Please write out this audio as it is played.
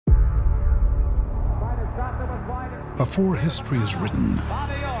Before history is written,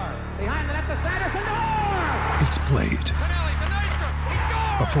 it's played.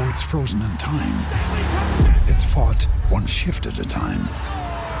 Before it's frozen in time, it's fought one shift at a time.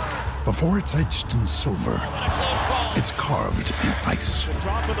 Before it's etched in silver, it's carved in ice.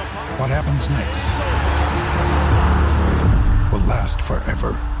 What happens next will last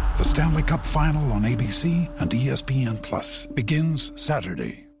forever. The Stanley Cup Final on ABC and ESPN Plus begins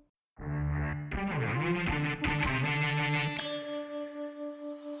Saturday.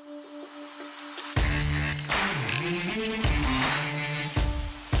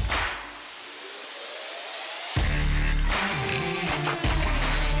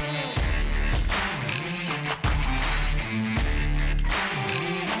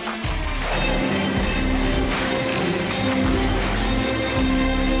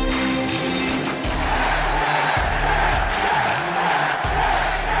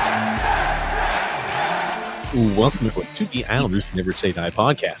 Welcome to the Islanders Never Say Die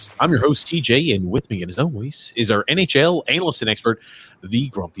podcast. I'm your host, TJ, and with me, as always, is our NHL analyst and expert, the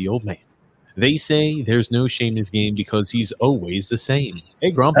Grumpy Old Man. They say there's no shame in his game because he's always the same.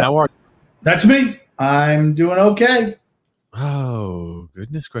 Hey, Grump, how are you? That's me. I'm doing okay. Oh,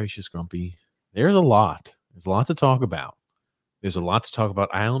 goodness gracious, Grumpy. There's a lot. There's a lot to talk about. There's a lot to talk about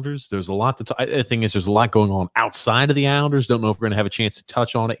Islanders. There's a lot to talk. The thing is, there's a lot going on outside of the Islanders. Don't know if we're going to have a chance to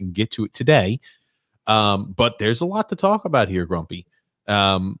touch on it and get to it today. But there's a lot to talk about here, Grumpy.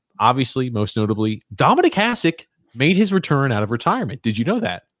 Obviously, most notably, Dominik Hasek made his return out of retirement. Did you know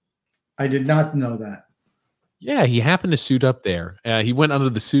that? I did not know that. Yeah, he happened to suit up there. He went under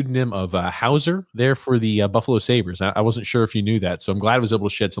the pseudonym of Hauser there for the Buffalo Sabres. I wasn't sure if you knew that, so I'm glad I was able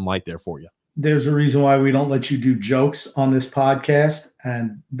to shed some light there for you. There's a reason why we don't let you do jokes on this podcast,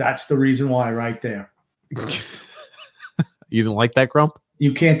 and that's the reason why right there. You didn't like that, Grump?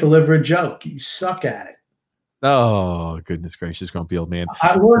 You can't deliver a joke. You suck at it. Oh, goodness gracious, Grumpy Old Man.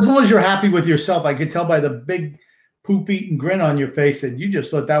 Well, as long as you're happy with yourself, I could tell by the big poop-eating grin on your face that you just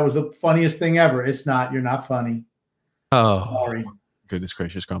thought that was the funniest thing ever. It's not. You're not funny. Oh, sorry. Goodness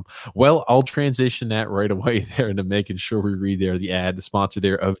gracious, Grump. Well, I'll transition that right away there into making sure we read there the ad, the sponsor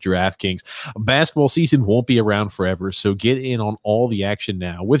there of DraftKings. Basketball season won't be around forever, so get in on all the action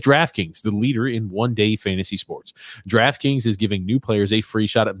now with DraftKings, the leader in one-day fantasy sports. DraftKings is giving new players a free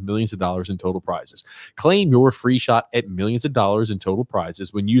shot at millions of dollars in total prizes. Claim your free shot at millions of dollars in total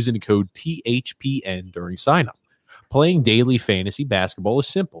prizes when using the code THPN during signup. Playing daily fantasy basketball is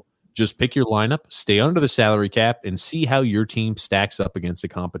simple. Just pick your lineup, stay under the salary cap, and see how your team stacks up against the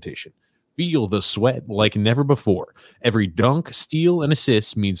competition. Feel the sweat like never before. Every dunk, steal, and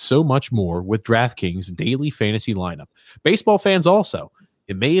assist means so much more with DraftKings daily fantasy lineup. Baseball fans also.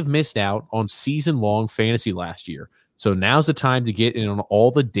 You may have missed out on season-long fantasy last year, so now's the time to get in on all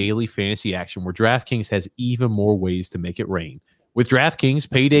the daily fantasy action where DraftKings has even more ways to make it rain. With DraftKings,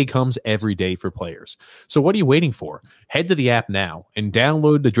 payday comes every day for players. So what are you waiting for? Head to the app now and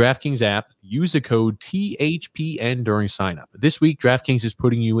download the DraftKings app. Use the code THPN during signup. This week, DraftKings is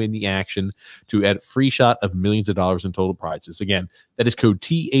putting you in the action to add a free shot of millions of dollars in total prizes. Again, that is code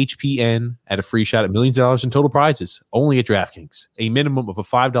THPN at a free shot of millions of dollars in total prizes. Only at DraftKings. A minimum of a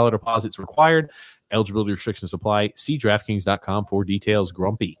 $5 deposit is required. Eligibility restrictions apply. See DraftKings.com for details.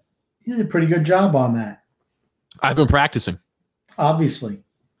 Grumpy. You did a pretty good job on that. I've been practicing. Obviously.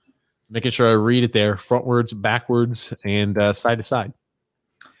 Making sure I read it there, frontwards, backwards, and side to side.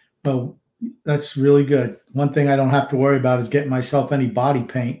 Well, that's really good. One thing I don't have to worry about is getting myself any body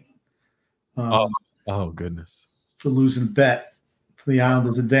paint. Oh, goodness. For losing a bet for the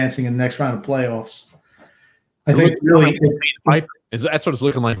Islanders advancing in the next round of playoffs. I think really that's what it's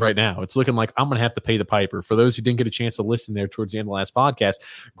looking like right now. It's looking like I'm going to have to pay the piper. For those who didn't get a chance to listen there towards the end of the last podcast,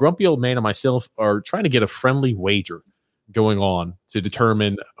 Grumpy Old Man and myself are trying to get a friendly wager going on to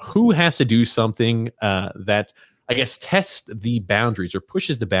determine who has to do something that, I guess, tests the boundaries or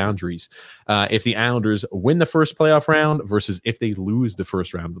pushes the boundaries if the Islanders win the first playoff round versus if they lose the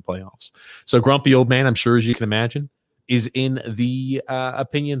first round of the playoffs. So Grumpy Old Man, I'm sure, as you can imagine, is in the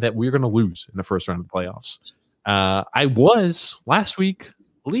opinion that we're going to lose in the first round of the playoffs. I was last week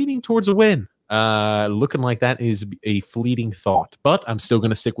leaning towards a win. Looking like that is a fleeting thought, but I'm still going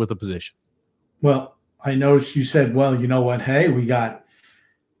to stick with the position. Well, I noticed you said, well, you know what? Hey, we got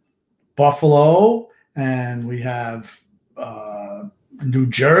Buffalo and we have New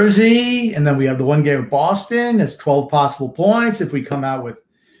Jersey, and then we have the one game with Boston. That's 12 possible points. If we come out with,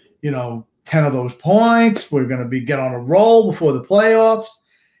 10 of those points, we're going to get on a roll before the playoffs.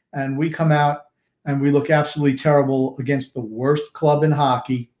 And we come out and we look absolutely terrible against the worst club in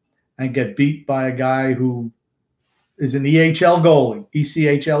hockey and get beat by a guy who is an ECHL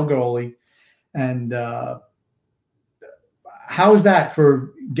goalie. And How is that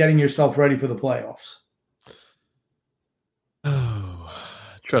for getting yourself ready for the playoffs? Oh,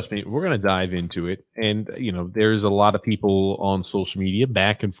 trust me, we're going to dive into it. And, there's a lot of people on social media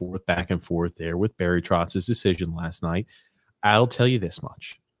back and forth there with Barry Trotz's decision last night. I'll tell you this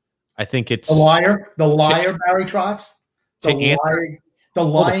much. I think it's the liar, Barry Trotz, the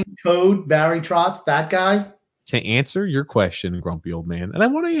lying code, Barry Trotz, that guy. To answer your question, grumpy old man, and I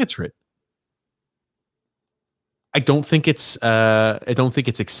want to answer it. I don't think it's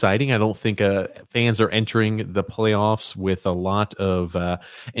exciting. I don't think fans are entering the playoffs with a lot of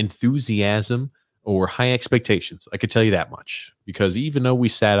enthusiasm or high expectations. I could tell you that much, because even though we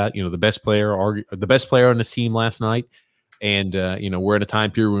sat out, the best player on this team last night, and we're in a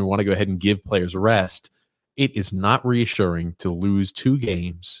time period where we want to go ahead and give players a rest, it is not reassuring to lose 2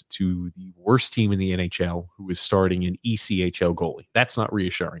 games to the worst team in the NHL, who is starting an ECHL goalie. That's not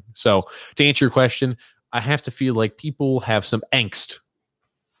reassuring. So to answer your question, I have to feel like people have some angst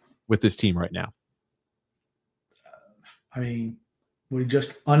with this team right now. I mean, we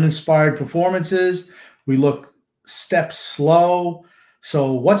just uninspired performances. We look steps slow.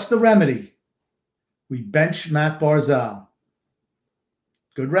 So what's the remedy? We bench Matt Barzal.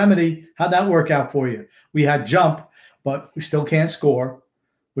 Good remedy. How'd that work out for you? We had jump, but we still can't score.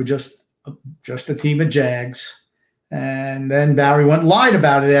 We're just a team of Jags. And then Barry lied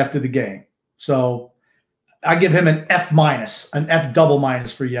about it after the game. So I give him an F-, an F double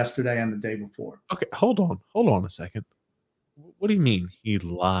minus for yesterday and the day before. Okay, hold on a second. What do you mean he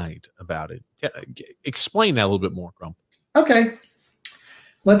lied about it? Explain that a little bit more, Grump. Okay.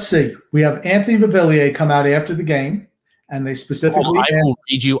 Let's see. We have Anthony Beauvillier come out after the game, and they specifically.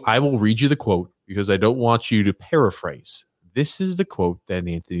 I will read you the quote, because I don't want you to paraphrase. This is the quote that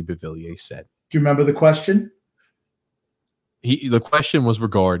Anthony Beauvillier said. Do you remember the question? The question was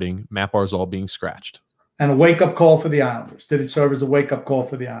regarding Matt Barzal being scratched. And a wake-up call for the Islanders. Did it serve as a wake-up call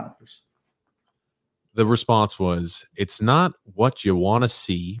for the Islanders? The response was, it's not what you want to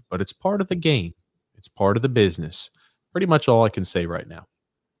see, but it's part of the game. It's part of the business. Pretty much all I can say right now.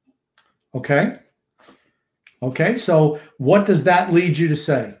 Okay. So what does that lead you to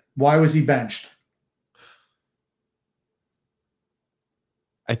say? Why was he benched?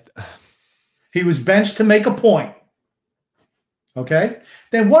 He was benched to make a point. Okay.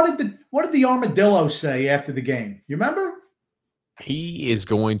 Then what did the Armadillo say after the game? You remember? He is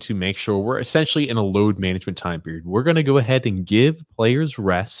going to make sure we're essentially in a load management time period. We're going to go ahead and give players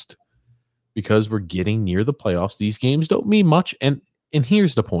rest because we're getting near the playoffs. These games don't mean much. And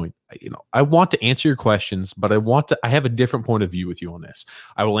here's the point. I want to answer your questions, but I have a different point of view with you on this.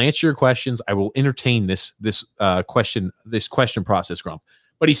 I will answer your questions. I will entertain this question process, Grump.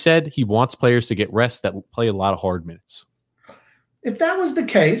 But he said he wants players to get rest that play a lot of hard minutes. If that was the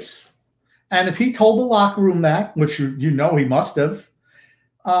case, and if he told the locker room that, which he must have,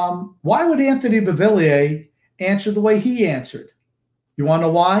 why would Anthony Beauvillier answer the way he answered? You want to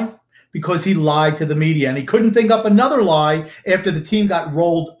know why? Because he lied to the media, and he couldn't think up another lie after the team got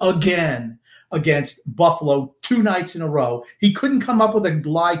rolled again against Buffalo 2 nights in a row. He couldn't come up with a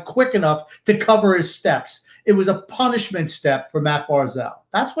lie quick enough to cover his steps. It was a punishment step for Matt Barzal.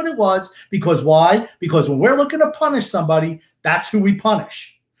 That's what it was. Because why? Because when we're looking to punish somebody, that's who we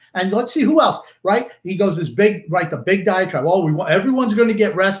punish. And let's see who else, right? He goes the big diatribe. Oh, everyone's going to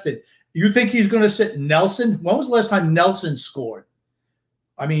get rested. You think he's going to sit Nelson? When was the last time Nelson scored?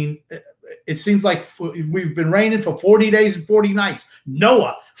 I mean, it seems like we've been raining for 40 days and 40 nights.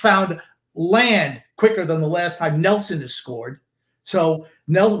 Noah found land quicker than the last time Nelson has scored. So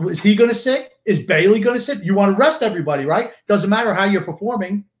Nelson, is he going to sit? Is Bailey going to sit? You want to rest everybody, right? Doesn't matter how you're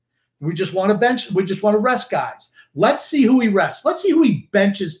performing. We just want to bench. We just want to rest guys. Let's see who he rests. Let's see who he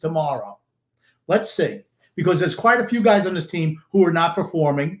benches tomorrow. Let's see. Because there's quite a few guys on this team who are not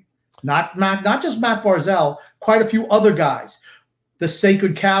performing. Not just Matt Barzal, quite a few other guys. The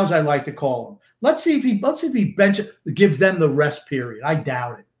sacred cows, I like to call them. Let's see if he gives them the rest period. I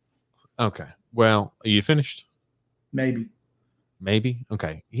doubt it. Okay. Well, are you finished? Maybe.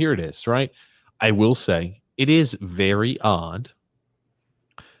 Okay. Here it is, right? I will say it is very odd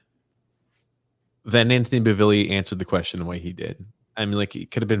that Anthony Beauvillier answered the question the way he did. I mean, like, he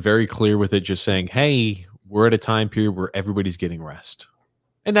could have been very clear with it, just saying, hey, we're at a time period where everybody's getting rest.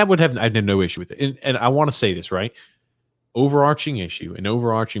 And I had no issue with it. And I want to say this, right? Overarching issue, an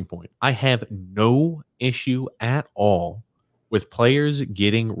overarching point. I have no issue at all with players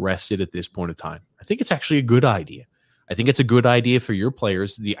getting rested at this point of time. I think it's actually a good idea. I think it's a good idea for your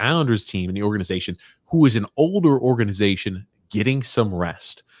players, the Islanders team and the organization, who is an older organization, getting some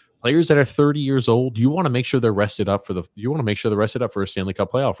rest. Players that are 30 years old, you want to make sure they're rested up for a Stanley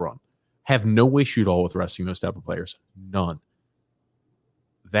Cup playoff run. Have no issue at all with resting those type of players. None.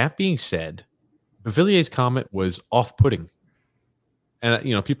 That being said, Bevillier's comment was off-putting.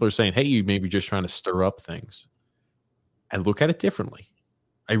 And, people are saying, hey, you may be just trying to stir up things. I look at it differently.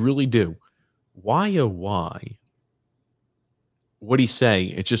 I really do. Why, oh, why? What'd he say?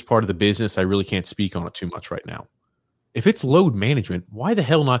 It's just part of the business. I really can't speak on it too much right now. If it's load management, why the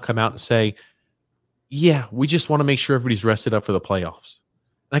hell not come out and say, yeah, we just want to make sure everybody's rested up for the playoffs?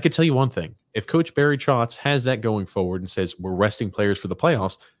 And I can tell you one thing. If Coach Barry Trotz has that going forward and says we're resting players for the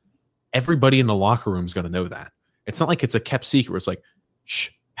playoffs, everybody in the locker room is going to know that. It's not like it's a kept secret. It's like, shh,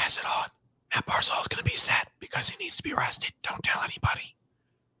 pass it on. Matt Barzal is going to be set because he needs to be rested. Don't tell anybody.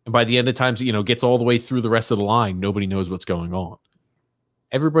 And by the end of times, gets all the way through the rest of the line, nobody knows what's going on.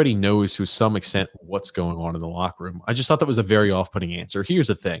 Everybody knows to some extent what's going on in the locker room. I just thought that was a very off-putting answer. Here's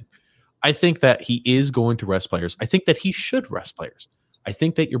the thing. I think that he is going to rest players. I think that he should rest players. I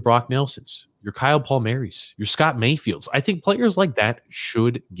think that your Brock Nelsons, your Kyle Palmieri's, your Scott Mayfields, I think players like that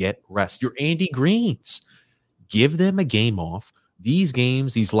should get rest. Your Andy Greens, give them a game off. These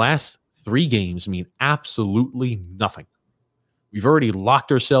games, these last 3 games mean absolutely nothing. We've already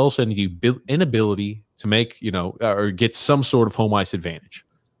locked ourselves into the inability to make, or get some sort of home ice advantage.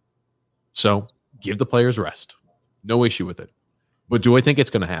 So give the players rest. No issue with it. But do I think it's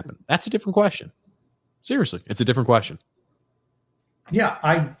going to happen? That's a different question. Seriously, it's a different question. Yeah,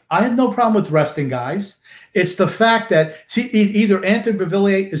 I have no problem with resting guys. It's the fact that either Anthony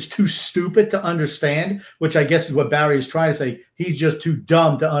Beauvillier is too stupid to understand, which I guess is what Barry is trying to say. He's just too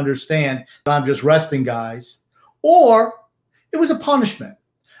dumb to understand that I'm just resting guys. Or it was a punishment.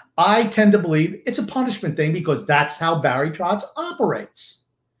 I tend to believe it's a punishment thing because that's how Barry Trotz operates.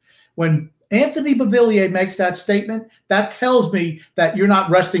 When Anthony Beauvillier makes that statement, that tells me that you're not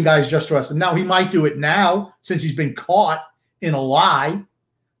resting guys just to rest them. Now, he might do it now since he's been caught in a lie,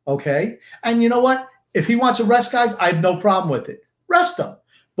 okay? And you know what? If he wants to rest guys, I have no problem with it. Rest them.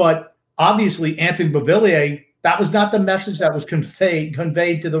 But obviously, Anthony Beauvillier, that was not the message that was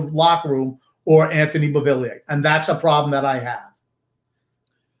conveyed to the locker room or Anthony Beauvillier. And that's a problem that I have.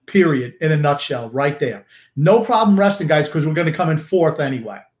 Period. In a nutshell, right there. No problem resting guys because we're going to come in 4th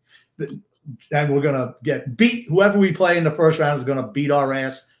anyway. And we're going to get beat. Whoever we play in the first round is going to beat our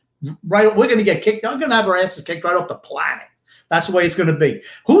ass. Right? We're going to get kicked. I'm going to have our asses kicked right off the planet. That's the way it's going to be.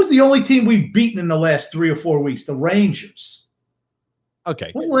 Who's the only team we've beaten in the last 3 or 4 weeks? The Rangers.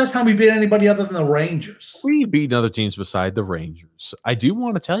 Okay. When's the last time we beat anybody other than the Rangers? We beat other teams beside the Rangers. I do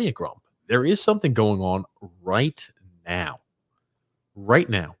want to tell you, Grump, there is something going on right now. Right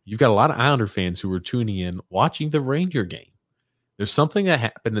now. You've got a lot of Islander fans who are tuning in, watching the Ranger game. There's something that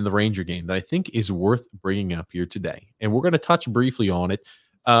happened in the Ranger game that I think is worth bringing up here today. And we're going to touch briefly on it.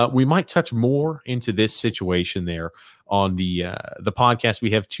 We might touch more into this situation there on the podcast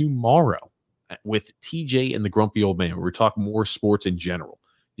we have tomorrow with TJ and the Grumpy Old Man, where we talk more sports in general.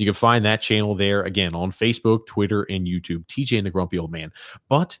 You can find that channel there, again, on Facebook, Twitter, and YouTube, TJ and the Grumpy Old Man.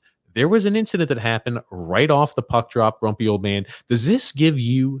 But there was an incident that happened right off the puck drop, Grumpy Old Man. Does this give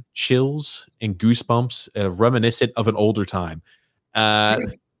you chills and goosebumps, reminiscent of an older time? A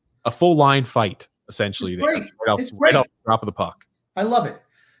full line fight, essentially. It's great. It's great. Right off the drop of the puck. I love it.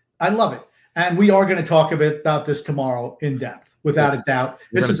 I love it. And we are going to talk a bit about this tomorrow in depth, without a doubt.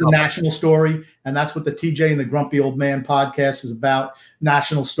 This is a national story, and that's what the TJ and the Grumpy Old Man podcast is about,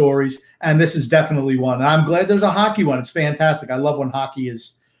 national stories. And this is definitely one. And I'm glad there's a hockey one. It's fantastic. I love when hockey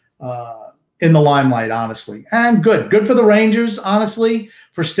is in the limelight, honestly. And good. Good for the Rangers, honestly,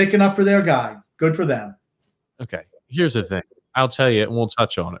 for sticking up for their guy. Good for them. Okay. Here's the thing. I'll tell you, and we'll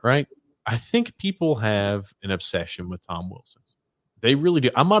touch on it, right? I think people have an obsession with Tom Wilson. They really do.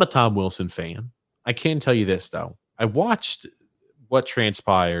 I'm not a Tom Wilson fan. I can tell you this, though. I watched what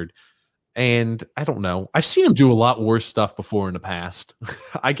transpired, and I don't know. I've seen him do a lot worse stuff before in the past.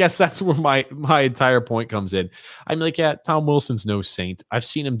 I guess that's where my entire point comes in. I'm like, yeah, Tom Wilson's no saint. I've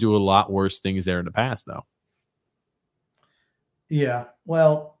seen him do a lot worse things there in the past, though. Yeah,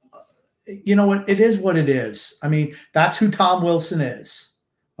 well, you know what? It is what it is. I mean, that's who Tom Wilson is.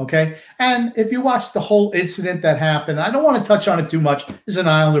 Okay. And if you watch the whole incident that happened, I don't want to touch on it too much. This is an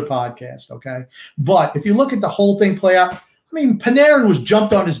Islander podcast. Okay. But if you look at the whole thing play out, I mean, Panarin was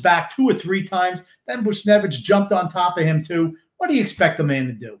jumped on his back 2 or 3 times. Then Buchnevich jumped on top of him too. What do you expect the man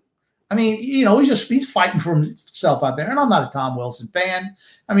to do? I mean, he's fighting for himself out there. And I'm not a Tom Wilson fan.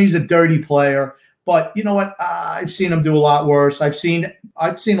 I mean, he's a dirty player. But you know what? I've seen him do a lot worse. I've seen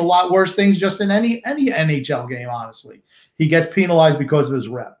a lot worse things just in any NHL game, honestly. He gets penalized because of his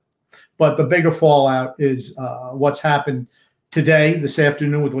rep. But the bigger fallout is what's happened today, this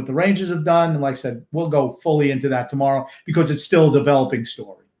afternoon, with what the Rangers have done. And like I said, we'll go fully into that tomorrow because it's still a developing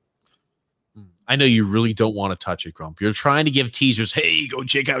story. I know you really don't want to touch it, Grump. You're trying to give teasers. Hey, go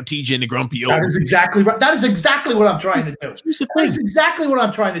check out TJ and the Grumpy Old. That is exactly right. That is exactly what I'm trying to do. That is exactly what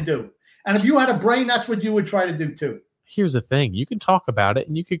I'm trying to do. And if you had a brain, that's what you would try to do too. Here's the thing: you can talk about it,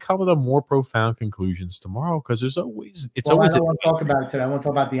 and you can come to more profound conclusions tomorrow. Because there's always I don't want to talk about it today. I want to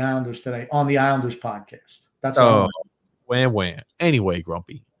talk about the Islanders today on the Islanders podcast. That's all. Wham. Anyway,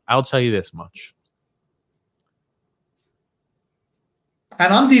 Grumpy, I'll tell you this much.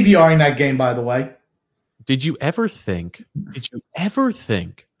 And I'm DVRing that game, by the way. Did you ever think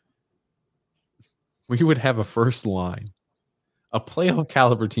we would have a first line? A playoff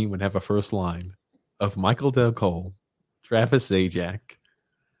caliber team would have a first line of Michael Del Cole, Travis Zajac,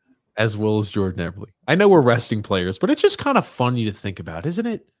 as well as Jordan Eberle. I know we're resting players, but it's just kind of funny to think about, isn't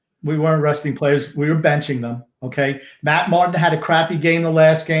it? We weren't resting players. We were benching them, okay? Matt Martin had a crappy game the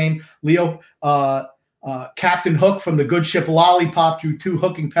last game. Leo Captain Hook from the good ship Lollipop drew 2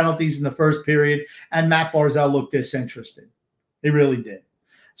 hooking penalties in the first period, and Matt Barzal looked disinterested. He really did.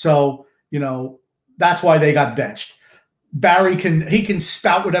 So, that's why they got benched. Barry can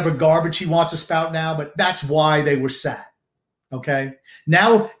spout whatever garbage he wants to spout now, but that's why they were sat. Okay.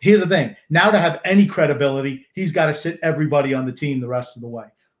 Now, here's the thing. Now to have any credibility, he's got to sit everybody on the team the rest of the way.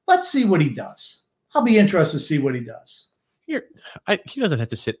 Let's see what he does. I'll be interested to see what he does. He doesn't have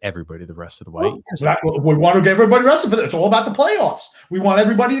to sit everybody the rest of the way. We want to get everybody rested. It's all about the playoffs. We want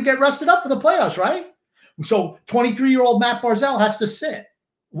everybody to get rested up for the playoffs, right? So 23-year-old Matt Barzal has to sit.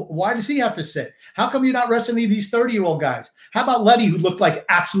 Why does he have to sit? How come you're not resting any of these 30-year-old guys? How about Letty, who looked like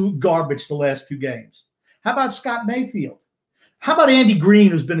absolute garbage the last 2 games? How about Scott Mayfield? How about Andy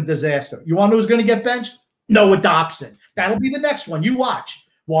Green, who's been a disaster? You want to know who's going to get benched? Noah Dobson. That'll be the next one. You watch.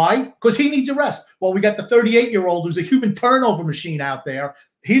 Why? Because he needs a rest. Well, we got the 38-year-old who's a human turnover machine out there.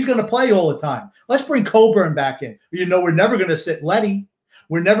 He's going to play all the time. Let's bring Coburn back in. We're never going to sit Letty.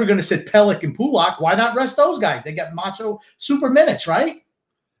 We're never going to sit Pellick and Pulak. Why not rest those guys? They get macho super minutes, right?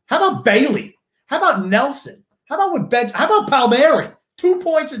 How about Bailey? How about Nelson? How about Palmieri? 2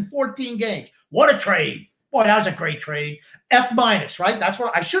 points in 14 games. What a trade. Boy, that was a great trade. F-, right? That's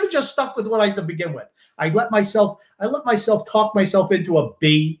what I should have just stuck with what I had to begin with. I let myself talk myself into a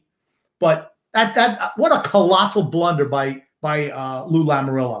B, but that what a colossal blunder by Lou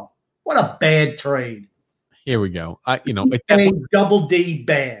Lamoriello. What a bad trade. Here we go. Double D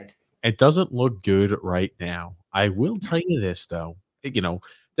bad. It doesn't look good right now. I will tell you this though.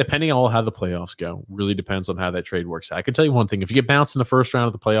 Depending on how the playoffs go, really depends on how that trade works out. I can tell you one thing. If you get bounced in the first round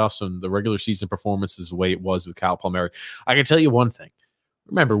of the playoffs and the regular season performance is the way it was with Kyle Palmieri, I can tell you one thing.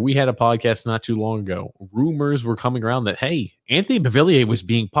 Remember, we had a podcast not too long ago. Rumors were coming around that, hey, Anthony Beauvillier was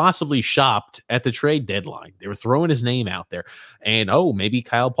being possibly shopped at the trade deadline. They were throwing his name out there. And, maybe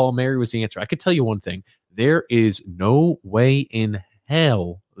Kyle Palmieri was the answer. I could tell you one thing. There is no way in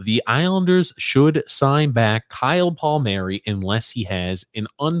hell the Islanders should sign back Kyle Palmieri unless he has an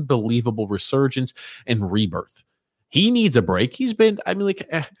unbelievable resurgence and rebirth. He needs a break. He's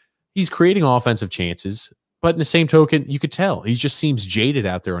creating offensive chances, but in the same token, you could tell he just seems jaded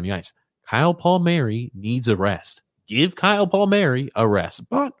out there on the ice. Kyle Palmieri needs a rest. Give Kyle Palmieri a rest,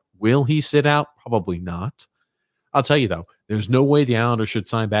 but will he sit out? Probably not. I'll tell you though, there's no way the Islanders should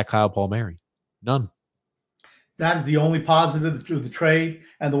sign back Kyle Palmieri. None. That is the only positive of the trade,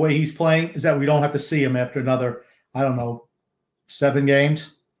 and the way he's playing is that we don't have to see him after another, 7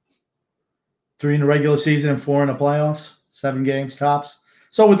 games, 3 in the regular season and 4 in the playoffs, 7 games tops.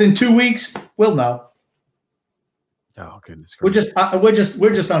 So within 2 weeks, we'll know. Oh goodness! We're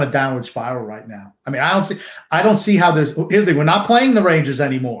just on a downward spiral right now. I mean, I don't see how there's. Here's the thing: we're not playing the Rangers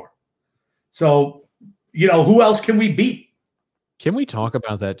anymore. So, who else can we beat? Can we talk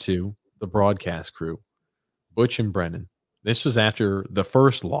about that too? The broadcast crew. Butch and Brennan. This was after the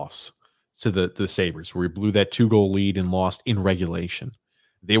first loss to the Sabres, where we blew that 2-goal lead and lost in regulation.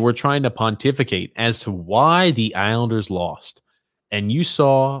 They were trying to pontificate as to why the Islanders lost. And you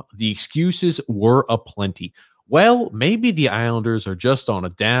saw the excuses were aplenty. Well, maybe the Islanders are just on a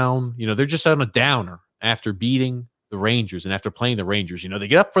down. They're just on a downer after beating the Rangers and after playing the Rangers. They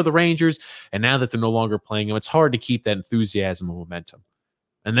get up for the Rangers, and now that they're no longer playing them, it's hard to keep that enthusiasm and momentum.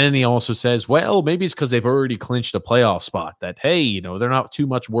 And then he also says, well, maybe it's because they've already clinched a playoff spot, that, hey, they're not too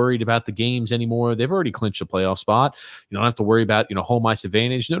much worried about the games anymore. They've already clinched a playoff spot. You don't have to worry about, home ice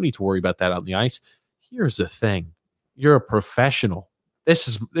advantage. No need to worry about that on the ice. Here's the thing. You're a professional. This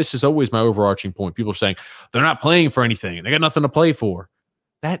is always my overarching point. People are saying they're not playing for anything and they got nothing to play for.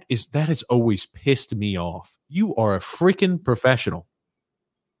 That has always pissed me off. You are a freaking professional.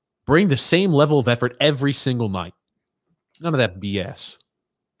 Bring the same level of effort every single night. None of that BS.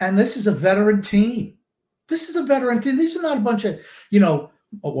 And this is a veteran team. These are not a bunch of,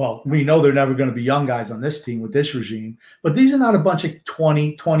 well, we know they're never going to be young guys on this team with this regime, but these are not a bunch of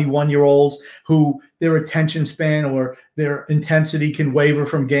 20, 21-year-olds who their attention span or their intensity can waver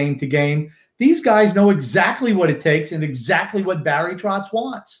from game to game. These guys know exactly what it takes and exactly what Barry Trotz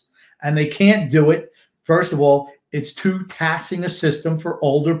wants, and they can't do it. First of all, it's too taxing a system for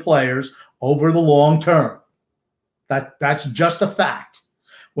older players over the long term. That's just a fact.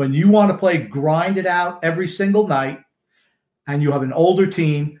 When you want to play grind it out every single night, and you have an older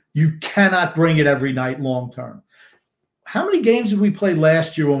team, you cannot bring it every night long term. How many games did we play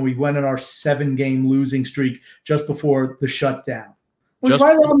last year when we went on our 7-game losing streak just before the shutdown?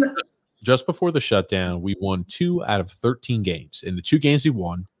 Just before the shutdown, we won 2 out of 13 games. And the 2 games we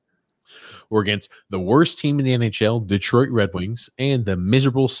won were against the worst team in the NHL, Detroit Red Wings, and the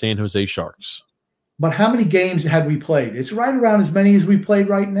miserable San Jose Sharks. But how many games had we played? It's right around as many as we played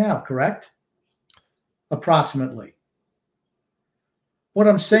right now, correct? Approximately. What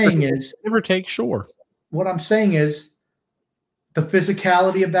I'm saying is, give or take, sure. What I'm saying is the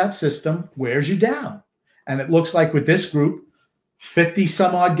physicality of that system wears you down. And it looks like with this group, 50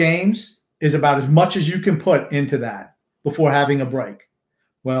 some odd games is about as much as you can put into that before having a break.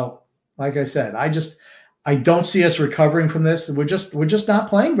 Well, like I said, I don't see us recovering from this. We're just not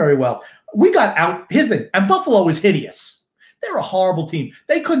playing very well. We got out. Here's the thing. And Buffalo was hideous. They're a horrible team.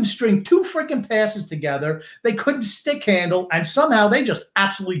 They couldn't string 2 freaking passes together. They couldn't stick handle, and somehow they just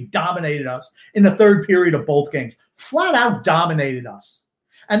absolutely dominated us in the third period of both games. Flat out dominated us.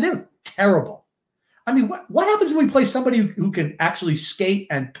 And they're terrible. I mean, what happens when we play somebody who can actually skate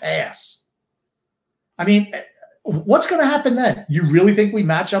and pass? I mean, what's going to happen then? You really think we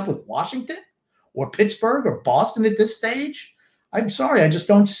match up with Washington or Pittsburgh or Boston at this stage? I'm sorry, I just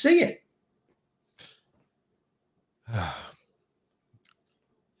don't see it.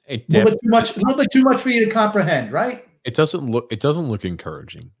 A little bit too much for you to comprehend, right? It doesn't look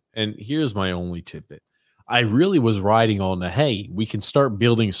encouraging. And here's my only tidbit. I really was riding on the, hey, we can start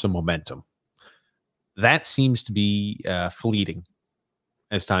building some momentum. That seems to be fleeting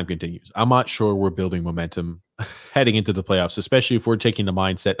as time continues. I'm not sure we're building momentum heading into the playoffs, especially if we're taking the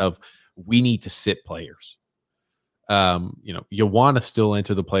mindset of we need to sit players. You want to still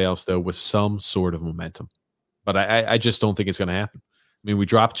enter the playoffs, though, with some sort of momentum. But I just don't think it's going to happen. I mean, we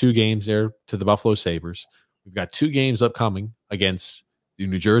dropped 2 games there to the Buffalo Sabres. We've got 2 games upcoming against the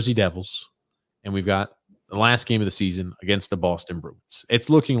New Jersey Devils, and we've got the last game of the season against the Boston Bruins. It's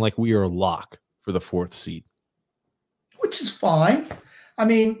looking like we are a lock for the 4th seed. Which is fine. I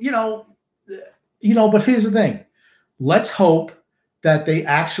mean, but here's the thing. Let's hope that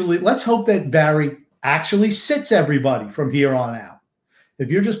Barry actually sits everybody from here on out. If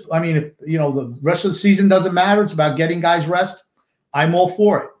the rest of the season doesn't matter, it's about getting guys rest, I'm all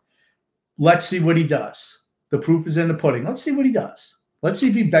for it. Let's see what he does. The proof is in the pudding. Let's see what he does. Let's see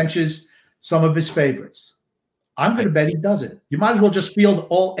if he benches some of his favorites. I'm going to bet he doesn't. You might as well just field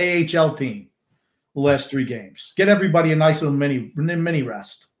all AHL team the last 3 games. Get everybody a nice little mini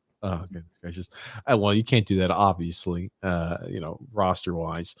rest. Oh, goodness gracious. Well, you can't do that, obviously,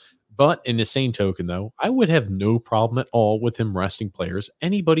 roster-wise. But in the same token, though, I would have no problem at all with him resting players.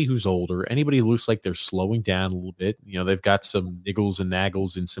 Anybody who's older, anybody who looks like they're slowing down a little bit, they've got some niggles and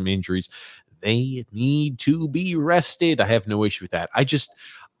naggles and some injuries. They need to be rested. I have no issue with that.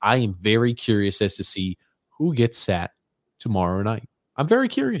 I am very curious as to see who gets sat tomorrow night. I'm very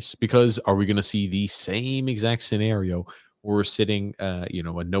curious because are we going to see the same exact scenario where we're sitting, a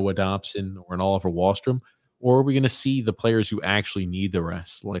Noah Dobson or an Oliver Wahlstrom? Or are we going to see the players who actually need the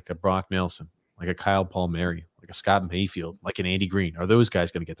rest, like a Brock Nelson, like a Kyle Palmieri, like a Scott Mayfield, like an Andy Green? Are those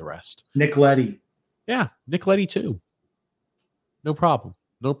guys going to get the rest? Nick Leddy. Yeah, Nick Leddy too. No problem.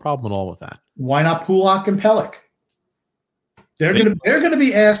 No problem at all with that. Why not Pulock and Pelech? They're going to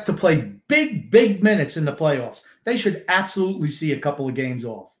be asked to play big minutes in the playoffs. They should absolutely see a couple of games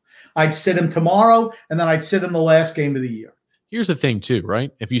off. I'd sit him tomorrow, and then I'd sit him the last game of the year. Here's the thing, too, right?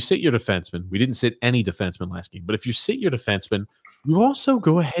 If you sit your defenseman, we didn't sit any defenseman last game, but if you sit your defenseman, you also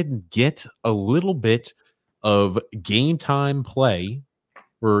go ahead and get a little bit of game time play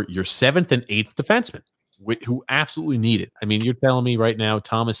for your 7th and 8th defenseman who absolutely need it. I mean, you're telling me right now,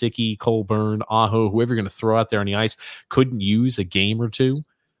 Thomas Hickey, Colburn, Aho, whoever you're going to throw out there on the ice couldn't use a game or two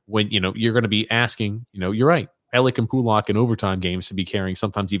when, you're going to be asking, you're right, Pelech and Pulock in overtime games to be carrying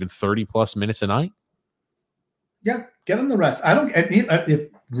sometimes even 30-plus minutes a night. Yeah, get him the rest. I don't.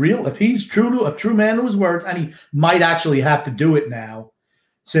 If he's a true man to his words, and he might actually have to do it now,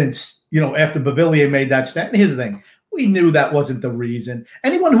 since after Beauvillier made that stand. Here's the thing: we knew that wasn't the reason.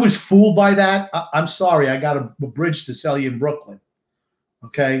 Anyone who was fooled by that, I'm sorry, I got a bridge to sell you in Brooklyn.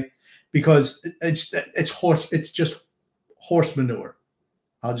 Okay, because it's just horse manure.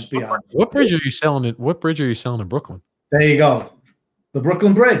 I'll just be honest. What bridge are you selling? In Brooklyn? There you go. The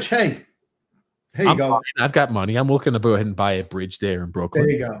Brooklyn Bridge. Hey, here you go. Fine. I've got money. I'm looking to go ahead and buy a bridge there in Brooklyn.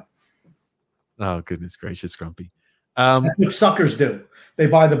 There you go. Oh, goodness gracious, Grumpy. That's what suckers do. They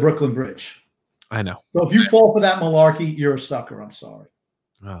buy the Brooklyn Bridge. I know. So if you fall for that malarkey, you're a sucker. I'm sorry.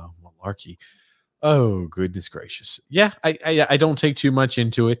 Oh, malarkey. Oh, goodness gracious. Yeah, I don't take too much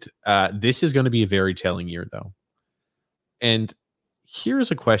into it. This is going to be a very telling year, though. And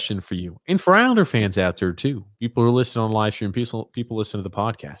here's a question for you. And for Islander fans out there, too. People who are listening on live stream, people listen to the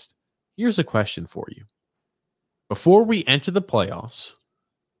podcast. Here's a question for you. Before we enter the playoffs,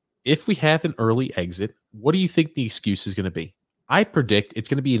 if we have an early exit, what do you think the excuse is going to be? I predict it's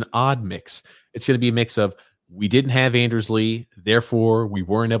going to be an odd mix. It's going to be a mix of we didn't have Anders Lee, therefore we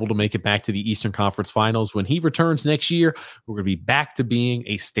weren't able to make it back to the Eastern Conference Finals. When he returns next year, we're going to be back to being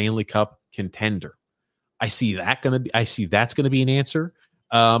a Stanley Cup contender. I see that's going to be an answer.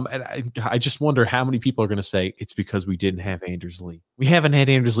 And I just wonder how many people are going to say it's because we didn't have Anders Lee. We haven't had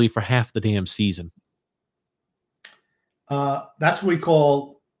Anders Lee for half the damn season. That's what we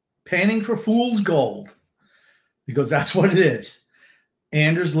call panning for fool's gold, because that's what it is.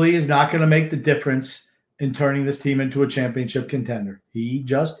 Anders Lee is not going to make the difference in turning this team into a championship contender. He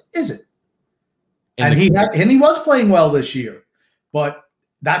just isn't. And he was playing well this year, but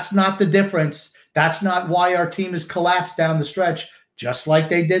that's not the difference. That's not why our team has collapsed down the stretch, just like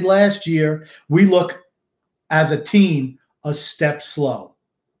they did last year. We look as a team a step slow.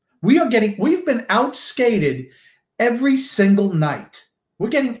 We've been outskated every single night. We're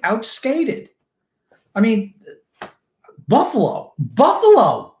getting outskated. I mean, Buffalo,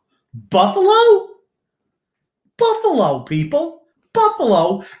 people.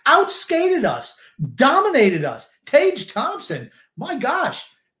 Buffalo outskated us, dominated us. Tage Thompson, my gosh,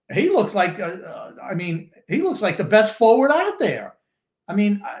 he looks like he looks like the best forward out there. I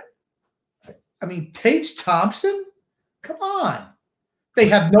mean, Tage Thompson, come on. They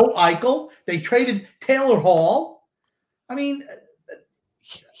have no Eichel. They traded Taylor Hall. I mean,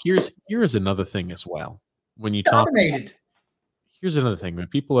 here's another thing as well. When you dominated. Here's another thing. When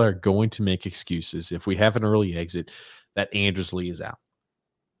people are going to make excuses, if we have an early exit, that Anders Lee is out.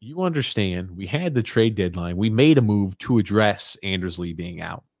 You understand, we had the trade deadline. We made a move to address Anders Lee being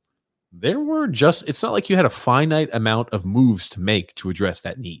out. It's not like you had a finite amount of moves to make to address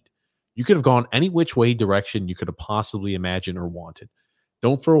that need. You could have gone any which way direction you could have possibly imagined or wanted.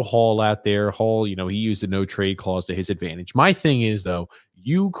 Don't throw Hall out there. Hall, he used a no trade clause to his advantage. My thing is, though,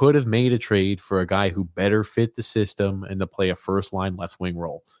 you could have made a trade for a guy who better fit the system and to play a first line left wing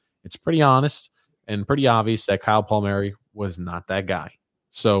role. It's pretty honest and pretty obvious that Kyle Palmieri was not that guy.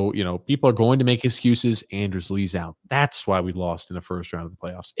 So, people are going to make excuses. Anders Lee's out. That's why we lost in the first round of the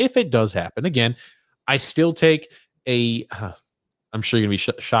playoffs. If it does happen, again, I still take I'm sure you're going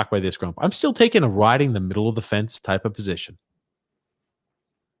to be shocked by this, Grump. I'm still taking a riding the middle of the fence type of position.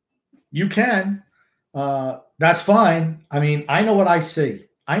 You can. That's fine. I mean, I know what I see.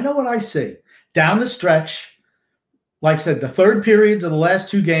 Down the stretch, like I said, the third periods of the last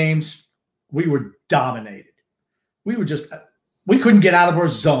two games, we were dominated. We couldn't get out of our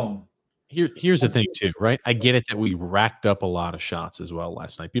zone. Here's the thing, too, right? I get it that we racked up a lot of shots as well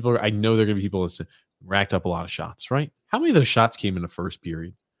last night. I know there are going to be people that racked up a lot of shots, right? How many of those shots came in the first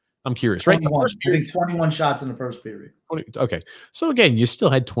period? I'm curious, right? 21 shots in the first period. Okay. So, again, you still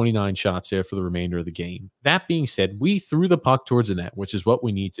had 29 shots there for the remainder of the game. That being said, we threw the puck towards the net, which is what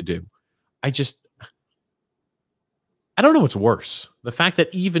we need to do. I don't know what's worse. The fact that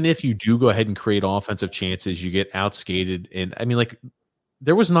even if you do go ahead and create offensive chances, you get outskated. And,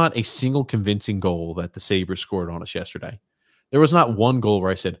 there was not a single convincing goal that the Sabres scored on us yesterday. There was not one goal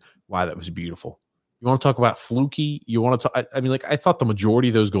where I said, wow, that was beautiful. You want to talk about fluky? You want to talk? I thought the majority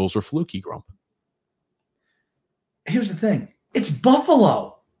of those goals were fluky, Grump. Here's the thing. It's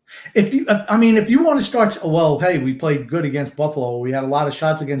Buffalo. If you want to start, hey, we played good against Buffalo. We had a lot of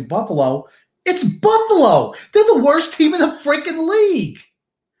shots against Buffalo. It's Buffalo. They're the worst team in the freaking league.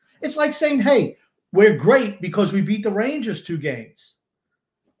 It's like saying, hey, we're great because we beat the Rangers 2 games.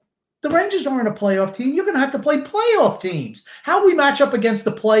 The Rangers aren't a playoff team. You're going to have to play playoff teams. How do we match up against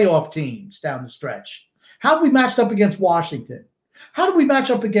the playoff teams down the stretch? How have we matched up against Washington? How do we match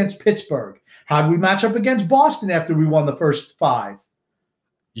up against Pittsburgh? How do we match up against Boston after we won the first 5?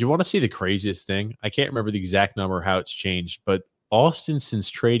 You want to see the craziest thing? I can't remember the exact number or how it's changed, but Boston, since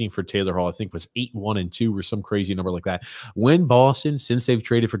trading for Taylor Hall, I think was 8-1-2 or some crazy number like that. When Boston, since they've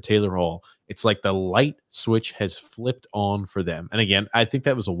traded for Taylor Hall, it's like the light switch has flipped on for them. And again, I think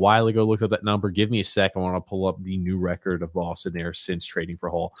that was a while ago. Looked up that number. Give me a sec. I want to pull up the new record of Boston there since trading for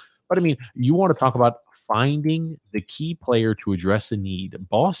Hall. But I mean, you want to talk about finding the key player to address the need.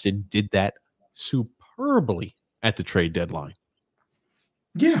 Boston did that superbly at the trade deadline.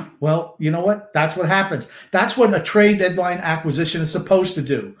 Yeah, well, you know what? That's what happens. That's what a trade deadline acquisition is supposed to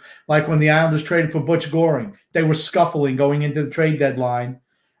do. Like when the Islanders traded for Butch Goring, they were scuffling going into the trade deadline.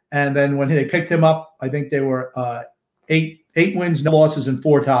 And then when they picked him up, I think they were eight wins, no losses, and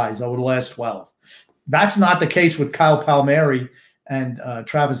 4 ties over the last 12. That's not the case with Kyle Palmieri and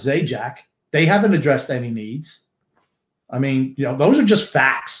Travis Zajac. They haven't addressed any needs. I mean, those are just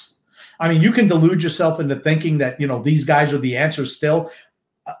facts. I mean, you can delude yourself into thinking that, these guys are the answer still.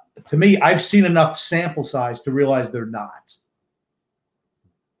 To me, I've seen enough sample size to realize they're not.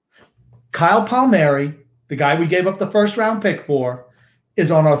 Kyle Palmieri, the guy we gave up the first round pick for,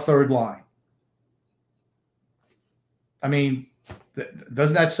 is on our third line. I mean,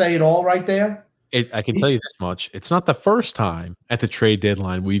 doesn't that say it all right there? I can tell you this much. It's not the first time at the trade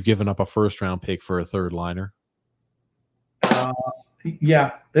deadline we've given up a first round pick for a third liner.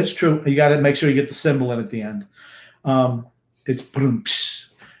 Yeah, that's true. You got to make sure you get the symbol in at the end. It's boom.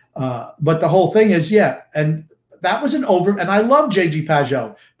 But the whole thing is, and that was an over. And I love JG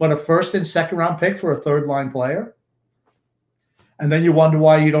Pageau, but a first and second round pick for a third line player. And then you wonder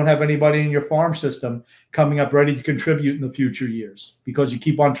why you don't have anybody in your farm system coming up ready to contribute in the future years, because you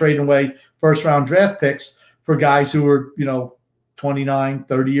keep on trading away first round draft picks for guys who are, 29,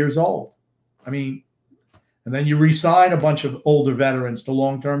 30 years old. I mean, and then you re-sign a bunch of older veterans to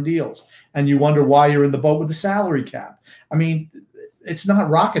long-term deals, and you wonder why you're in the boat with the salary cap. I mean, it's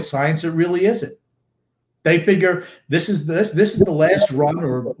not rocket science. It really isn't. They figure this is the last run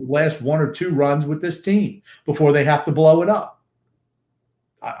or last 1 or 2 runs with this team before they have to blow it up.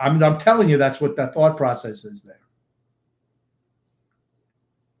 I'm telling you, that's what that thought process is there.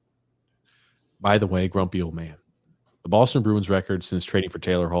 By the way, grumpy old man, the Boston Bruins record since trading for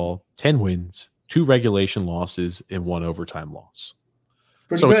Taylor Hall, 10 wins, 2 regulation losses, and 1 overtime loss.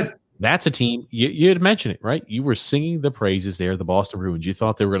 Pretty good. That's a team, you had mentioned it, right? You were singing the praises there, the Boston Bruins. You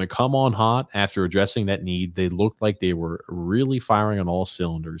thought they were going to come on hot after addressing that need. They looked like they were really firing on all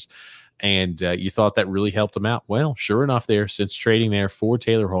cylinders. And you thought that really helped them out. Well, sure enough, there, since trading there for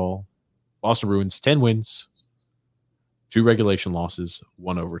Taylor Hall, Boston Bruins, 10 wins, 2 regulation losses,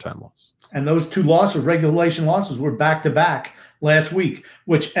 1 overtime loss. And those 2 losses, regulation losses, were back-to-back last week,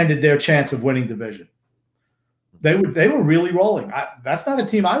 which ended their chance of winning division. They were really rolling. That's not a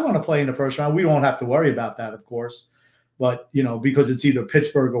team I want to play in the first round. We won't have to worry about that, of course. But, because it's either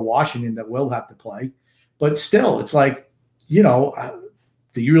Pittsburgh or Washington that will have to play. But still, it's like,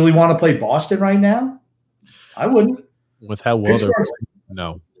 do you really want to play Boston right now? I wouldn't. With how well they're playing,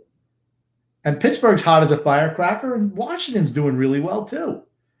 no. And Pittsburgh's hot as a firecracker, and Washington's doing really well too.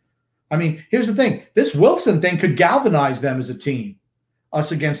 I mean, here's the thing. This Wilson thing could galvanize them as a team,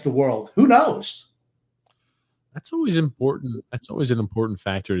 us against the world. Who knows? That's always important. That's always an important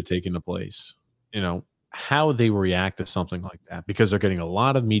factor to take into place. How they react to something like that, because they're getting a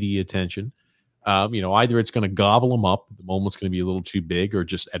lot of media attention. Either it's going to gobble them up, the moment's going to be a little too big, or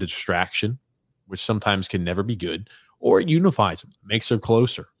just a distraction, which sometimes can never be good, or it unifies them, makes them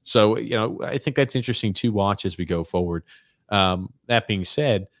closer. So, I think that's interesting to watch as we go forward. That being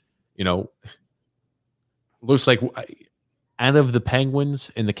said, looks like out of the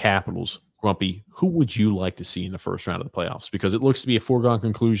Penguins and the Capitals, Grumpy, who would you like to see in the first round of the playoffs? Because it looks to be a foregone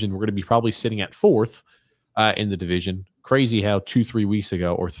conclusion. We're going to be probably sitting at 4th in the division. Crazy how 3 weeks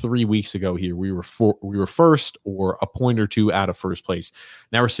ago here we were first or a point or 2 out of first place.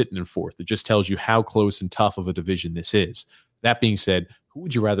 Now we're sitting in 4th. It just tells you how close and tough of a division this is. That being said, who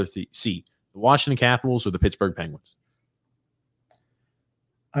would you rather see, the Washington Capitals or the Pittsburgh Penguins?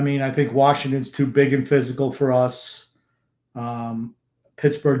 I mean, I think Washington's too big and physical for us.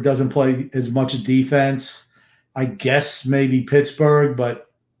 Pittsburgh doesn't play as much defense. I guess maybe Pittsburgh,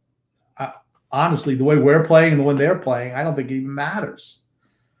 but honestly, the way we're playing and the one they're playing, I don't think it even matters.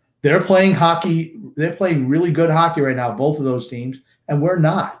 They're playing hockey. They're playing really good hockey right now, both of those teams, and we're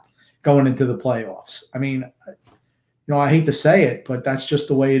not going into the playoffs. I mean, I hate to say it, but that's just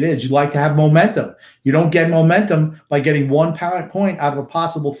the way it is. You like to have momentum. You don't get momentum by getting 1 point out of a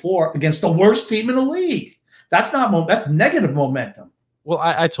possible 4 against the worst team in the league. That's that's negative momentum. Well,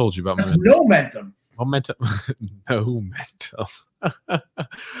 I told you about that's momentum. Momentum. No momentum.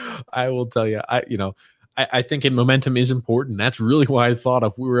 I will tell you, I think momentum is important. That's really why I thought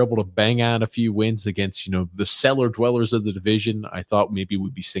if we were able to bang out a few wins against, the cellar dwellers of the division, I thought maybe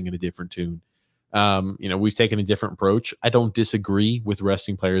we'd be singing a different tune. We've taken a different approach. I don't disagree with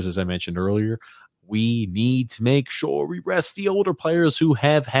resting players, as I mentioned earlier. We need to make sure we rest the older players who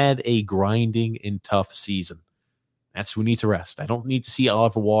have had a grinding and tough season. That's who we need to rest. I don't need to see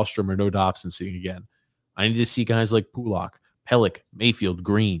Oliver Wahlstrom or No Dobson sitting again. I need to see guys like Pulak, Pellick, Mayfield,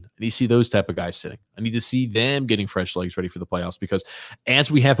 Green. I need to see those type of guys sitting. I need to see them getting fresh legs ready for the playoffs, because as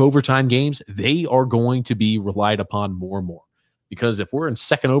we have overtime games, they are going to be relied upon more and more. Because if we're in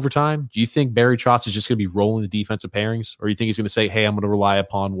second overtime, do you think Barry Trotz is just going to be rolling the defensive pairings, or do you think he's going to say, "Hey, I'm going to rely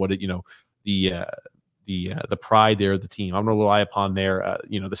upon what it, the pride there of the team. I'm going to rely upon their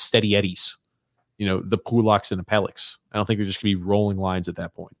the steady eddies, the Pulaks and the Pellics." I don't think they're just going to be rolling lines at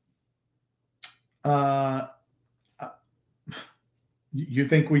that point. You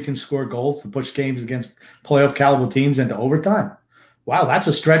think we can score goals to push games against playoff caliber teams into overtime? Wow, that's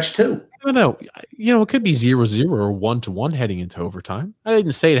a stretch too. I don't know. It could be 0-0 or 1-1 heading into overtime. I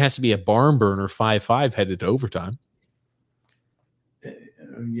didn't say it has to be a barn burner 5-5 headed to overtime.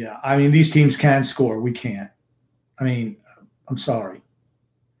 Yeah, I mean, these teams can score. We can't. I mean, I'm sorry.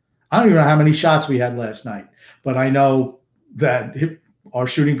 I don't even know how many shots we had last night, but I know that our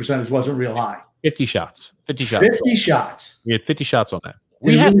shooting percentage wasn't real high. 50 shots. 50 shots. 50 shots. We had 50 shots on that.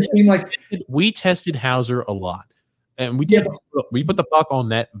 We tested Hauser a lot. And we put the puck on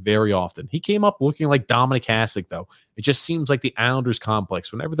net very often. He came up looking like Dominic Hasek, though. It just seems like the Islanders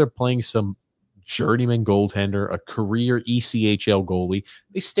complex, whenever they're playing some journeyman goaltender, a career ECHL goalie,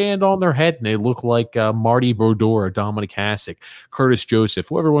 they stand on their head and they look like Marty Brodeur, Dominic Hasek, Curtis Joseph,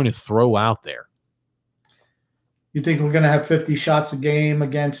 whoever we're going to throw out there. You think we're going to have 50 shots a game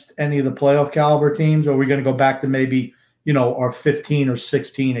against any of the playoff caliber teams, or are we going to go back to maybe, our 15 or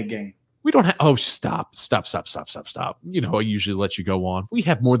 16 a game? We don't have – oh, stop. I usually let you go on. We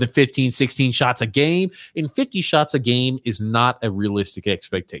have more than 15, 16 shots a game, and 50 shots a game is not a realistic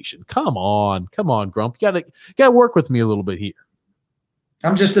expectation. Come on, Grump. You gotta work with me a little bit here.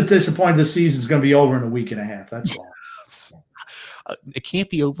 I'm just disappointed the season's going to be over in a week and a half. That's all. It can't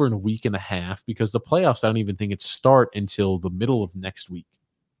be over in a week and a half because the playoffs, I don't even think it start until the middle of next week.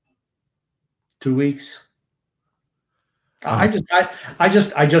 2 weeks. I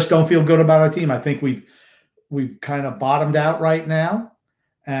just don't feel good about our team. I think we've kind of bottomed out right now,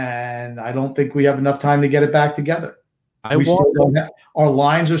 and I don't think we have enough time to get it back together. Our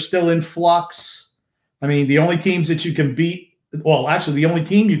lines are still in flux. I mean, the only teams that you can beat, well, actually, the only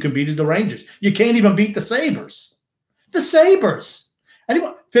team you can beat is the Rangers. You can't even beat the Sabres. The Sabres.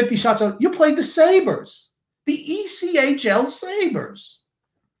 Anyone 50 shots on, you played the Sabres, the ECHL Sabres,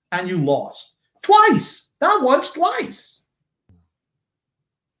 and you lost twice. Not once, twice.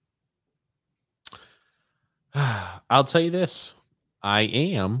 I'll tell you this.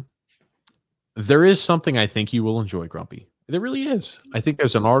 There is something I think you will enjoy, Grumpy. There really is. I think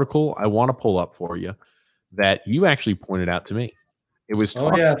there's an article I want to pull up for you that you actually pointed out to me. It was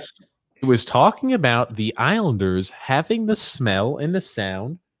talking about the Islanders having the smell and the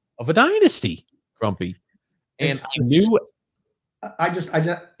sound of a dynasty, Grumpy. And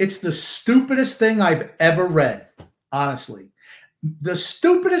it's the stupidest thing I've ever read, honestly. The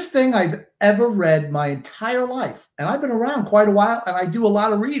stupidest thing I've ever read my entire life. And I've been around quite a while, and I do a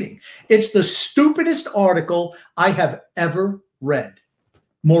lot of reading. It's the stupidest article I have ever read.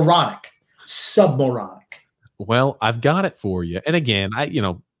 Moronic. Submoronic. Well, I've got it for you. And again, I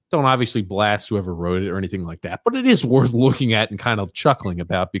don't obviously blast whoever wrote it or anything like that, but it is worth looking at and kind of chuckling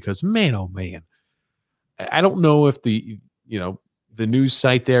about because, man, oh, man. I don't know if the news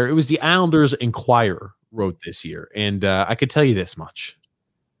site there, it was the Islanders Inquirer wrote this year. And I could tell you this much.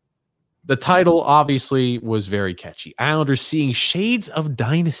 The title obviously was very catchy. Islanders seeing shades of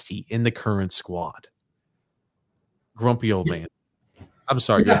dynasty in the current squad. Grumpy old man. I'm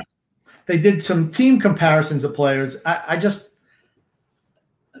sorry. Yeah. They did some team comparisons of players.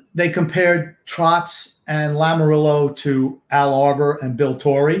 They compared Trotz and Lamoriello to Al Arbor and Bill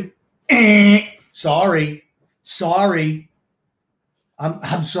Torrey. Sorry.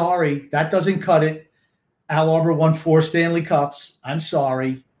 I'm sorry. That doesn't cut it. Al Arbor won 4 Stanley Cups. I'm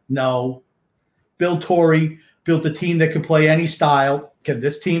sorry. No. Bill Torrey built a team that could play any style. Can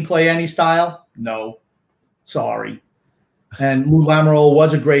this team play any style? No. Sorry. And Lou Lamoriello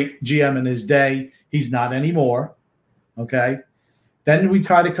was a great GM in his day. He's not anymore. Okay. Then we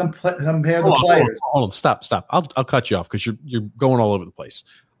try to compare the players. Hold on. Stop. I'll cut you off because you're going all over the place.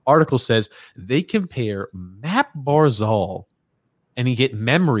 Article says they compare Matt Barzal and you get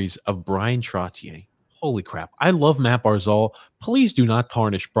memories of Brian Trottier. Holy crap. I love Matt Barzal. Please do not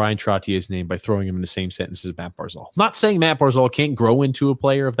tarnish Brian Trottier's name by throwing him in the same sentence as Matt Barzal. Not saying Matt Barzal can't grow into a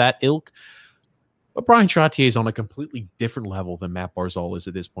player of that ilk, but Brian Trottier is on a completely different level than Matt Barzal is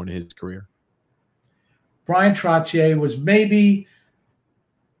at this point in his career. Brian Trottier was maybe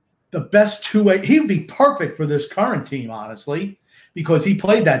the best two-way. He would be perfect for this current team, honestly, because he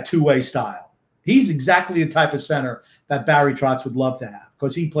played that two-way style. He's exactly the type of center that Barry Trotz would love to have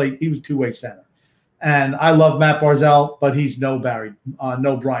because he was two-way center. And I love Matt Barzal, but he's no Brian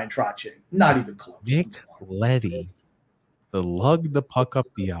Trotz, not even close. Nick Leddy, the lug the puck up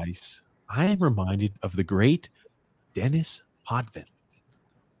the ice. I am reminded of the great Dennis Potvin.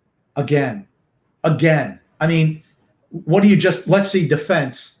 Again. I mean, let's see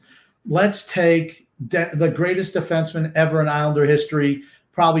defense. Let's take the greatest defenseman ever in Islander history,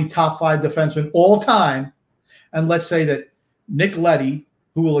 probably top 5 defenseman all time. And let's say that Nick Leddy,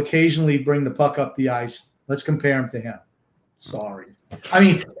 who will occasionally bring the puck up the ice, let's compare him to him. Sorry. I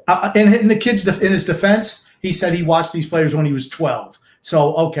mean, in his defense, he said he watched these players when he was 12.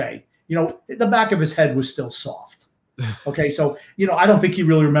 So, okay, the back of his head was still soft. Okay, so, I don't think he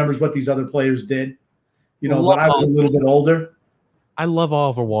really remembers what these other players did, when I was a little bit older. I love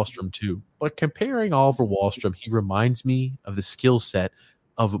Oliver Wahlstrom too, but comparing Oliver Wahlstrom, he reminds me of the skill set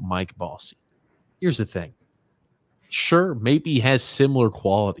of Mike Bossy. Here's the thing. Sure, maybe he has similar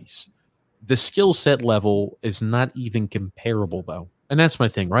qualities. The skill set level is not even comparable, though. And that's my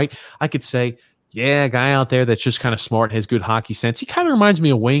thing, right? I could say, yeah, a guy out there that's just kind of smart, has good hockey sense. He kind of reminds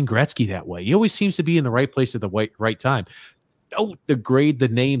me of Wayne Gretzky that way. He always seems to be in the right place at the right time. Don't degrade the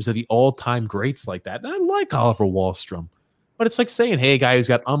names of the all-time greats like that. And I like Oliver Wahlstrom. But it's like saying, hey, a guy who's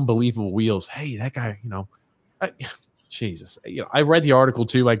got unbelievable wheels. Hey, that guy, Jesus. I read the article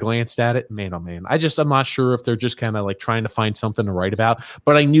too. I glanced at it. Man, oh man. I'm not sure if they're just kind of like trying to find something to write about.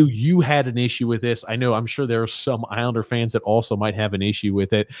 But I knew you had an issue with this. I'm sure there are some Islander fans that also might have an issue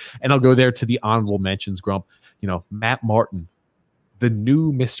with it. And I'll go there to the honorable mentions, Grump. Matt Martin, the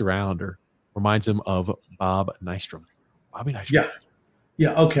new Mr. Islander, reminds him of Bob Nystrom. Bobby Nystrom.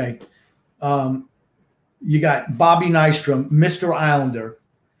 Yeah. Okay. You got Bobby Nystrom, Mr. Islander,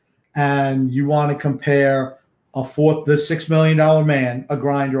 and you want to compare the $6 million man, a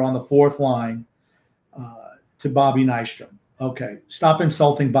grinder on the fourth line, to Bobby Nystrom. Okay, stop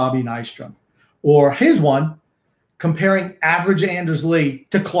insulting Bobby Nystrom. Or here's one, comparing average Anders Lee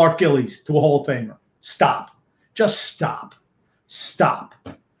to Clark Gillies, to a Hall of Famer. Stop. Just stop. Stop.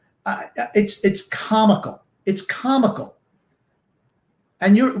 It's comical. It's comical.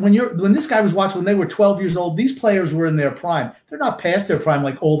 And when this guy was watching when they were 12 years old, these players were in their prime. They're not past their prime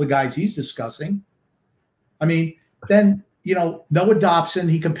like all the guys he's discussing. I mean, then, Noah Dobson,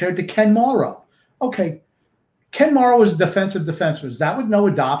 he compared to Ken Morrow. Okay, Ken Morrow is a defensive defenseman. Is that what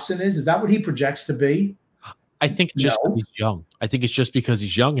Noah Dobson is? Is that what he projects to be? I think just because he's young. I think it's just because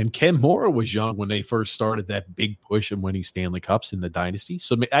he's young. And Ken Morrow was young when they first started that big push and winning Stanley Cups in the dynasty.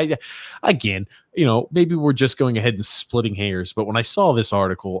 So maybe we're just going ahead and splitting hairs. But when I saw this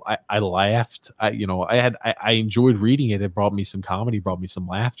article, I laughed. I enjoyed reading it. It brought me some comedy, brought me some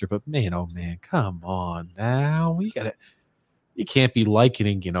laughter. But man, oh man, come on now. You can't be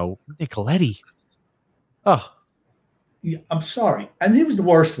likening, Nick Leddy. Oh, yeah, I'm sorry. And he was the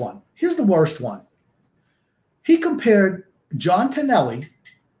worst one. Here's the worst one. He compared John Tonelli,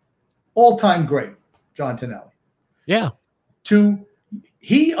 all-time great, John Tonelli. Yeah. To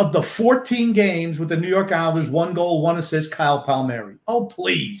of the 14 games with the New York Islanders, 1 goal, 1 assist, Kyle Palmieri. Oh,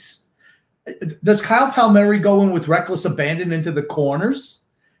 please. Does Kyle Palmieri go in with reckless abandon into the corners?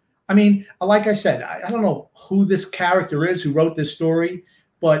 I mean, like I said, I don't know who this character is who wrote this story,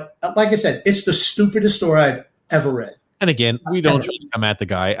 but like I said, it's the stupidest story I've ever read. And again, we don't try to come at the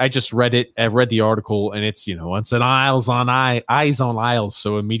guy. I just read it. I read the article, and it's it's an eyes on Isles.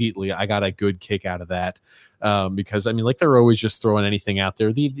 So immediately, I got a good kick out of that because they're always just throwing anything out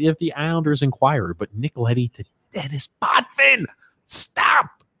there. If the Islanders Inquirer, but Nick Leddy to Dennis Potvin, stop.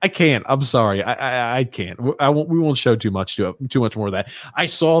 I can't. I'm sorry. I can't. We won't show too much more of that. I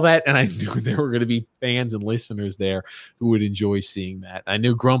saw that, and I knew there were going to be fans and listeners there who would enjoy seeing that. I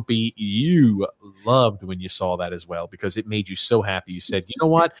knew, Grumpy, you loved when you saw that as well because it made you so happy. You said, you know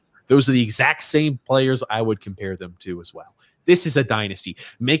what? Those are the exact same players I would compare them to as well. This is a dynasty.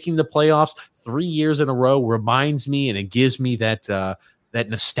 Making the playoffs 3 years in a row reminds me, and it gives me that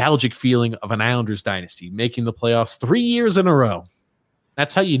nostalgic feeling of an Islanders dynasty. Making the playoffs 3 years in a row.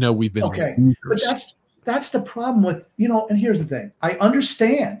 That's how we've been. Okay, but that's the problem with, and here's the thing. I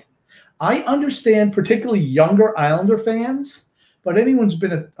understand particularly younger Islander fans, but anyone who's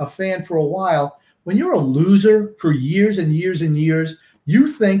been a fan for a while, when you're a loser for years and years and years, you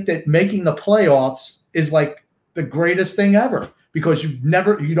think that making the playoffs is like the greatest thing ever because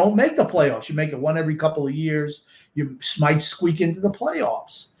you don't make the playoffs. You make it one every couple of years. You might squeak into the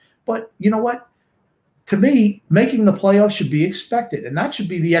playoffs. But you know what? To me, making the playoffs should be expected, and that should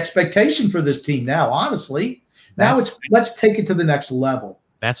be the expectation for this team now, honestly. Now let's take it to the next level.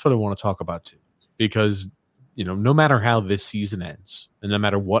 That's what I want to talk about too, because no matter how this season ends and no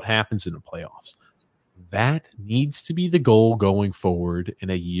matter what happens in the playoffs, that needs to be the goal going forward in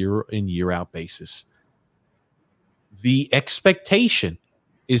a year in, year out basis. The expectation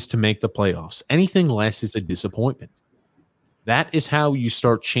is to make the playoffs. Anything less is a disappointment. That is how you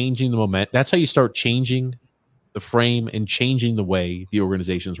start changing the momentum. That's how you start changing the frame and changing the way the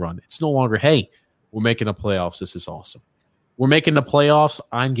organization's run. It's no longer, hey, we're making the playoffs. This is awesome. We're making the playoffs.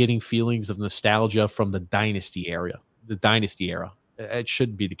 I'm getting feelings of nostalgia from the dynasty era. It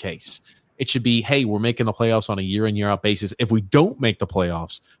shouldn't be the case. It should be, hey, we're making the playoffs on a year in, year out basis. If we don't make the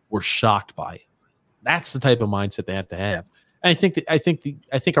playoffs, we're shocked by it. That's the type of mindset they have to have. And I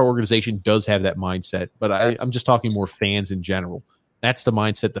think our organization does have that mindset, but I'm just talking more fans in general. That's the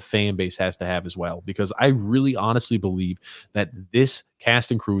mindset the fan base has to have as well, because I really honestly believe that this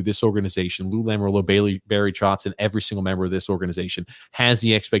cast and crew, this organization, Lou Lamoriello, Barry Trotz, and every single member of this organization has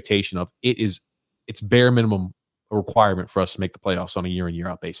the expectation of it's bare minimum a requirement for us to make the playoffs on a year in, year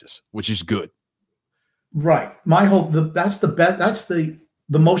out basis, which is good. Right. My hope that's the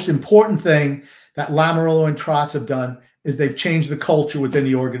most important thing that Lamoriello and Trotz have done is they've changed the culture within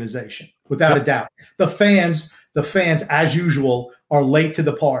the organization, without a doubt. The fans, as usual, are late to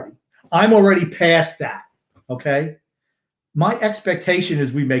the party. I'm already past that, okay? My expectation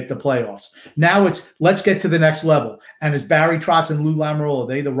is we make the playoffs. Now it's let's get to the next level. And is Barry Trotz and Lou Lamoriello, are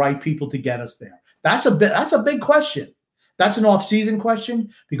they the right people to get us there? That's a big question. That's an off-season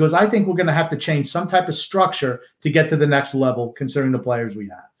question, because I think we're going to have to change some type of structure to get to the next level considering the players we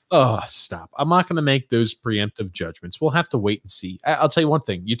have. Oh, stop. I'm not going to make those preemptive judgments. We'll have to wait and see. I'll tell you one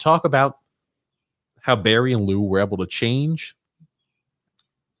thing. You talk about how Barry and Lou were able to change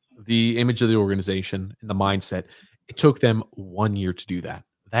the image of the organization and the mindset. It took them 1 year to do that.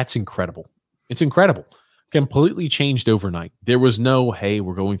 That's incredible. It's incredible. Completely changed overnight. There was no, hey,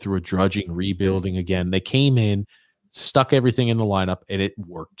 we're going through a drudging rebuilding again. They came in, stuck everything in the lineup, and it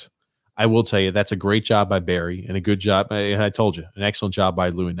worked. I will tell you, that's a great job by Barry and a good job. I told you, an excellent job by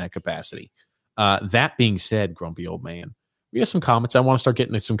Lou in that capacity. That being said, grumpy old man, we have some comments. I want to start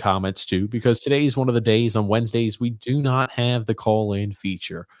getting to some comments too, because today is one of the days on Wednesdays we do not have the call-in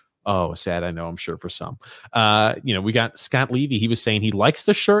feature. Oh, sad. I know, I'm sure for some. We got Scott Levy. He was saying he likes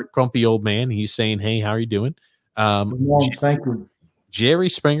the shirt, grumpy old man. He's saying, hey, how are you doing? Thank you. Jerry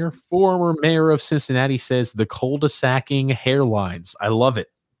Springer, former mayor of Cincinnati, says the cul-de-sacking hairlines. I love it.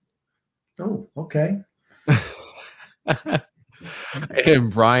 Oh, okay.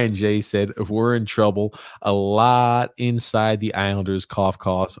 And Brian J said, if we're in trouble, a lot inside the Islanders, cough,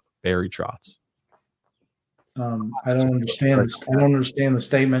 Barry Trotz. I don't understand this. I don't understand the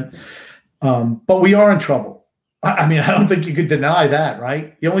statement. But we are in trouble. I mean, I don't think you could deny that,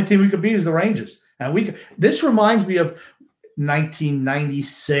 right? The only team we could beat is the Rangers. And this reminds me of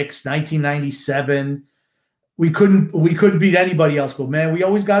 1996, 1997. We couldn't beat anybody else, but man, we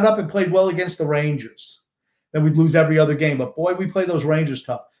always got up and played well against the Rangers. Then we'd lose every other game. But boy, we play those Rangers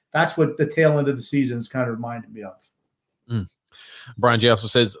tough. That's what the tail end of the season is kind of reminded me of. Brian J also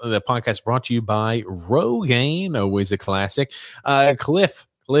says the podcast brought to you by Rogaine, always a classic. Cliff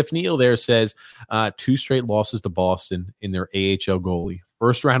Neal there says 2 straight losses to Boston in their AHL goalie.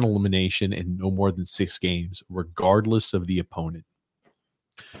 First round elimination in no more than 6 games, regardless of the opponent.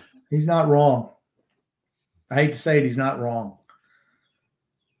 He's not wrong. I hate to say it, he's not wrong.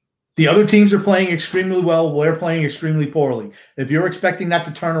 The other teams are playing extremely well. We're playing extremely poorly. If you're expecting that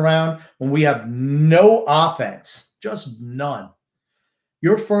to turn around when we have no offense, just none.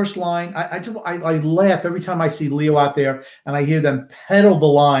 Your first line, I laugh every time I see Leo out there and I hear them peddle the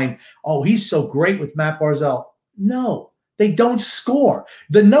line. Oh, he's so great with Matt Barzal. No, they don't score.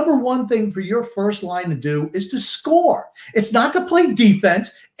 The number one thing for your first line to do is to score. It's not to play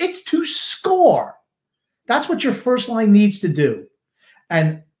defense. It's to score. That's what your first line needs to do.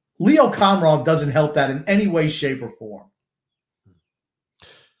 And Leo Komarov doesn't help that in any way, shape, or form.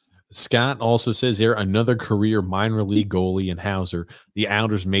 Scott also says here, another career minor league goalie in Hauser. The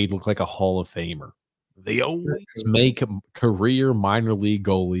Islanders made look like a Hall of Famer. They always make career minor league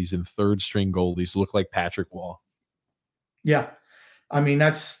goalies and third string goalies look like Patrick Waugh. Yeah. I mean,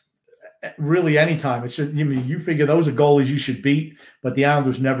 that's really any time. It's just, you figure those are goalies you should beat, but the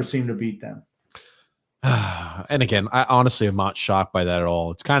Islanders never seem to beat them. And again, I honestly am not shocked by that at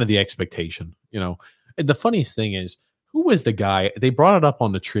all. It's kind of the expectation, And the funniest thing is, who was the guy? They brought it up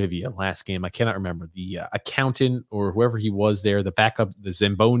on the trivia last game. I cannot remember the accountant or whoever he was there, the backup, the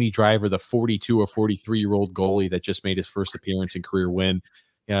Zamboni driver, the 42 or 43-year-old goalie that just made his first appearance and career win.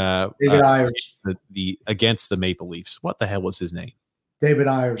 David Ayers. Against the Maple Leafs. What the hell was his name? David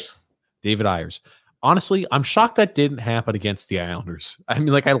Ayers. David Ayers. honestly, I'm shocked that didn't happen against the Islanders. I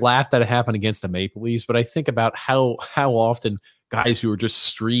mean, like I laughed that it happened against the Maple Leafs, but I think about how often guys who are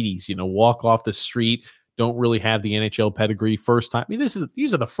just streeties, walk off the street, don't really have the NHL pedigree first time. I mean,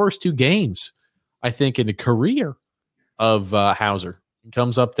 these are the first 2 games, I think, in the career of Hauser. He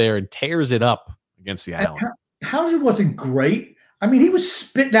comes up there and tears it up against the Islanders. Hauser wasn't great. I mean, he was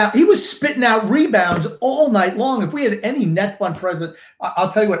spitting out rebounds all night long. If we had any net one present,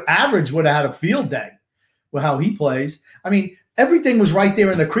 I'll tell you what, Average would have had a field day with how he plays. I mean, everything was right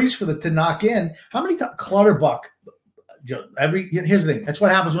there in the crease for to knock in. How many times Clutterbuck? Here's the thing. That's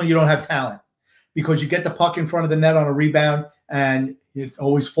what happens when you don't have talent, because you get the puck in front of the net on a rebound and it's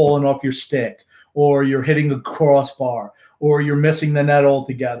always falling off your stick, or you're hitting the crossbar, or you're missing the net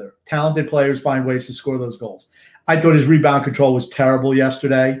altogether. Talented players find ways to score those goals. I thought his rebound control was terrible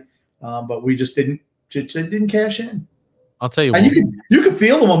yesterday, but we just didn't cash in. I'll tell you and what. You could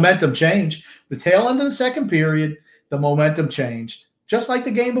feel the momentum change. The tail end of the second period, the momentum changed, just like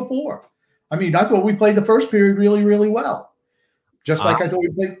the game before. I mean, I thought we played the first period really, really well. Just like I thought we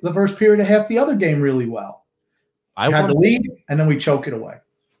played the first period of half the other game really well. We had the lead, and then we choke it away.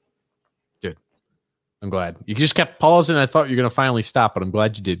 Good. I'm glad. You just kept pausing. I thought you were going to finally stop, but I'm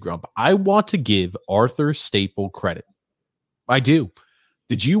glad you did, Grump. I want to give Arthur Staple credit. I do.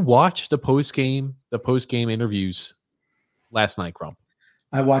 Did you watch the post-game interviews last night, Grump?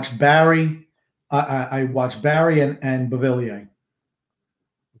 I watched Barry. I watched Barry and Beauvillier.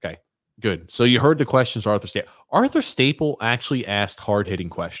 Okay, good. So you heard the questions, Arthur Staple. Arthur Staple actually asked hard-hitting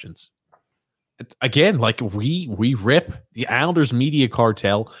questions. Again, like we rip the Islanders media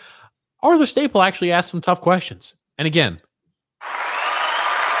cartel. Arthur Staple actually asked some tough questions. And again,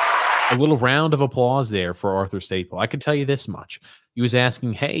 a little round of applause there for Arthur Staple. I can tell you this much. He was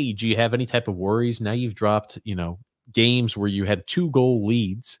asking, hey, do you have any type of worries? Now you've dropped, games where you had 2-goal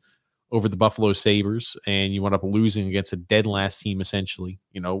leads over the Buffalo Sabres and you went up losing against a dead last team, essentially.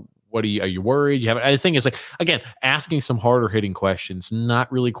 Are you worried? I think it's like, again, asking some harder hitting questions,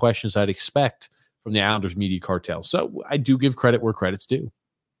 not really questions I'd expect from the Islanders media cartel. So I do give credit where credit's due.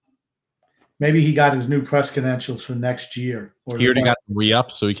 Maybe he got his new press credentials for next year. He already got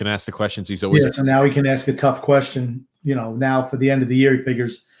re-up, so he can ask the questions he's always. Yeah, so now he can ask a tough question. Now for the end of the year, he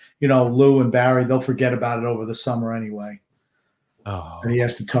figures, Lou and Barry, they'll forget about it over the summer anyway. Oh, and he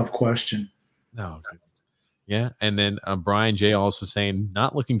asked a tough question. No, yeah, and then Brian J. also saying,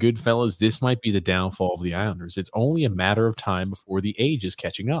 not looking good, fellas. This might be the downfall of the Islanders. It's only a matter of time before the age is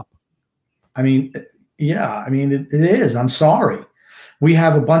catching up. I mean, yeah, it is. I'm sorry. We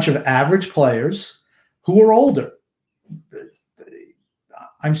have a bunch of average players who are older.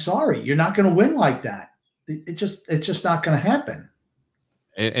 I'm sorry. You're not going to win like that. It's just not going to happen.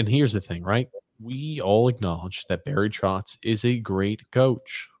 And here's the thing, right? We all acknowledge that Barry Trotz is a great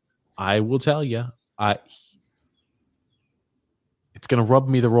coach. I will tell you, it's going to rub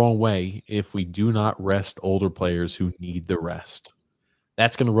me the wrong way if we do not rest older players who need the rest.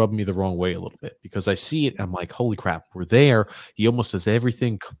 That's going to rub me the wrong way a little bit because I see it and I'm like, holy crap, we're there. He almost does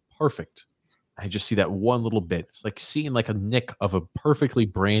everything perfect. I just see that one little bit. It's like seeing like a nick of a perfectly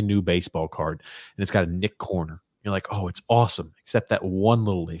brand new baseball card and it's got a nick corner. You're like, oh, it's awesome, except that one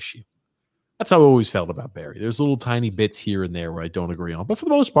little issue. That's how I always felt about Barry. There's little tiny bits here and there where I don't agree on. But for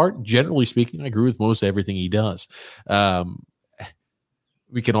the most part, generally speaking, I agree with most everything he does.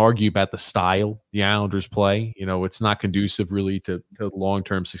 We can argue about the style the Islanders play. It's not conducive really to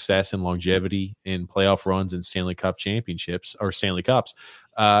long-term success and longevity in playoff runs and Stanley Cup championships or Stanley Cups.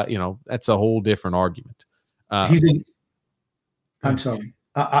 That's a whole different argument. I'm sorry.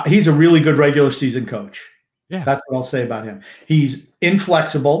 He's a really good regular season coach. Yeah. That's what I'll say about him. He's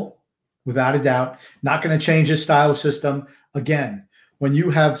inflexible, without a doubt, not going to change his style system. Again, when you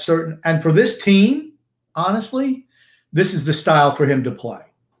have and for this team, honestly, this is the style for him to play.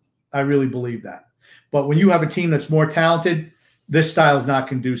 I really believe that. But when you have a team that's more talented, this style is not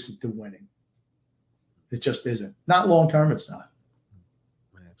conducive to winning. It just isn't. Not long-term, it's not.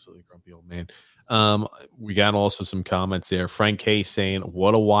 Absolutely grumpy old man. We got also some comments there. Frank K saying,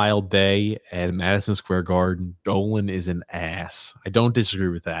 what a wild day at Madison Square Garden. Dolan is an ass. I don't disagree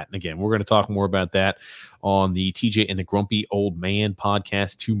with that. And again, we're going to talk more about that on the TJ and the Grumpy Old Man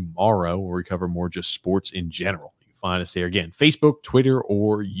podcast tomorrow, where we cover more just sports in general. You can find us there again, Facebook, Twitter,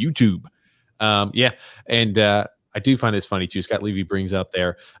 or YouTube. And I do find this funny too. Scott Levy brings up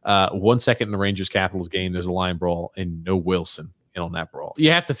there 1 second in the Rangers Capitals game, there's a line brawl and no Wilson in on that brawl.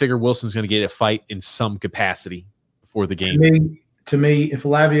 You have to figure Wilson's going to get a fight in some capacity before the game. To me, if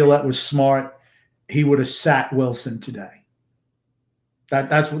Laviolette was smart, he would have sat Wilson today.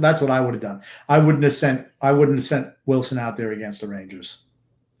 That's what I would have done. I wouldn't have sent Wilson out there against the Rangers.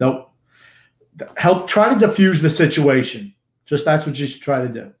 Nope. help try to diffuse the situation. Just that's what you should try to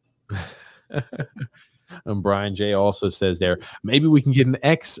do. And Brian J also says there, maybe we can get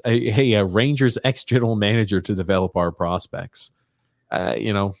a Rangers ex-general manager to develop our prospects. I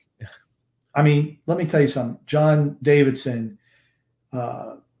mean, let me tell you something. John Davidson,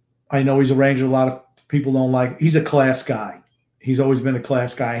 I know he's a Ranger. A lot of people don't like. He's a class guy. He's always been a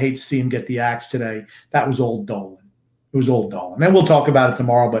class guy. I hate to see him get the axe today. That was old Dolan. It was old Dolan. And we'll talk about it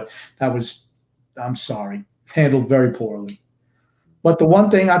tomorrow, but I'm sorry, handled very poorly. But the one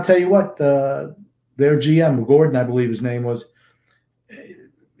thing, I'll tell you what, their GM, Gordon, I believe his name was,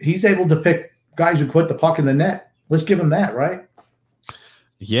 he's able to pick guys who put the puck in the net. Let's give him that, right?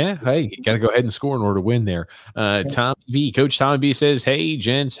 Yeah. Hey, you got to go ahead and score in order to win there. Coach Tommy B says, hey,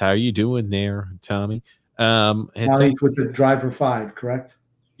 gents, how you doing there, Tommy? Tommy with the drive for 5, correct?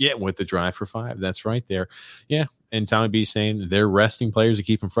 Yeah, with the drive for 5. That's right there. Yeah. And Tommy B saying they're resting players to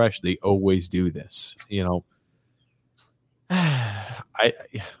keep them fresh. They always do this.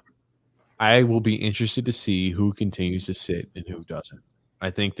 I will be interested to see who continues to sit and who doesn't. I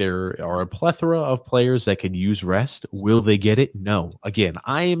think there are a plethora of players that can use rest. Will they get it? No. Again,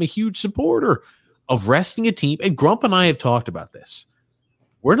 I am a huge supporter of resting a team, and Grump and I have talked about this.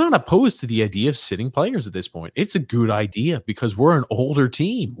 We're not opposed to the idea of sitting players at this point. It's a good idea because we're an older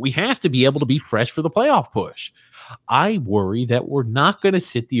team. We have to be able to be fresh for the playoff push. I worry that we're not going to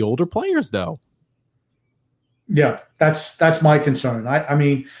sit the older players, though. Yeah, that's my concern. I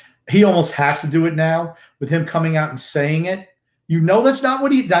mean, he almost has to do it now with him coming out and saying it. That's not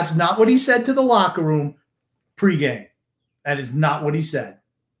what he said to the locker room pregame. That is not what he said.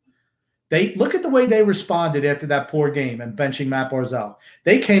 They look at the way they responded after that poor game and benching Matt Barzal.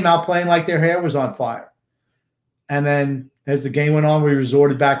 They came out playing like their hair was on fire. And then as the game went on, we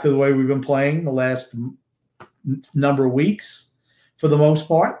resorted back to the way we've been playing the last number of weeks for the most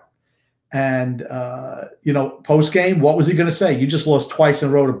part. And, post game, what was he going to say? You just lost twice in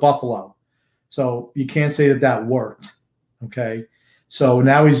a row to Buffalo. So you can't say that worked. Okay. So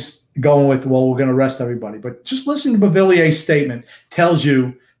now he's going with, well, we're going to rest everybody. But just listening to Beauvillier's statement tells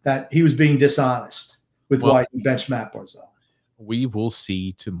you that he was being dishonest with why he benched Matt Barzal. We will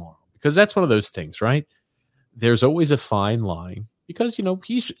see tomorrow because that's one of those things, right? There's always a fine line because,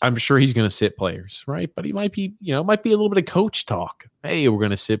 I'm sure he's going to sit players, right? But he might be, might be a little bit of coach talk. Hey, we're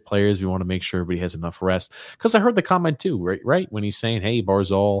going to sit players. We want to make sure everybody has enough rest. Because I heard the comment too, right? When he's saying, hey,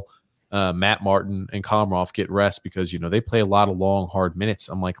 Barzal, Matt Martin, and Komarov get rest because, they play a lot of long, hard minutes.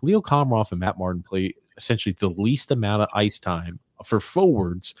 I'm like, Leo Komarov and Matt Martin play essentially the least amount of ice time for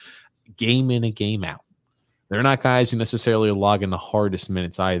forwards game in and game out. They're not guys who necessarily are logging the hardest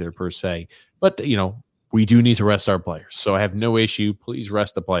minutes either per se. But, we do need to rest our players. So I have no issue. Please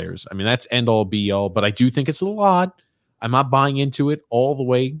rest the players. I mean, that's end all be all, but I do think it's a little odd. I'm not buying into it all the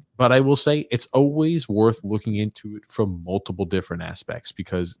way, but I will say it's always worth looking into it from multiple different aspects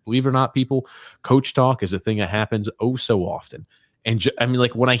because believe it or not, people, coach talk is a thing that happens so often. And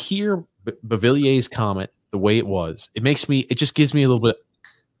when I hear Beauvillier's comment the way it was, it just gives me a little bit,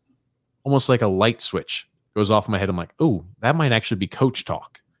 almost like a light switch goes off in my head. I'm like, oh, that might actually be coach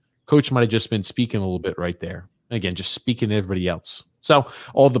talk. Coach might have just been speaking a little bit right there. Again, just speaking to everybody else. So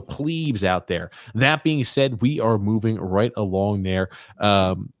all the plebes out there. That being said, we are moving right along there.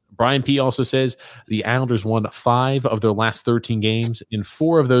 Brian P. also says the Islanders won 5 of their last 13 games, and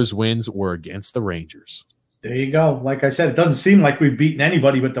 4 of those wins were against the Rangers. There you go. Like I said, it doesn't seem like we've beaten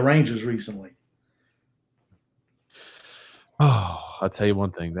anybody but the Rangers recently. Oh, I'll tell you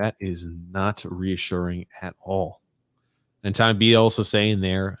one thing. That is not reassuring at all. And Time B also saying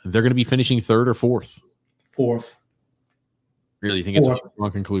they're going to be finishing 3rd or 4th. 4th. Really? You think it's a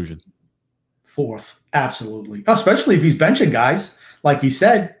wrong conclusion? 4th. Absolutely. Especially if he's benching guys, like he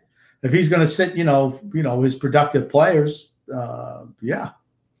said. If he's going to sit, his productive players, yeah.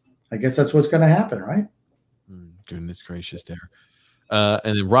 I guess that's what's going to happen, right? Goodness gracious there.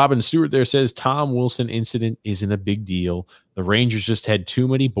 And then Robin Stewart there says, Tom Wilson incident isn't a big deal. The Rangers just had too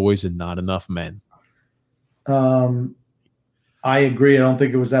many boys and not enough men. I agree. I don't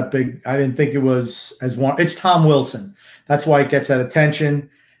think it was that big. I didn't think it was as one. It's Tom Wilson. That's why it gets that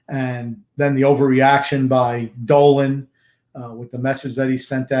attention. And then the overreaction by Dolan with the message that he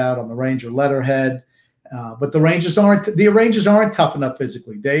sent out on the Ranger letterhead. But the Rangers aren't tough enough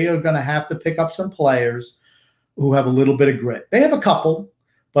physically. They are going to have to pick up some players who have a little bit of grit. They have a couple,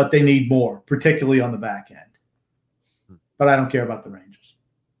 but they need more, particularly on the back end. But I don't care about the Rangers.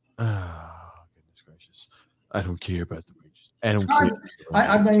 Oh, goodness gracious. I don't care about the Rangers. I don't care.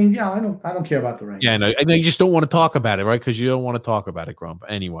 I don't care about the Rangers. Yeah, no, you just don't want to talk about it, right? Because you don't want to talk about it, Grump.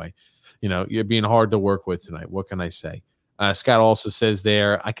 Anyway, you're being hard to work with tonight. What can I say? Scott also says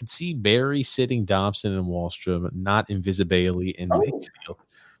there, I could see Barry sitting Dobson and Wallstrom, not Invisibility in midfield.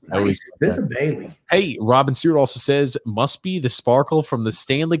 Nice. Invisibility. Hey, Robin Stewart also says, must be the sparkle from the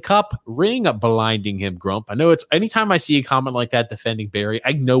Stanley Cup ring blinding him, Grump. I know it's anytime I see a comment like that defending Barry,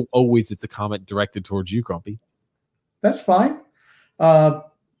 I know always it's a comment directed towards you, Grumpy. That's fine.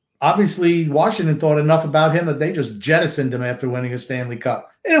 Obviously, Washington thought enough about him that they just jettisoned him after winning a Stanley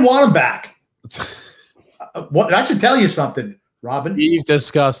Cup. They didn't want him back. That should tell you something, Robin. We've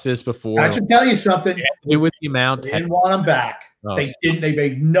discussed this before. That should tell you something. With the amount, they didn't want him back. Oh, they didn't. They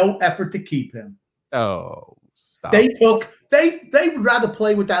made no effort to keep him. Oh, stop. They would rather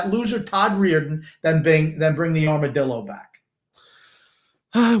play with that loser Todd Reardon than bring the armadillo back.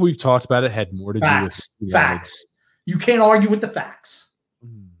 We've talked about it. Had more to do with facts. You can't argue with the facts.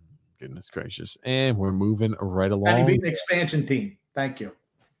 Goodness gracious. And we're moving right along. And he beat an expansion team. Thank you.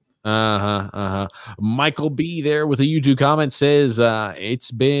 Michael B there with a YouTube comment says,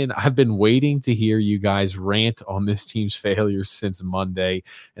 I've been waiting to hear you guys rant on this team's failures since Monday.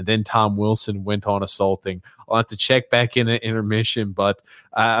 And then Tom Wilson went on assaulting. I'll have to check back in at intermission, but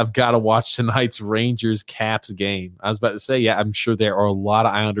I've got to watch tonight's Rangers Caps game. I was about to say, yeah, I'm sure there are a lot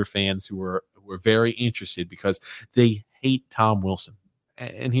of Islander fans who were very interested because they hate Tom Wilson.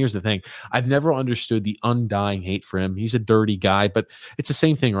 And here's the thing. I've never understood the undying hate for him. He's a dirty guy, but it's the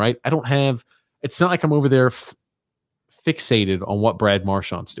same thing, right? It's not like I'm over there fixated on what Brad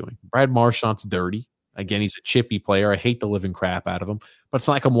Marchand's doing. Brad Marchand's dirty. Again, he's a chippy player. I hate the living crap out of him, but it's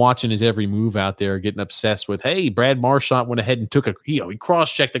not like I'm watching his every move out there, getting obsessed with, hey, Brad Marchand went ahead and took he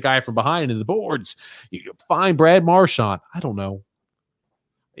cross-checked the guy from behind into the boards. You find Brad Marchand. I don't know.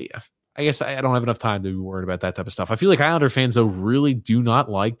 Yeah. I guess I don't have enough time to be worried about that type of stuff. I feel like Islander fans, though, really do not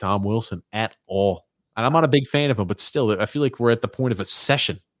like Tom Wilson at all. And I'm not a big fan of him, but still, I feel like we're at the point of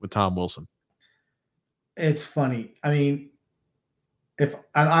obsession with Tom Wilson. It's funny. I mean, if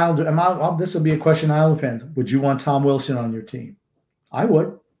an Islander, this will be a question, Islander fans, would you want Tom Wilson on your team? I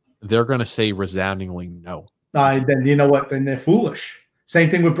would. They're going to say resoundingly no. Then you know what? Then they're foolish. Same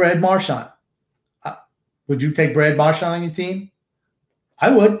thing with Brad Marchand. Would you take Brad Marchand on your team? I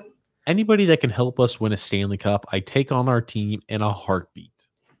would. Anybody that can help us win a Stanley Cup, I take on our team in a heartbeat.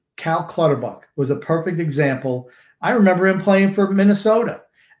 Cal Clutterbuck was a perfect example. I remember him playing for Minnesota,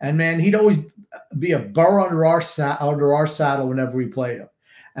 and man, he'd always be a burr under our saddle whenever we played him.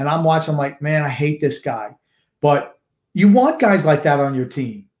 And I'm watching, I'm like, man, I hate this guy. But you want guys like that on your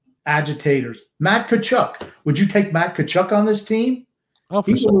team, agitators. Matt Tkachuk. Would you take Matt Tkachuk on this team? Oh,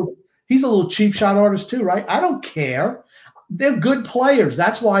 for sure. He's a little cheap shot artist too, right? I don't care. They're good players.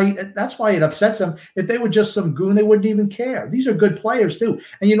 That's why it upsets them. If they were just some goon, they wouldn't even care. These are good players too.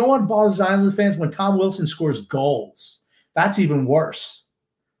 And you know what bothers Islanders fans? When Tom Wilson scores goals, that's even worse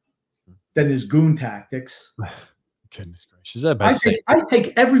than his goon tactics. Goodness gracious! I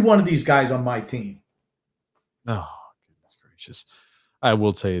take every one of these guys on my team. Oh, goodness gracious! I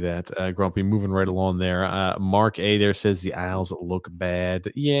will tell you that, Grumpy. Moving right along there, Mark A. there says the Isles look bad.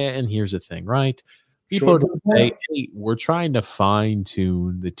 Yeah, and here's the thing, right? People say, hey, we're trying to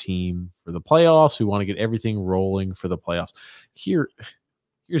fine-tune the team for the playoffs. We want to get everything rolling for the playoffs. Here's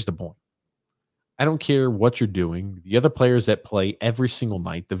the point. I don't care what you're doing. The other players that play every single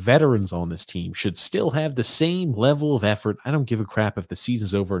night, the veterans on this team, should still have the same level of effort. I don't give a crap if the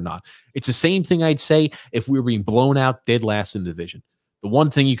season's over or not. It's the same thing I'd say if we were being blown out dead last in the division. The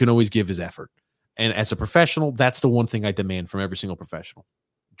one thing you can always give is effort. And as a professional, that's the one thing I demand from every single professional.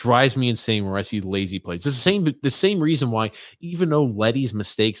 Drives me insane where I see lazy plays. It's the same reason why, even though Leddy's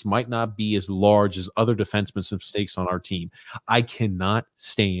mistakes might not be as large as other defensemen's mistakes on our team, I cannot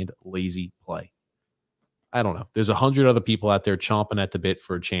stand lazy play. I don't know. There's 100 other people out there chomping at the bit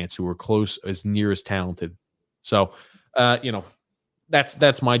for a chance who are close, as near as talented. So,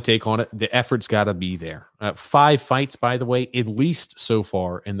 that's my take on it. The effort's got to be there. 5 fights, by the way, at least so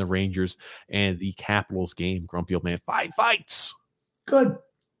far in the Rangers and the Capitals game. Grumpy old man, 5 fights. Good.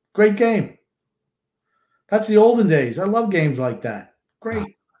 Great game. That's the olden days. I love games like that.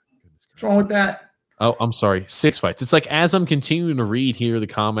 Great. What's wrong with that? Oh, I'm sorry. 6 fights. It's like as I'm continuing to read here, the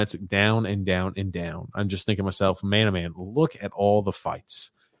comments down and down and down, I'm just thinking to myself, man, oh man, look at all the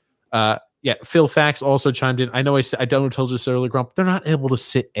fights. Yeah, Phil Fax also chimed in. I know I told you this earlier, Grump. They're not able to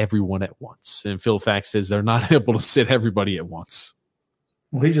sit everyone at once. And Phil Fax says they're not able to sit everybody at once.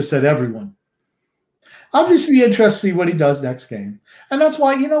 Well, he just said everyone. I'll just be interested to see what he does next game. And that's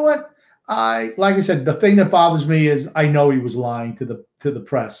why, you know what? Like I said, the thing that bothers me is I know he was lying to the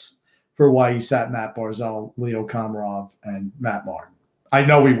press for why he sat Matt Barzal, Leo Komarov, and Matt Martin. I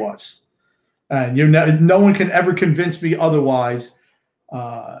know he was. And no one can ever convince me otherwise.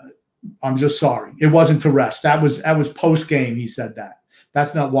 I'm just sorry. It wasn't to rest. That was post game. He said that.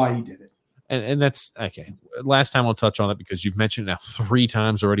 That's not why he did it. And that's okay. Last time I'll touch on it because you've mentioned it now 3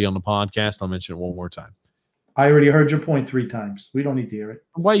 times already on the podcast. I'll mention it one more time. I already heard your point 3 times. We don't need to hear it.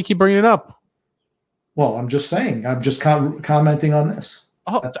 Why you keep bringing it up? Well, I'm just saying. I'm just commenting on this.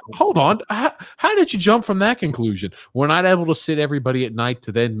 Oh, hold on. How did you jump from that conclusion? We're not able to sit everybody at night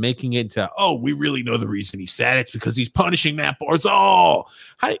to then making it to, we really know the reason he said it's because he's punishing Matt Barnes.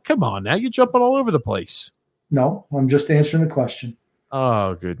 Come on now. You're jumping all over the place. No, I'm just answering the question.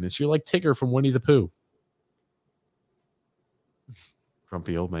 Oh, goodness. You're like Tigger from Winnie the Pooh.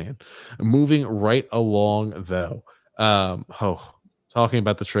 Grumpy old man. Moving right along, though. Talking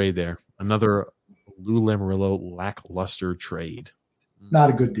about the trade there. Another Lou Lamoriello lackluster trade.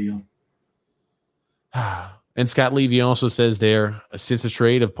 Not a good deal. And Scott Levy also says there, since the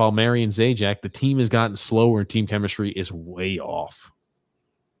trade of Palmieri and Zajac, the team has gotten slower and team chemistry is way off.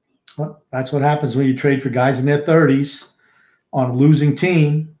 Well, that's what happens when you trade for guys in their 30s on a losing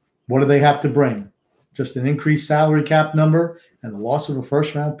team. What do they have to bring? Just an increased salary cap number and the loss of a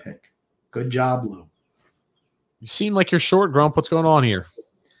first-round pick. Good job, Lou. You seem like you're short, Grump. What's going on here?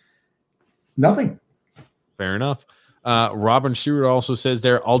 Nothing. Fair enough. Robin Stewart also says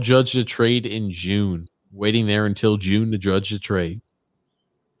there, I'll judge the trade in June. Waiting there until June to judge the trade.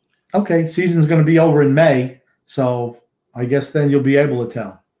 Okay, season's going to be over in May, so I guess then you'll be able to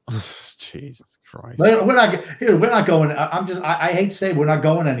tell. Jesus Christ. We're not going. I hate to say we're not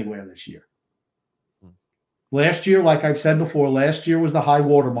going anywhere this year. Last year, like I've said before, last year was the high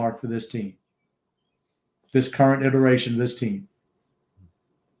watermark for this team. This current iteration of this team.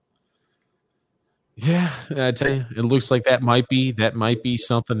 Yeah, I tell you, it looks like that might be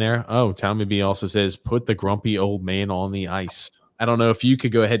something there. Oh, Tommy B also says, put the grumpy old man on the ice. I don't know if you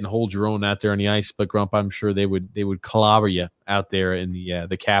could go ahead and hold your own out there on the ice, but Grump, I'm sure they would clobber you out there in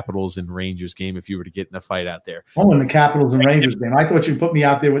the Capitals and Rangers game if you were to get in a fight out there. Oh, in the Capitals and Rangers game. I thought you'd put me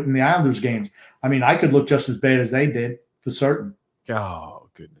out there in the Islanders games. I mean, I could look just as bad as they did, for certain. Oh,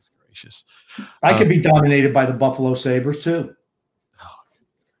 goodness gracious. I could be dominated by the Buffalo Sabres, too.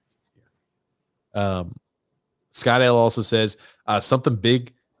 Scott L also says something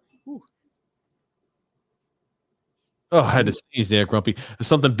big. Ooh. Oh, I had to sneeze there, Grumpy.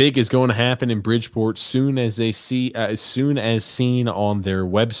 Something big is going to happen in Bridgeport soon as seen on their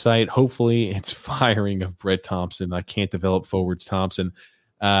website. Hopefully, it's firing of Brett Thompson. I can't develop forwards Thompson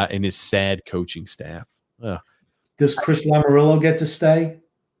and his sad coaching staff. Does Chris Lamoriello get to stay?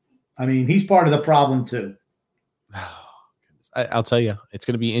 I mean, he's part of the problem too. I'll tell you, it's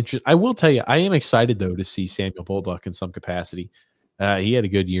going to be interesting. I will tell you, I am excited, though, to see Samuel Bolduc in some capacity. He had a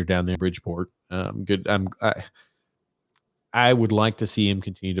good year down there in Bridgeport. I would like to see him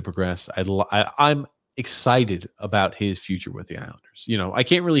continue to progress. I'm excited about his future with the Islanders. You know, I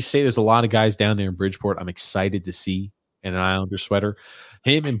can't really say there's a lot of guys down there in Bridgeport I'm excited to see in an Islander sweater.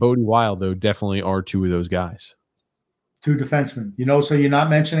 Him and Bodie Wild, though, definitely are 2 of those guys. 2 defensemen. You know, so you're not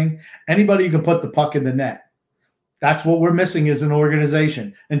mentioning anybody who can put the puck in the net. That's what we're missing as an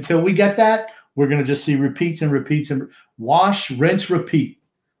organization. Until we get that, we're going to just see repeats and repeats and wash, rinse, repeat.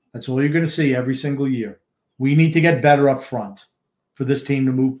 That's all you're going to see every single year. We need to get better up front for this team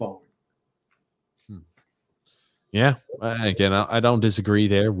to move forward. Yeah, again, I don't disagree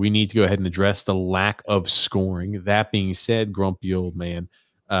there. We need to go ahead and address the lack of scoring. That being said, grumpy old man,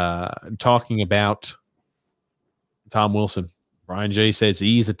 talking about Tom Wilson, Brian J. says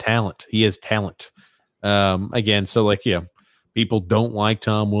he's a talent. He has talent. Again, so people don't like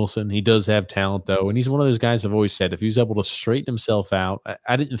Tom Wilson. He does have talent, though, and he's one of those guys I've always said if he's able to straighten himself out.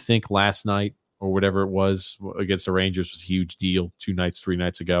 I didn't think last night or whatever it was against the Rangers was a huge deal 3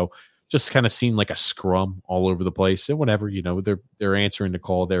 nights ago. Just kind of seemed like a scrum all over the place. And whatever, they're answering the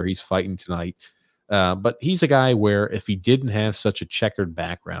call there. He's fighting tonight. But he's a guy where if he didn't have such a checkered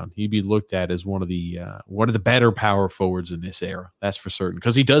background, he'd be looked at as one of the better power forwards in this era. That's for certain,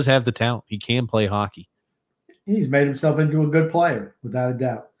 because he does have the talent. He can play hockey. He's made himself into a good player, without a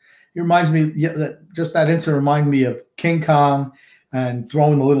doubt. He reminds me, just that incident reminded me of King Kong and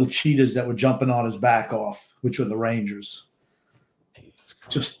throwing the little cheetahs that were jumping on his back off, which were the Rangers.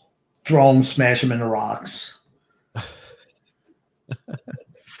 Just throw him, smash him into rocks.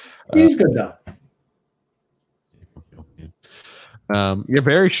 He's good, though. You're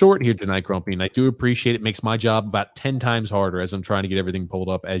very short here tonight, Grumpy, and I do appreciate it. Makes my job about 10 times harder as I'm trying to get everything pulled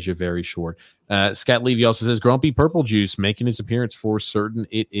up as you're very short. Scott Levy also says, Grumpy Purple Juice making his appearance for certain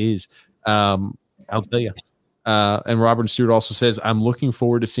it is. I'll tell you. And Robert Stewart also says, I'm looking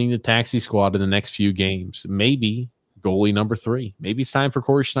forward to seeing the taxi squad in the next few games. Maybe goalie number 3. Maybe it's time for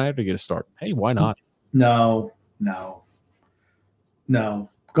Corey Schneider to get a start. Hey, why not? No.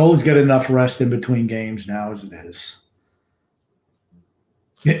 Goalies get enough rest in between games now as it is.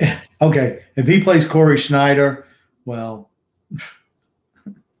 Okay, if he plays Corey Schneider, well,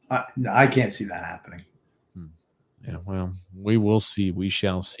 I can't see that happening. Yeah, well, we will see. We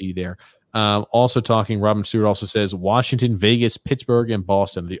shall see there. Also talking, Robin Stewart also says Washington, Vegas, Pittsburgh, and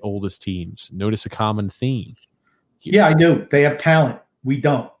Boston are the oldest teams. Notice a common theme. Yeah, I do. They have talent. We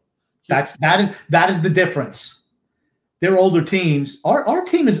don't. That is the difference. They're older teams. Our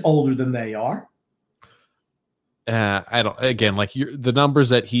team is older than they are. I don't. Again, like the numbers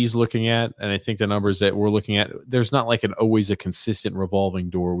that he's looking at, and I think the numbers that we're looking at, there's not like always a consistent revolving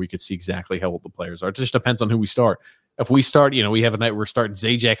door. We could see exactly how old the players are. It just depends on who we start. If we start, we have a night we're starting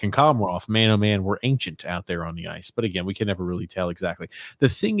Zajac and Komarov. Man, oh man, we're ancient out there on the ice. But again, we can never really tell exactly. The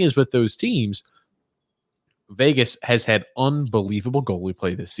thing is with those teams, Vegas has had unbelievable goalie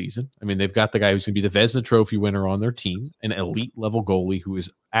play this season. I mean, they've got the guy who's going to be the Vezina Trophy winner on their team, an elite level goalie who is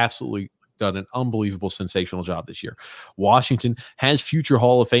absolutely done an unbelievable, sensational job this year. Washington has future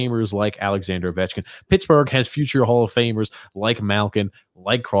Hall of Famers like Alexander Ovechkin. Pittsburgh has future Hall of Famers like Malkin,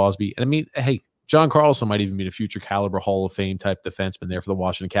 like Crosby. And I mean, hey, John Carlson might even be a future caliber Hall of Fame type defenseman there for the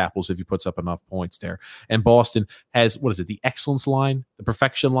Washington Capitals if he puts up enough points there. And Boston has, the excellence line, the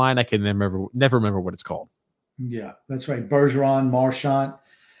perfection line? I can never remember what it's called. Yeah, that's right. Bergeron, Marchand,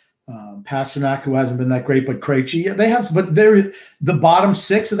 Pasternak, who hasn't been that great, but Krejci. They have, but the bottom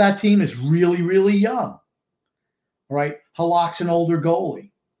six of that team is really, really young. All right, Halak's an older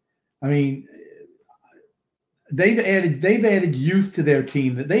goalie. I mean, they've added youth to their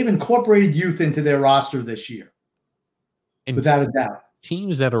team. That they've incorporated youth into their roster this year, and without a doubt.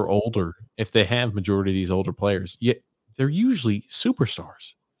 Teams that are older, if they have majority of these older players, yet they're usually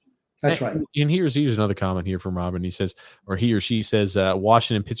superstars. That's right. And here's another comment here from Robin. He says, or he or she says,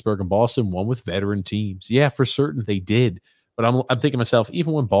 Washington, Pittsburgh, and Boston won with veteran teams. Yeah, for certain they did. But I'm thinking to myself,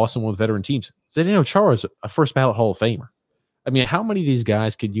 even when Boston won with veteran teams, Zdeno Chara is a first ballot Hall of Famer. I mean, how many of these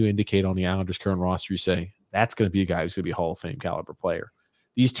guys can you indicate on the Islanders' current roster? You say that's going to be a guy who's going to be a Hall of Fame caliber player.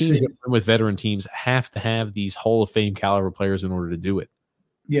 These teams that win with veteran teams have to have these Hall of Fame caliber players in order to do it.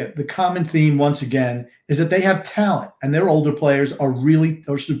 Yeah, the common theme, once again, is that they have talent, and their older players are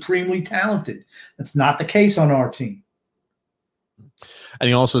supremely talented. That's not the case on our team. And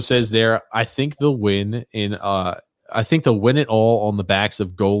he also says there, I think they'll win it all on the backs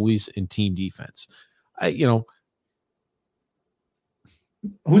of goalies and team defense. Who's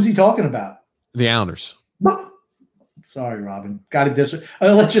he talking about? The Islanders. Sorry, Robin. Got to disagree.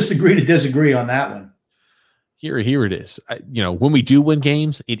 Let's just agree to disagree on that one. Here it is. When we do win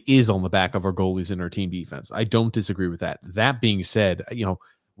games, it is on the back of our goalies and our team defense. I don't disagree with that. That being said,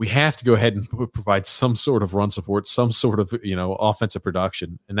 we have to go ahead and provide some sort of run support, some sort of, offensive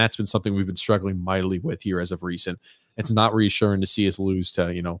production. And that's been something we've been struggling mightily with here as of recent. It's not reassuring to see us lose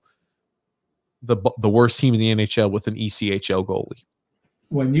to, the worst team in the NHL with an ECHL goalie.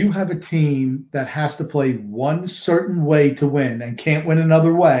 When you have a team that has to play one certain way to win and can't win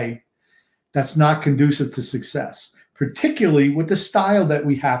another way, that's not conducive to success, particularly with the style that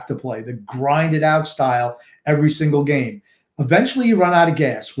we have to play, the grinded out style every single game. Eventually you run out of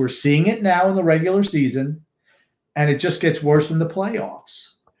gas. We're seeing it now in the regular season, and it just gets worse in the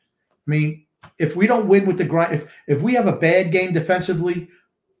playoffs. I mean, if we don't win with the grind, if we have a bad game defensively,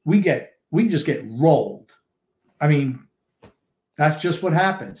 we just get rolled. I mean, that's just what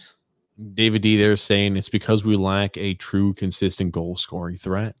happens. David D there saying it's because we lack a true consistent goal scoring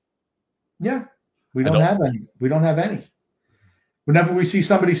threat. Yeah, we don't have any. We don't have any. Whenever we see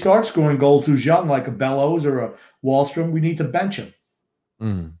somebody start scoring goals who's young, like a Bellows or a Wallstrom, we need to bench him.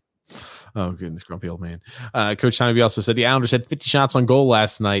 Oh, goodness, grumpy old man. Coach Tommy also said the Islanders had 50 shots on goal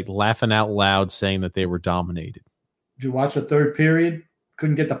last night, laughing out loud, saying that they were dominated. Did you watch the third period?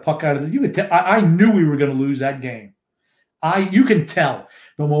 Couldn't get the puck out of the. You could tell. I knew we were going to lose that game. You can tell.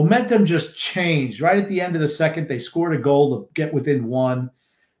 The momentum just changed. Right at the end of the second, they scored a goal to get within one.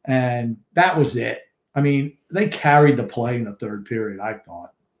 And that was it. I mean, they carried the play in the third period, I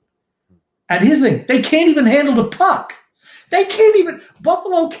thought. And here's the thing. They can't even handle the puck.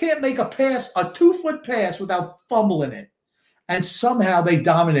 Buffalo can't make a pass, a 2-foot pass without fumbling it. And somehow they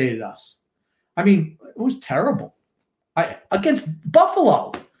dominated us. I mean, it was terrible. Against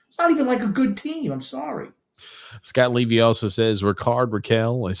Buffalo. It's not even like a good team. I'm sorry. Scott Levy also says Ricard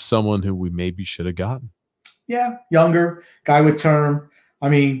Raquel is someone who we maybe should have gotten. Yeah, younger, guy with term. I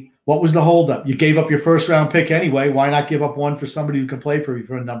mean, what was the holdup? You gave up your first-round pick anyway. Why not give up one for somebody who can play for you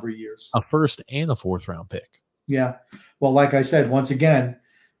for a number of years? A first and a fourth-round pick. Yeah. Well, like I said, once again,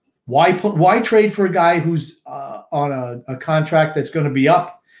 why trade for a guy who's on a contract that's going to be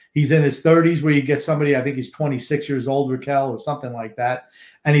up He's in his 30s where you get somebody, I think he's 26 years old, Raquel, or something like that,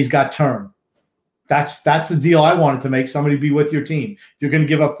 and he's got term. That's the deal I wanted to make. Somebody be with your team. If you're going to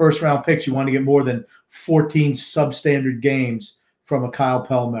give up first-round picks, you want to get more than 14 substandard games from a Kyle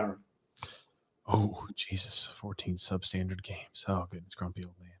Palmieri. Oh, Jesus, 14 substandard games. Oh, goodness, grumpy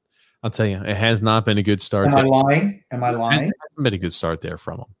old man. I'll tell you, it has not been a good start. Am I lying? It hasn't been a good start there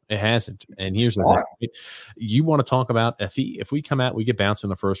from him. It hasn't. And here's the thing. You want to talk about if we come out, we get bounced in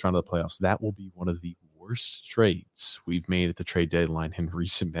the first round of the playoffs, that will be one of the worst trades we've made at the trade deadline in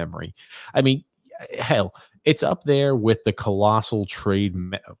recent memory. I mean, hell, it's up there with the colossal trade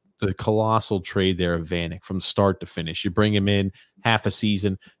there of Vanek from start to finish. You bring him in half a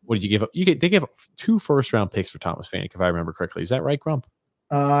season. What did you give up? They gave up 2 first-round picks for Thomas Vanek, if I remember correctly. Is that right, Grump?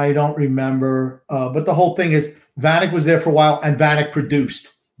 I don't remember. But the whole thing is Vanek was there for a while, and Vanek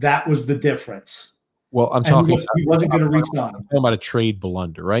produced. That was the difference. Well, I'm talking. He wasn't going to re-sign. I'm talking about a trade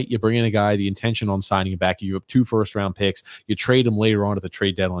blunder, right? You bring in a guy, the intention on signing him back. You have 2 first-round picks. You trade him later on at the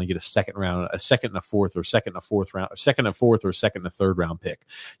trade deadline. You get a second and a fourth, or second and a third-round pick.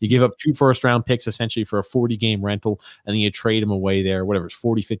 You give up 2 first-round picks essentially for a 40-game rental, and then you trade him away there, whatever it's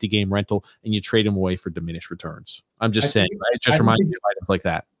 40, 50-game rental, and you trade him away for diminished returns. I'm just saying, right? It just reminds me of items like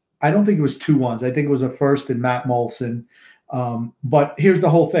that. I don't think it was 2 ones. I think it was a first in Matt Molson. But here's the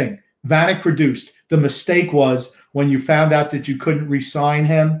whole thing: Vanek produced. The mistake was when you found out that you couldn't re-sign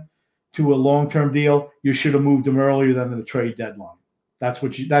him to a long-term deal, you should have moved him earlier than the trade deadline. That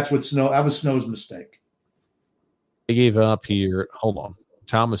was Snow's mistake. They gave up here. Hold on.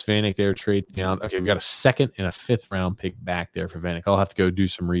 Thomas Vanek there, trade down. Okay, we got a 2nd and a 5th-round pick back there for Vanek. I'll have to go do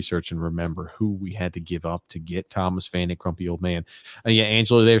some research and remember who we had to give up to get Thomas Vanek, grumpy old man.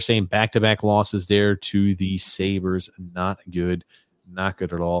 Angelo, they're saying back-to-back losses there to the Sabres. Not good. Not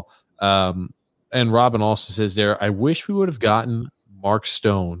good at all. And Robin also says there, I wish we would have gotten Mark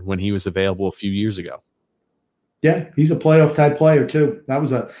Stone when he was available a few years ago. Yeah, he's a playoff type player too. That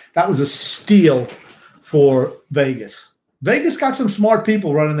was a steal for Vegas. Vegas got some smart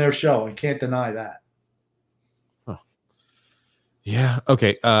people running their show. I can't deny that. Oh. Yeah.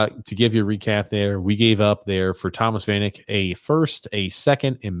 Okay. To give you a recap there, we gave up there for Thomas Vanek a first, a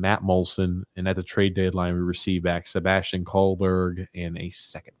second, and Matt Molson. And at the trade deadline, we received back Sebastian Kohlberg and a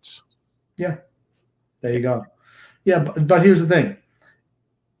second. Yeah. There you go. Yeah, but here's the thing.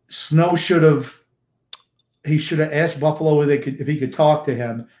 Snow should have asked Buffalo if he could talk to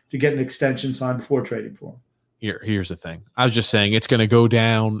him to get an extension signed before trading for him. Here's the thing. I was just saying it's going to go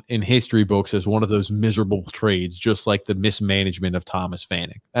down in history books as one of those miserable trades, just like the mismanagement of Thomas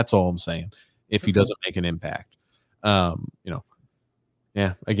Vanek. That's all I'm saying. If he doesn't make an impact, yeah.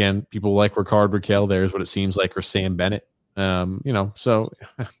 Again, people like Rickard Rakell. There's what it seems like, or Sam Bennett. So.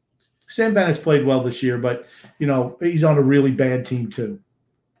 Sam Bennett's played well this year, but he's on a really bad team too.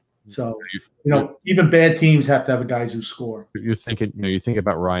 So even bad teams have to have guys who score. You're thinking, you think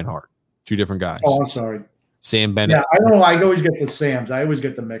about Reinhart, 2 different guys. Oh, I'm sorry. Sam Bennett. Yeah, I don't know. I always get the Sams. I always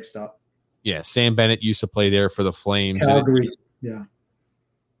get them mixed up. Yeah, Sam Bennett used to play there for the Flames. Calgary. Yeah.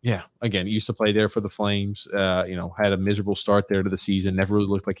 Yeah, again, used to play there for the Flames. Had a miserable start there to the season. Never really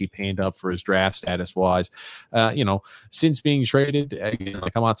looked like he panned up for his draft status wise. Since being traded, again,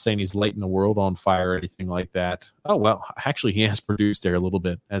 I'm not saying he's lighting the world on fire or anything like that. Oh well, actually, he has produced there a little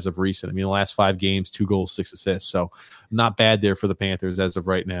bit as of recent. I mean, the last 5 games, 2 goals, 6 assists. So not bad there for the Panthers as of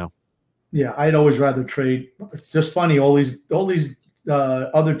right now. Yeah, I'd always rather trade. It's just funny. All these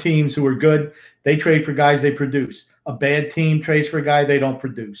other teams who are good, they trade for guys they produce. A bad team trades for a guy they don't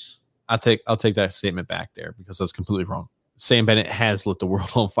produce. I'll take that statement back there because that's completely wrong. Sam Bennett has lit the world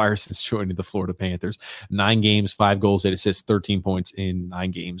on fire since joining the Florida Panthers. 9 games, 5 goals, 8 assists, 13 points in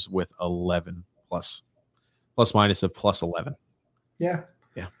 9 games with 11 plus minus of plus 11. Yeah.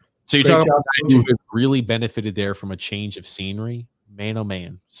 So you're talking about a guy who really benefited there from a change of scenery. Man, oh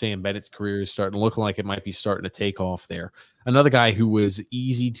man, Sam Bennett's career is starting to look like it might be starting to take off there. Another guy who was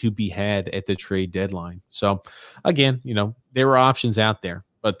easy to be had at the trade deadline. So again, there were options out there,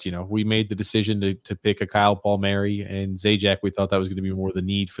 but we made the decision to pick a Kyle Palmieri and Zajac. We thought that was going to be more the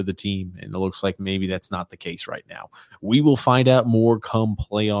need for the team, and it looks like maybe that's not the case right now. We will find out more come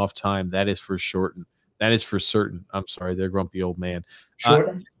playoff time. That is for certain. I'm sorry, they're grumpy old man.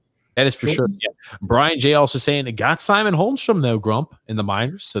 That is for sure. Yeah. Brian J. also saying it got Simon Holmstrom though, Grump, in the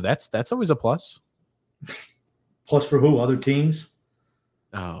minors. So that's always a plus. Plus for who? Other teams?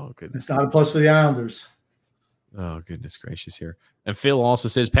 Oh, goodness. It's not a plus for the Islanders. Oh, goodness gracious here. And Phil also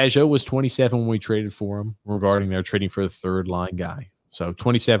says Pajot was 27 when we traded for him regarding their trading for the 3rd line guy. So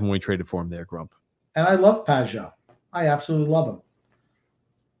 27 when we traded for him there, Grump. And I love Pajot. I absolutely love him.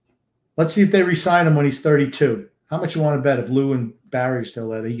 Let's see if they re-sign him when he's 32. How much you want to bet if Lou and Barry still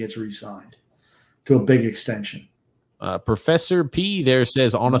there, that he gets re-signed to a big extension? Professor P there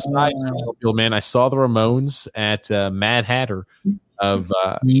says, on a side note, man, I saw the Ramones at Mad Hatter of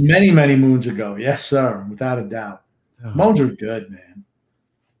many moons ago. Yes, sir, without a doubt. Ramones are good,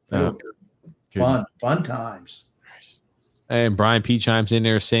 man. Fun times. And Brian P chimes in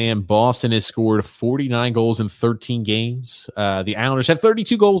there saying Boston has scored 49 goals in 13 games. The Islanders have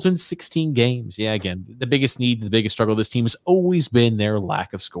 32 goals in 16 games. Yeah, again, the biggest need, the biggest struggle of this team has always been their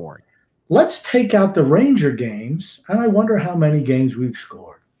lack of scoring. Let's take out the Ranger games, and I wonder how many games we've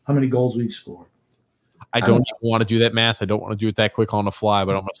scored, how many goals we've scored. I don't even want to do that math. I don't want to do it that quick on the fly,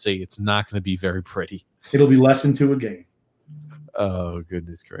 but I'm going to say it's not going to be very pretty. It'll be less than 2 a game. Oh,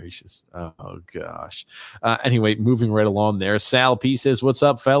 goodness gracious. Oh, gosh. Anyway, moving right along there. Sal P says, what's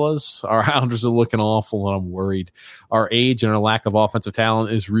up, fellas? Our Islanders are looking awful, and I'm worried. Our age and our lack of offensive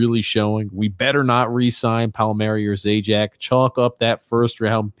talent is really showing. We better not re-sign Palmieri or Zajac. Chalk up that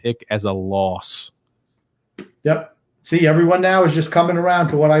first-round pick as a loss. Yep. See, everyone now is just coming around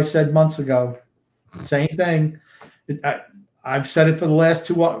to what I said months ago. Same thing. I've said it for the last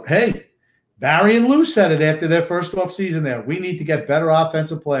 2 – hey, Barry and Lou said it after their first off season there. We need to get better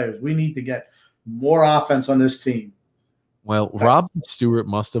offensive players. We need to get more offense on this team. Well, Rob Stewart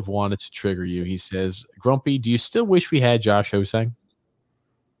must have wanted to trigger you. He says, Grumpy, do you still wish we had Josh Ho-Sang?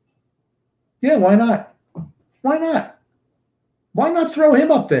 Yeah, why not? Why not? Why not throw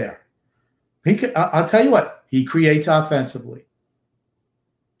him up there? I'll tell you what, he creates offensively.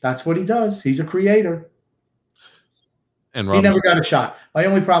 That's what he does. He's a creator. And he never got a shot. My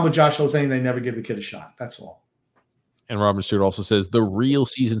only problem with Josh Ho-Sang, they never give the kid a shot. That's all. And Robert Stewart also says the real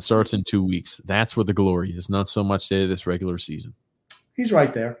season starts in 2 weeks. That's where the glory is, not so much this regular season. He's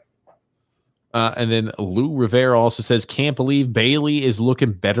right there. And then Lou Rivera also says, can't believe Bailey is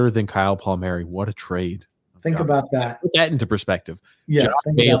looking better than Kyle Palmieri. What a trade. Think about that. Put that into perspective. Yeah,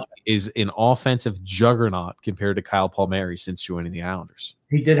 Josh Bailey is an offensive juggernaut compared to Kyle Palmieri since joining the Islanders.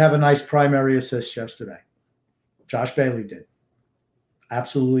 He did have a nice primary assist yesterday. Josh Bailey did.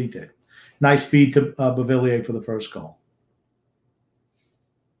 Absolutely did. Nice feed to Beauvillier for the first goal.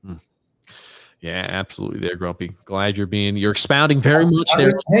 Yeah, absolutely there, Grumpy. Glad you're expounding very much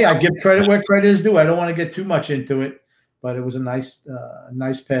there. Hey, I give credit where credit is due. I don't want to get too much into it, but it was a nice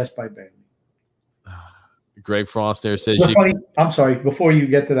pass by Bailey. Greg Frost there says I'm sorry, before you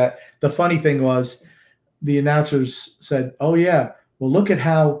get to that, the funny thing was the announcers said, oh yeah, well look at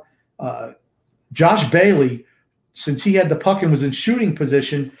how Josh Bailey, since he had the puck and was in shooting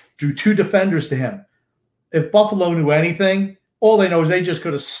position, drew 2 defenders to him. If Buffalo knew anything, all they know is they just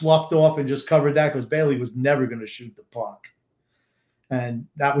could have sloughed off and just covered that because Bailey was never going to shoot the puck. And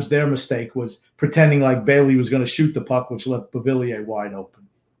that was their mistake, was pretending like Bailey was going to shoot the puck, which left Beauvillier wide open.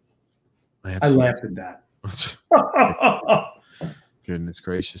 Absolutely. I laughed at that. Goodness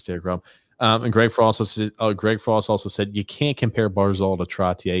gracious there, Grump. And Greg Frost also said, you can't compare Barzal to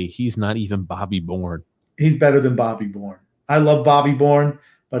Trottier. He's not even Bobby Bourne. He's better than Bobby Bourne. I love Bobby Bourne,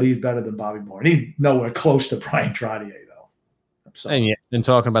 but he's better than Bobby Bourne. He's nowhere close to Brian Trottier, though. I'm sorry. And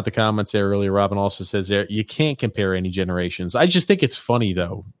talking about the comments there earlier, Robin also says there, you can't compare any generations. I just think it's funny,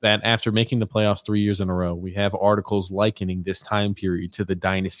 though, that after making the playoffs 3 years in a row, we have articles likening this time period to the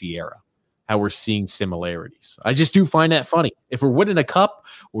dynasty era, how we're seeing similarities. I just do find that funny. If we're winning a cup,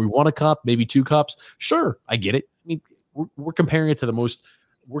 or we won a cup, maybe 2 cups, sure, I get it. I mean, we're comparing it to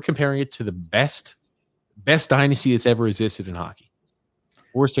the best dynasty that's ever existed in hockey.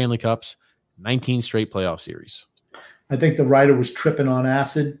 4 Stanley Cups, 19 straight playoff series. I think the writer was tripping on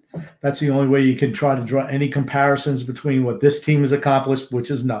acid. That's the only way you can try to draw any comparisons between what this team has accomplished,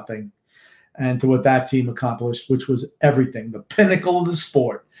 which is nothing, and to what that team accomplished, which was everything, the pinnacle of the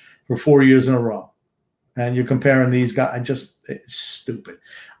sport for 4 years in a row. And you're comparing these guys. It's stupid.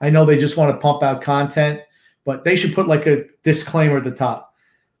 I know they just want to pump out content, but they should put like a disclaimer at the top.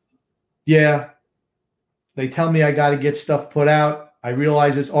 Yeah, they tell me I got to get stuff put out. I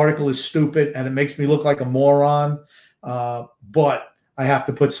realize this article is stupid and it makes me look like a moron, but I have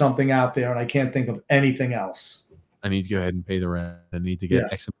to put something out there and I can't think of anything else. I need to go ahead and pay the rent. I need to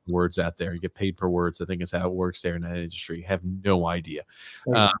get X amount of words out there. You get paid per words. I think it's how it works there in that industry. I have no idea.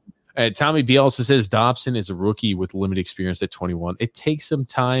 Tommy B also says Dobson is a rookie with limited experience at 21. It takes some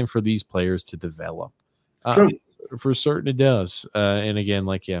time for these players to develop. For certain it does. And again,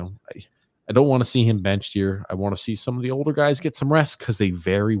 I don't want to see him benched here. I want to see some of the older guys get some rest because they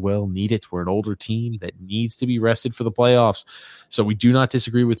very well need it. We're an older team that needs to be rested for the playoffs. So we do not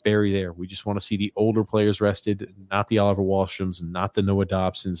disagree with Barry there. We just want to see the older players rested, not the Oliver Wallstroms, not the Noah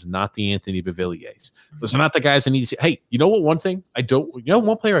Dobsons, not the Anthony Beauvilliers. Those are not the guys I need to see. Hey, you know what? One player I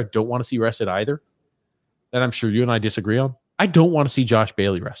don't want to see rested either? that I'm sure you and I disagree on. I don't want to see Josh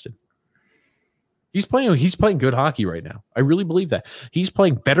Bailey rested. He's playing good hockey right now. I really believe that. He's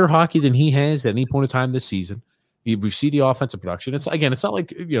playing better hockey than he has at any point in time this season. We see the offensive production. It's not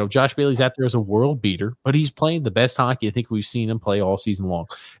like, Josh Bailey's out there as a world beater, but he's playing the best hockey I think we've seen him play all season long.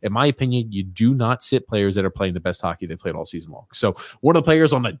 In my opinion, you do not sit players that are playing the best hockey they've played all season long. So one of the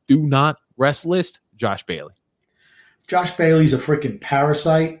players on the do not rest list, Josh Bailey. Josh Bailey's a freaking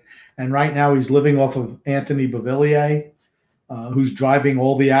parasite, and right now he's living off of Anthony Beauvillier, who's driving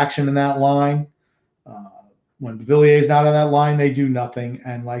all the action in that line. When Beauvillier is not on that line, they do nothing.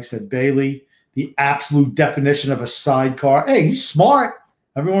 And like I said, Bailey, the absolute definition of a sidecar. Hey, he's smart.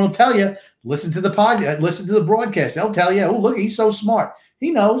 Everyone will tell you, listen to the podcast, listen to the broadcast. They'll tell you, oh, look, he's so smart.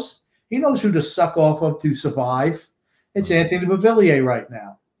 He knows who to suck off of to survive. It's Anthony Beauvillier right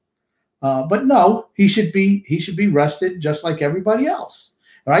now. But no, he should be rested just like everybody else.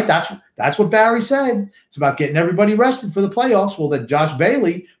 All right, that's what Barry said. It's about getting everybody rested for the playoffs. Well, then Josh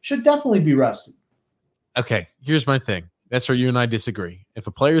Bailey should definitely be rested. Okay, here's my thing. That's where you and I disagree. If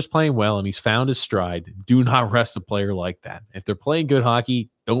a player's playing well and he's found his stride, do not rest a player like that. If they're playing good hockey,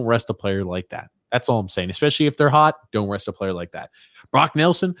 don't rest a player like that. That's all I'm saying. Especially if they're hot, don't rest a player like that. Brock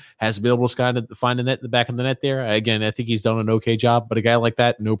Nelson has been able to find the net in the back of the net there. Again, I think he's done an okay job, but a guy like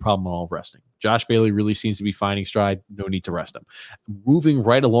that, no problem at all resting. Josh Bailey really seems to be finding stride. No need to rest him. Moving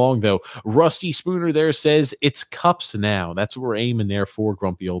right along, though, Rusty Spooner there says it's cups now. That's what we're aiming there for,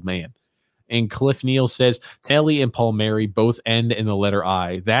 grumpy old man. And Cliff Neal says, Telly and Palmieri both end in the letter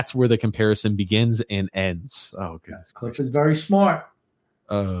I. That's where the comparison begins and ends. Oh, goodness. Cliff is very smart.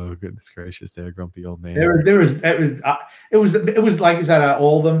 Oh, goodness gracious, there, grumpy old man. It was like I said,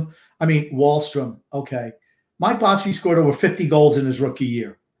 all of them. I mean, Wahlstrom. Okay, Mike Bossy scored over 50 goals in his rookie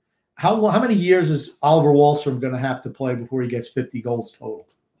year. How many years is Oliver Wahlstrom going to have to play before he gets 50 goals total?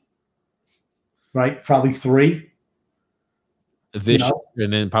 Right, probably 3. This year,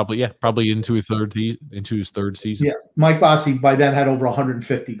 and then probably into his third season. Yeah, Mike Bossy by then had over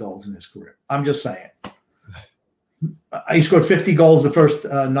 150 goals in his career. I'm just saying. He scored 50 goals the first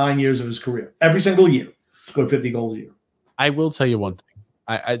 9 years of his career. Every single year, scored 50 goals a year. I will tell you one thing.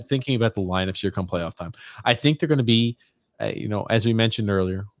 I thinking about the lineups here come playoff time. I think they're going to be, as we mentioned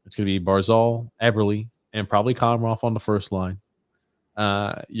earlier, it's going to be Barzal, Eberle, and probably Komarov on the first line.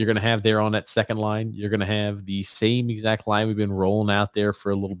 You're going to have there on that second line. You're going to have the same exact line we've been rolling out there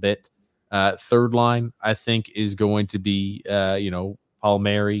for a little bit. Third line, I think, is going to be,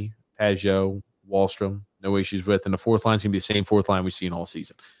 Palmieri, Pajot, Wahlstrom. No issues with. And the fourth line is going to be the same fourth line we've seen all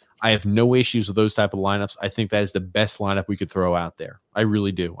season. I have no issues with those type of lineups. I think that is the best lineup we could throw out there. I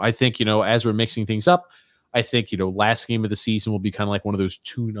really do. I think, as we're mixing things up, I think, last game of the season will be kind of like one of those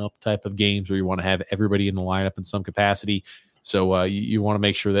tune-up type of games where you want to have everybody in the lineup in some capacity. So you want to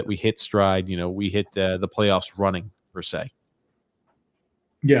make sure that we hit stride, we hit the playoffs running, per se.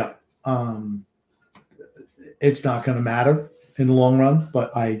 Yeah. It's not going to matter in the long run,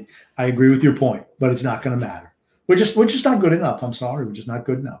 but I agree with your point, but it's not going to matter. We're just not good enough. I'm sorry. We're just not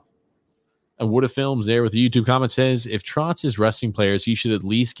good enough. And Wood of Films there with the YouTube comment says, if Trotz is resting players, he should at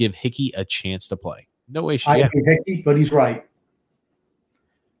least give Hickey a chance to play. No issue. I agree, Hickey, but he's right.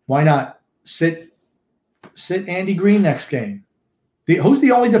 Why not sit Andy Green next game? Who's the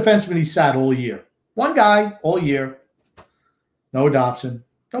only defenseman he's sat all year? One guy all year. No adoption.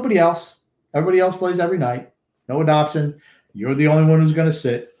 Nobody else. Everybody else plays every night. No adoption. You're the only one who's going to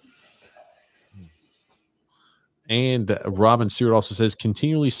sit. And Robin Stewart also says,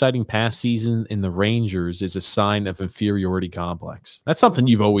 continually citing past season in the Rangers is a sign of inferiority complex. That's something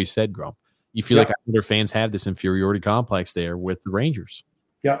you've always said, Grump. You feel like other fans have this inferiority complex there with the Rangers.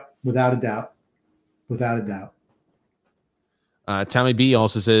 Yep, without a doubt. Without a doubt. Tommy B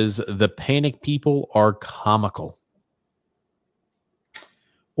also says, the panic people are comical.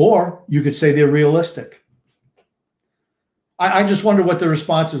 Or you could say they're realistic. I just wonder what the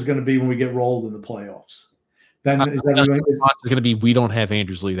response is going to be when we get rolled in the playoffs. Then the response is going to be, we don't have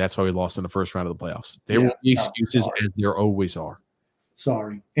Anders Lee. That's why we lost in the first round of the playoffs. There will be excuses, as there always are.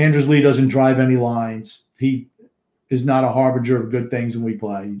 Sorry. Anders Lee doesn't drive any lines. He is not a harbinger of good things when we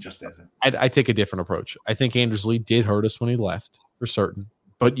play. He just isn't. I take a different approach. I think Anders Lee did hurt us when he left, for certain.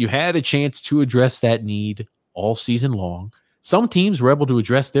 But you had a chance to address that need all season long. Some teams were able to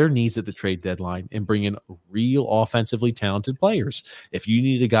address their needs at the trade deadline and bring in real offensively talented players. If you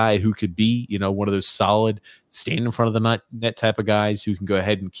need a guy who could be, one of those solid, stand in front of the net type of guys who can go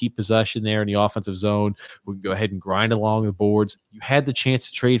ahead and keep possession there in the offensive zone, who can go ahead and grind along the boards, you had the chance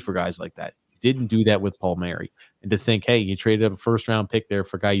to trade for guys like that. You didn't do that with Palmieri. And to think, hey, you traded up a first-round pick there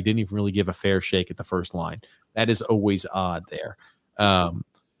for a guy you didn't even really give a fair shake at the first line. That is always odd there.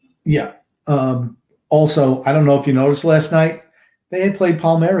 Also, I don't know if you noticed last night, they had played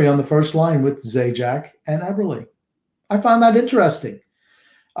Palmieri on the first line with Zajac and Eberle. I found that interesting.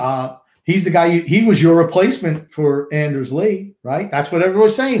 He's the guy. He was your replacement for Anders Lee, right? That's what everyone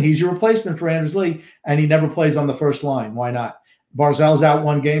was saying. He's your replacement for Anders Lee, and he never plays on the first line. Why not? Barzal's out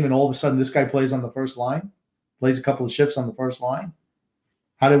one game, and all of a sudden this guy plays on the first line, plays a couple of shifts on the first line.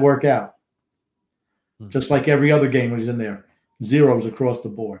 How did it work out? Just like every other game when he's in there, zeros across the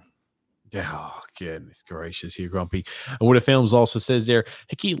board. Oh, goodness gracious here, Grumpy. And what the films also says there,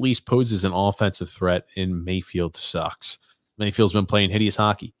 Hickey at least poses an offensive threat, and Mayfield sucks. Mayfield's been playing hideous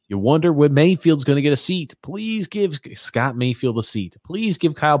hockey. You wonder when Mayfield's going to get a seat. Please give Scott Mayfield a seat. Please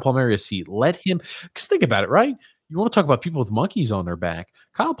give Kyle Palmieri a seat. Let him, because think about it, right? You want to talk about people with monkeys on their back.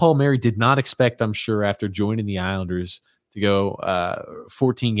 Kyle Palmieri did not expect, I'm sure, after joining the Islanders to go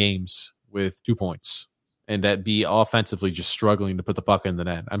 14 games with 2 points. And that be offensively just struggling to put the puck in the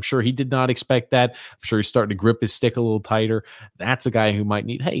net. I'm sure he did not expect that. I'm sure he's starting to grip his stick a little tighter. That's a guy who might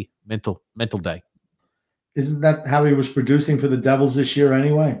need, mental day. Isn't that how he was producing for the Devils this year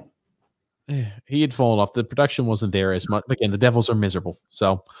anyway? He had fallen off. The production wasn't there as much. Again, the Devils are miserable.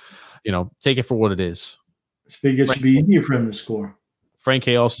 So, take it for what it is. I figure it should be easier for him to score. Frank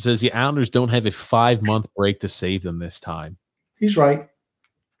K. also says the Islanders don't have a 5-month break to save them this time. He's right.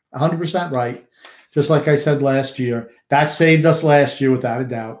 100% right. Just like I said last year, that saved us last year without a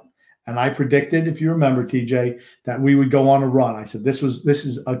doubt. And I predicted, if you remember, TJ, that we would go on a run. I said this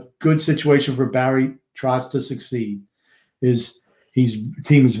is a good situation for Barry Trotz to succeed.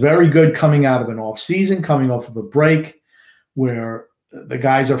 Team is very good coming out of an off season, coming off of a break where the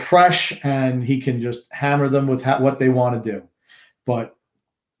guys are fresh and he can just hammer them with what they want to do. But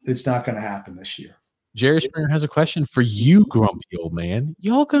it's not going to happen this year. Jerry Springer has a question for you, Grumpy old man.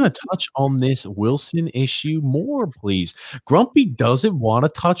 Y'all going to touch on this Wilson issue more, please? Grumpy doesn't want to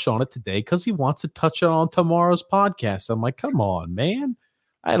touch on it today because he wants to touch on tomorrow's podcast. I'm like, come on, man.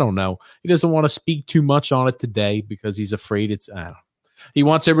 I don't know. He doesn't want to speak too much on it today because he's afraid he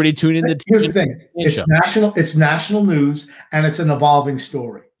wants everybody to tune in. Here's the thing. It's national news, and it's an evolving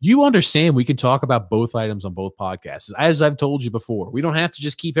story. You understand we can talk about both items on both podcasts. As I've told you before, we don't have to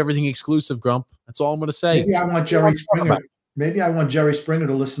just keep everything exclusive, Grump. That's all I'm going to say. Maybe I want Jerry Springer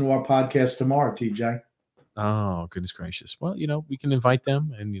to listen to our podcast tomorrow, TJ. Oh, goodness gracious. Well, we can invite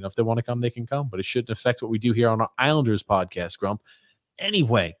them, and, if they want to come, they can come, but it shouldn't affect what we do here on our Islanders podcast, Grump.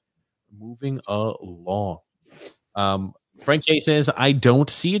 Anyway, moving along. Frank K says, I don't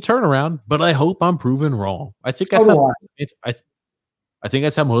see a turnaround, but I hope I'm proven wrong. I think that's I think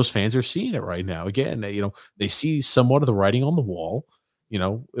that's how most fans are seeing it right now. Again, they see somewhat of the writing on the wall.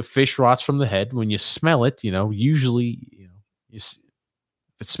 If fish rots from the head, when you smell it, usually, if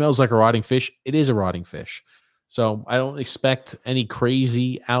it smells like a rotting fish, it is a rotting fish. So I don't expect any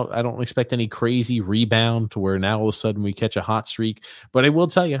crazy rebound to where now all of a sudden we catch a hot streak. But I will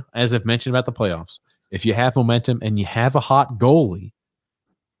tell you, as I've mentioned about the playoffs, if you have momentum and you have a hot goalie,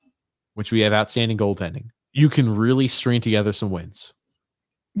 which we have outstanding goaltending, you can really string together some wins.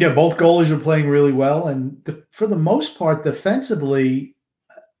 Yeah, both goalies are playing really well. And for the most part, defensively,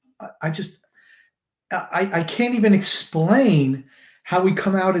 I can't even explain how we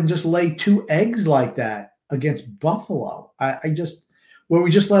come out and just lay 2 eggs like that against Buffalo. Where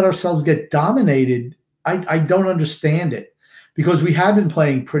we just let ourselves get dominated. I don't understand it because we have been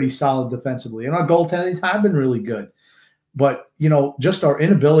playing pretty solid defensively and our goaltending have been really good. But, just our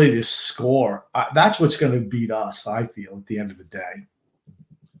inability to score, that's what's going to beat us, I feel, at the end of the day.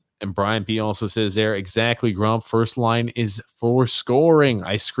 And Brian P. also says there, exactly, Grump, first line is for scoring.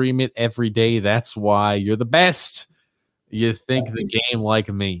 I scream it every day. That's why you're the best. You think the game like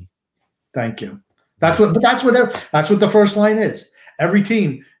me. Thank you. That's what the first line is. Every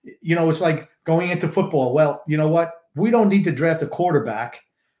team, it's like going into football. Well, you know what? We don't need to draft a quarterback.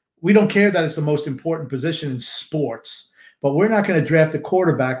 We don't care that it's the most important position in sports, but we're not going to draft a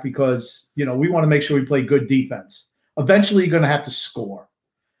quarterback because, we want to make sure we play good defense. Eventually, you're going to have to score.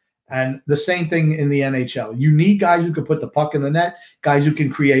 And the same thing in the NHL. You need guys who can put the puck in the net, guys who can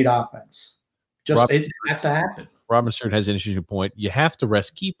create offense. It has to happen. Robin Stern has an interesting point. You have to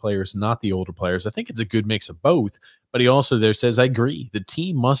rest key players, not the older players. I think it's a good mix of both. But he also there says, I agree. The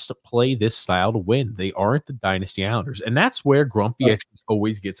team must play this style to win. They aren't the Dynasty Islanders. And that's where Grumpy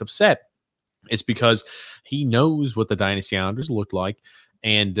always gets upset. It's because he knows what the Dynasty Islanders look like.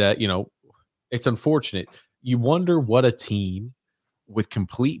 And, it's unfortunate. You wonder what a team with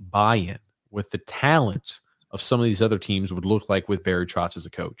complete buy-in, with the talent of some of these other teams would look like with Barry Trotz as a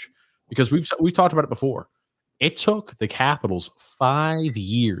coach. Because we've talked about it before. It took the Capitals 5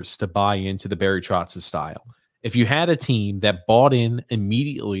 years to buy into the Barry Trotz style. If you had a team that bought in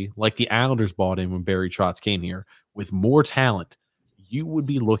immediately, like the Islanders bought in when Barry Trotz came here, with more talent, you would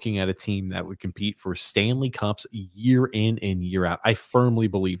be looking at a team that would compete for Stanley Cups year in and year out. I firmly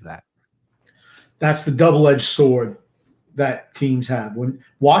believe that. That's the double-edged sword that teams have. When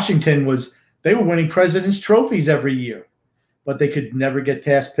Washington they were winning President's trophies every year, but they could never get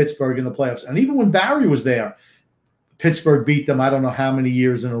past Pittsburgh in the playoffs. And even when Barry was there, Pittsburgh beat them, I don't know how many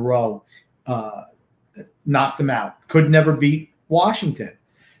years in a row, knocked them out. Could never beat Washington.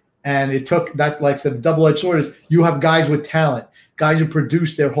 And it took, that, like I said, the double-edged sword is you have guys with talent, guys who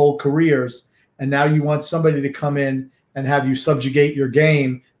produced their whole careers, and now you want somebody to come in and have you subjugate your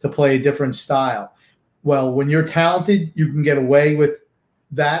game to play a different style. Well, when you're talented, you can get away with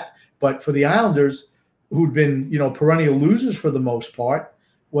that. But for the Islanders, who'd been, perennial losers for the most part,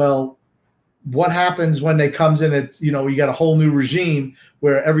 well, what happens when they comes in? It's, you got a whole new regime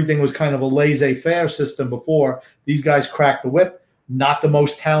where everything was kind of a laissez-faire system before. These guys cracked the whip, not the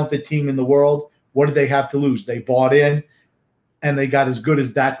most talented team in the world. What did they have to lose? They bought in, and they got as good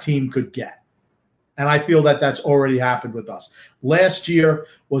as that team could get. And I feel that that's already happened with us. Last year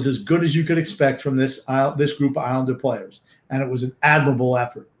was as good as you could expect from this group of Islander players, and it was an admirable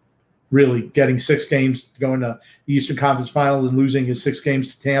effort. Really, getting 6 games, going to the Eastern Conference Finals and losing his 6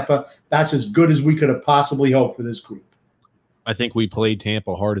 games to Tampa, that's as good as we could have possibly hoped for this group. I think we played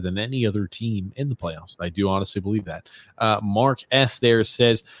Tampa harder than any other team in the playoffs. I do honestly believe that. Mark S. there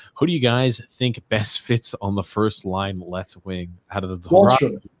says, who do you guys think best fits on the first line left wing out of the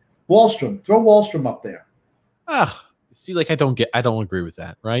Wallstrom. Throw Wallstrom up there. See, I don't agree with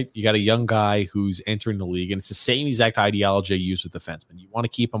that, right? You got a young guy who's entering the league, and it's the same exact ideology I use with defensemen. You want to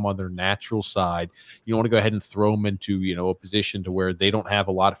keep them on their natural side. You don't want to go ahead and throw them into, a position to where they don't have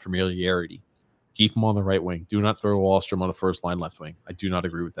a lot of familiarity. Keep them on the right wing. Do not throw Wallstrom on the first line left wing. I do not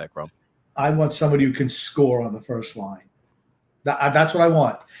agree with that, Grump. I want somebody who can score on the first line. That's what I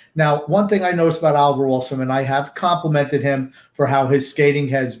want. Now, one thing I noticed about Oliver Wallstrom, and I have complimented him for how his skating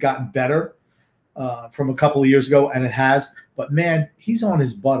has gotten better from a couple of years ago, and it has. But, man, he's on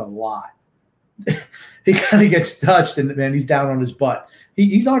his butt a lot. He kind of gets touched, and, man, he's down on his butt.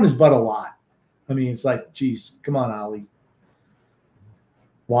 He's on his butt a lot. I mean, it's like, geez, come on, Ollie.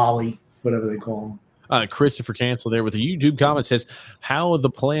 Wally, whatever they call him. Christopher Cancel there with a YouTube comment says, how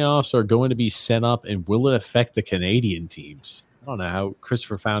the playoffs are going to be set up, and will it affect the Canadian teams? I don't know how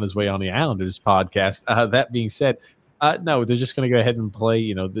Christopher found his way on the Islanders podcast. That being said, no, they're just going to go ahead and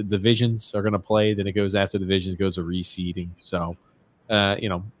play. The divisions are going to play. Then it goes after divisions, it goes to reseeding. So,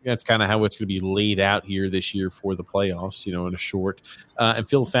 that's kind of how it's going to be laid out here this year for the playoffs, in a short. And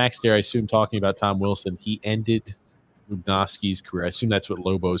Phil Fax there, I assume, talking about Tom Wilson, he ended Lubnovsky's career. I assume that's what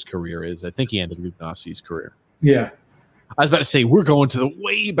Lobo's career is. I think he ended Lubnovsky's career. Yeah. I was about to say, we're going to the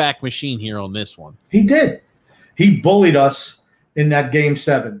way back machine here on this one. He did. He bullied us in that Game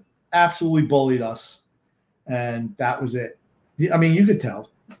 7. Absolutely bullied us. And that was it. I mean, you could tell.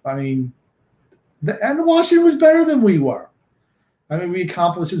 I mean, and Washington was better than we were. I mean, we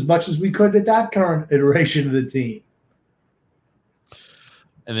accomplished as much as we could at that current iteration of the team.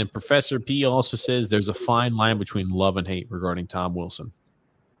 And then Professor P also says there's a fine line between love and hate regarding Tom Wilson.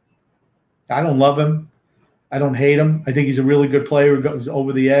 I don't love him. I don't hate him. I think he's a really good player who goes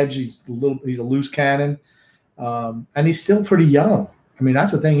over the edge. He's a loose cannon. And he's still pretty young. I mean,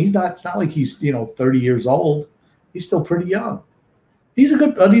 that's the thing. It's not like he's, 30 years old. He's still pretty young. He's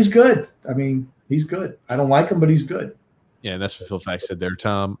good. I mean, he's good. I don't like him, but he's good. Yeah, and that's what Phil Fax said there.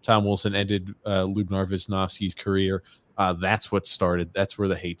 Tom Wilson ended Lyubimir Visnovsky's career. That's what started. That's where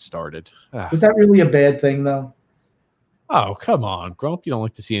the hate started. Was that really a bad thing, though? Oh, come on, Grump. You don't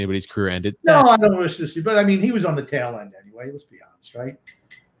like to see anybody's career ended. No, I don't wish to see. But, I mean, he was on the tail end anyway. Let's be honest, right?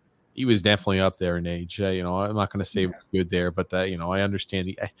 He was definitely up there in age. I'm not going to say it was good there, but, I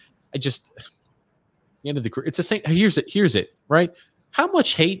understand. I just – the end of the career. It's the same. Here's it, right? How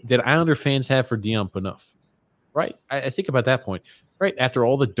much hate did Islander fans have for Dion Phaneuf? Right? I think about that point. Right? After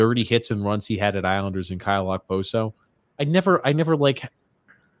all the dirty hits and runs he had at Islanders and Kyle Okposo, I never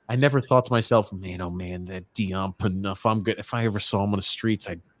thought to myself, man, oh man, that Dion Phaneuf, I'm good. If I ever saw him on the streets,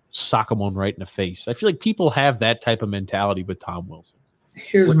 I'd sock him one right in the face. I feel like people have that type of mentality with Tom Wilson.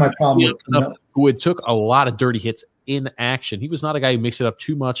 Here's my problem with Phaneuf, who had took a lot of dirty hits in action. He was not a guy who mixed it up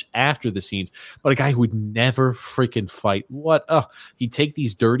too much after the scenes, but a guy who would never freaking fight. He'd take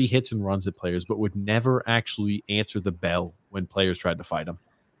these dirty hits and runs at players, but would never actually answer the bell when players tried to fight him.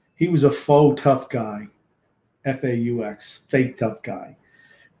 He was a faux tough guy, FAUX, fake tough guy,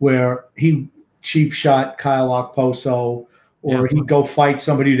 where he cheap shot Kyle Okposo, or he'd go fight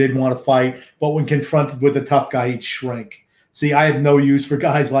somebody who didn't want to fight, but when confronted with a tough guy, he'd shrink. See, I have no use for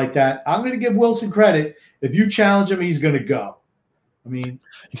guys like that. I'm going to give Wilson credit. If you challenge him, he's going to go. I mean,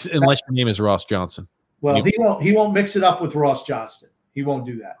 unless your name is Ross Johnson. Well, he won't mix it up with Ross Johnston. He won't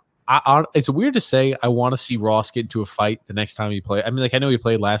do that. It's weird to say I want to see Ross get into a fight the next time he plays. I mean, like, I know he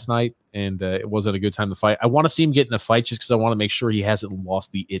played last night, and it wasn't a good time to fight. I want to see him get in a fight just because I want to make sure he hasn't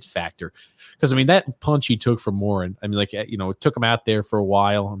lost the it factor. Because, I mean, that punch he took from Morin, I mean, like, you know, it took him out there for a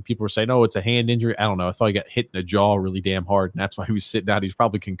while, and people were saying, oh, it's a hand injury. I don't know. I thought he got hit in the jaw really damn hard, and that's why he was sitting out. He's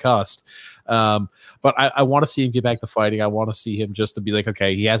probably concussed. But I want to see him get back to fighting. I want to see him just to be like,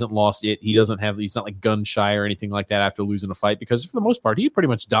 okay, he hasn't lost it. He's not like gun shy or anything like that after losing a fight, because for the most part, he pretty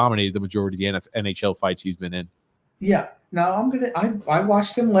much dominated the majority of the NHL fights he's been in. Yeah. Now I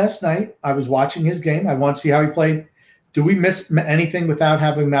watched him last night. I was watching his game. I want to see how he played. Do we miss anything without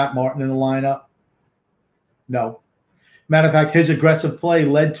having Matt Martin in the lineup? No. Matter of fact, his aggressive play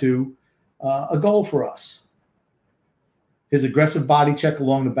led to a goal for us. His aggressive body check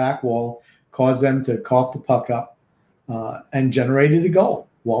along the back wall caused them to cough the puck up and generated a goal,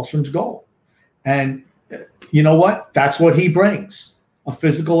 Wahlstrom's goal. And you know what? That's what he brings, a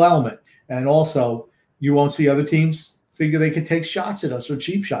physical element. And also, you won't see other teams figure they could take shots at us or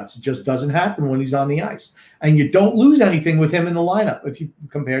cheap shots. It just doesn't happen when he's on the ice. And you don't lose anything with him in the lineup if you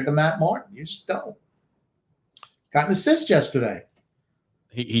compare to Matt Martin. You just don't. Got an assist yesterday.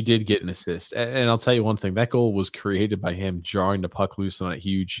 He did get an assist. And I'll tell you one thing, that goal was created by him jarring the puck loose on that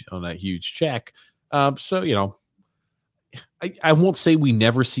huge check. So, you know, I won't say we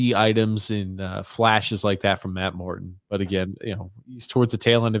never see items in flashes like that from Matt Martin. But again, you know, he's towards the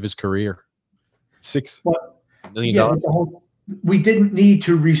tail end of his career. $6 million. We didn't need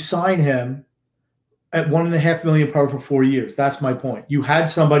to re-sign him at $1.5 million per for 4 years. That's my point. You had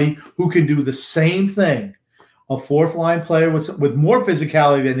somebody who can do the same thing, a fourth line player with more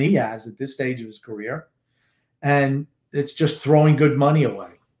physicality than he has at this stage of his career, and it's just throwing good money away.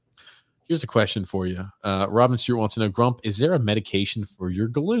 Here's a question for you. Robin Stewart wants to know, Grump, is there a medication for your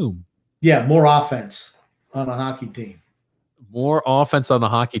gloom? Yeah, more offense on a hockey team. More offense on the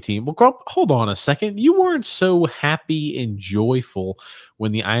hockey team. Well, Grump, hold on a second. You weren't so happy and joyful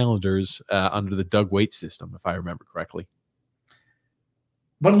when the Islanders under the Doug Weight system, if I remember correctly.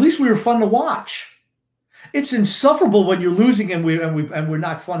 But at least we were fun to watch. It's insufferable when you're losing and we're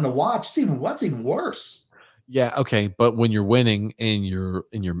not fun to watch. What's even worse. Yeah, okay, but when you're winning and you're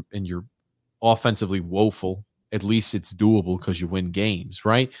offensively woeful, at least it's doable because you win games,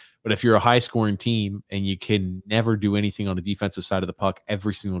 right? But if you're a high-scoring team and you can never do anything on the defensive side of the puck,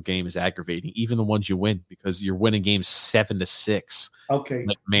 every single game is aggravating, even the ones you win, because you're winning games 7-6. Okay.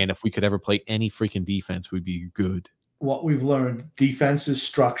 Like, man, if we could ever play any freaking defense, we'd be good. What we've learned, defense is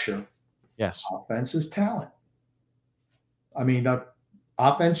structure. Yes. Offense is talent. I mean,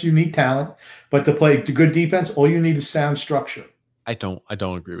 offense, you need talent, but to play the good defense, all you need is sound structure. I don't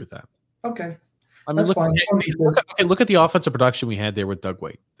agree with that. Okay. I mean, look at the offensive production we had there with Doug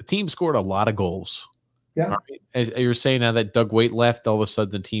Weight. The team scored a lot of goals. Yeah. Right? As you're saying, now that Doug Weight left, all of a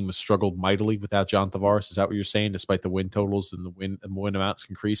sudden the team has struggled mightily without John Tavares. Is that what you're saying, despite the win totals and the win amounts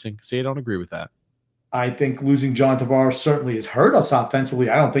increasing? See, I don't agree with that. I think losing John Tavares certainly has hurt us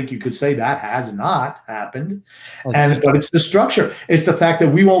offensively. I don't think you could say that has not happened. Okay. But it's the structure. It's the fact that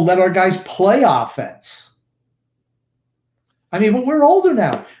we won't let our guys play offense. I mean, but we're older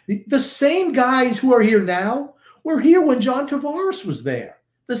now. The same guys who are here now were here when John Tavares was there.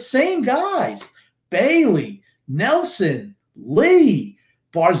 The same guys. Bailey, Nelson, Lee,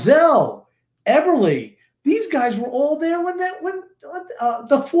 Barzell, Eberle. These guys were all there when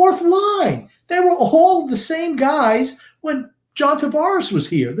the fourth line. They were all the same guys when John Tavares was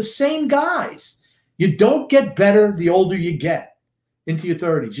here. The same guys. You don't get better the older you get into your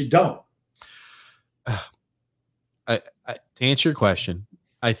 30s. You don't. To answer your question,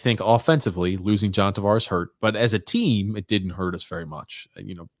 I think offensively losing John Tavares hurt, but as a team, it didn't hurt us very much.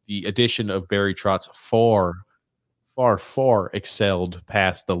 You know, the addition of Barry Trotz far excelled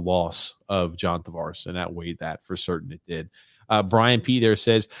past the loss of John Tavares, and that weighed that for certain it did. Brian P. there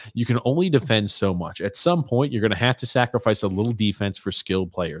says, you can only defend so much. At some point, you're going to have to sacrifice a little defense for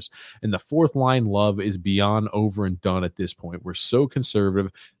skilled players. And the fourth line love is beyond over and done at this point. We're so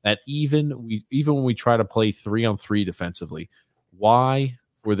conservative that even when we try to play 3-on-3 defensively, why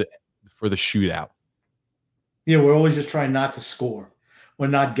for the shootout? Yeah, we're always just trying not to score or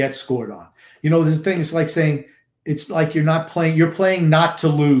not get scored on. You know, this thing is like saying it's like you're playing not to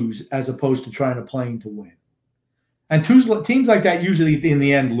lose as opposed to trying to play to win. And teams like that usually in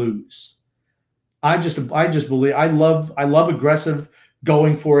the end lose. I just believe I love aggressive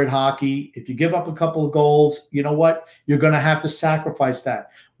going for it hockey. If you give up a couple of goals, you know what? You're going to have to sacrifice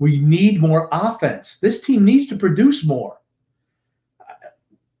that. We need more offense. This team needs to produce more.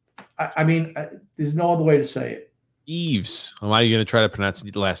 I mean, there's no other way to say it. Eves. Am I going to try to pronounce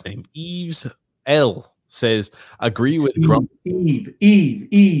the last name? Eves L says, agree with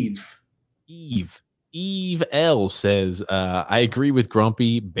Eve L says, I agree with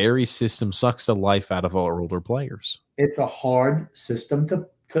Grumpy. Barry's system sucks the life out of our older players. It's a hard system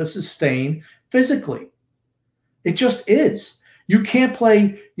to sustain physically. It just is. You can't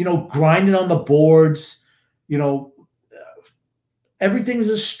play, grinding on the boards, everything's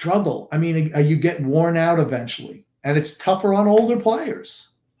a struggle. I mean, you get worn out eventually, and it's tougher on older players.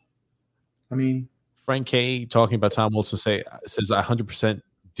 I mean, Frank K talking about Tom Wilson says 100%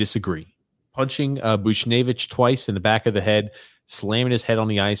 disagree. Punching Buchnevich twice in the back of the head, slamming his head on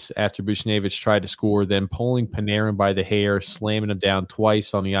the ice after Buchnevich tried to score, then pulling Panarin by the hair, slamming him down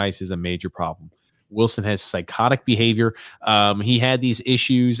twice on the ice is a major problem. Wilson has psychotic behavior. He had these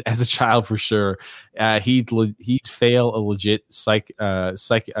issues as a child for sure. He'd fail a legit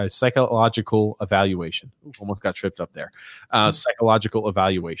psychological evaluation. Ooh, almost got tripped up there. Psychological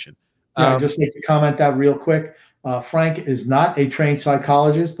evaluation. Yeah, just like to comment that real quick. Frank is not a trained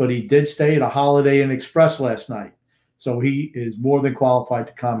psychologist, but he did stay at a Holiday Inn Express last night. So he is more than qualified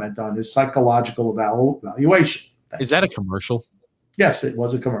to comment on his psychological evaluation. Is that a commercial? Yes, it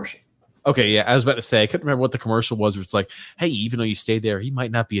was a commercial. Okay, yeah, I was about to say, I couldn't remember what the commercial was. Where it's like, hey, even though you stayed there, he might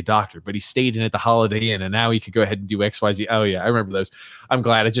not be a doctor, but he stayed in at the Holiday Inn, and now he could go ahead and do X, Y, Z. Oh, yeah, I remember those. I'm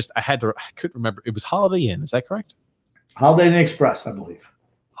glad. I couldn't remember. It was Holiday Inn. Is that correct? Holiday Inn Express, I believe.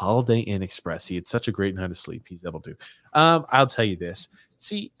 Holiday Inn Express. He had such a great night of sleep. He's able to. I'll tell you this.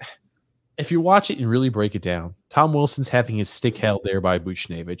 See, if you watch it and really break it down, Tom Wilson's having his stick held there by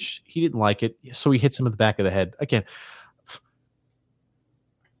Buchnevich. He didn't like it, so he hits him in the back of the head. Again,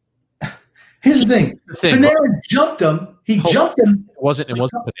 here's the thing. Panarin jumped him. He jumped him. It wasn't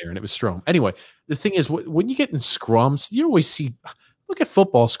Panarin. It was Strome. Anyway, the thing is, when you get in scrums, you always see, look at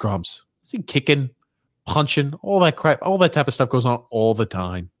football scrums. See kicking, punching, all that crap, all that type of stuff goes on all the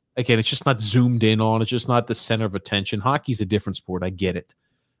time. Again, it's just not zoomed in on. It's just not the center of attention. Hockey's a different sport. I get it.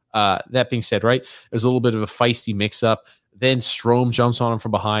 That being said, right, there's a little bit of a feisty mix-up. Then Strome jumps on him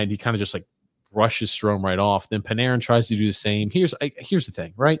from behind. He kind of just like brushes Strome right off. Then Panarin tries to do the same. Here's the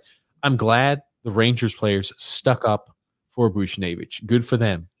thing, right? I'm glad the Rangers players stuck up for Buchnevich. Good for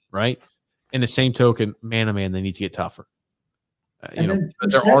them, right? In the same token, man, oh man, they need to get tougher. There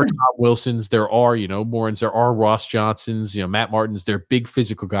are Tom Wilsons, there are, Morans, there are Ross Johnsons, Matt Martins. They're big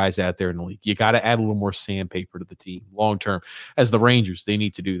physical guys out there in the league. You got to add a little more sandpaper to the team long term. As the Rangers, they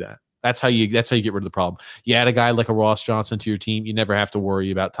need to do that. That's how you get rid of the problem. You add a guy like a Ross Johnson to your team, you never have to worry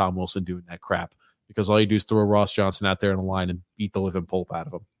about Tom Wilson doing that crap because all you do is throw Ross Johnson out there in the line and beat the living pulp out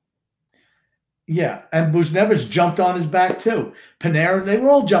of him. Yeah, and Buchnevich jumped on his back too. Panarin, they were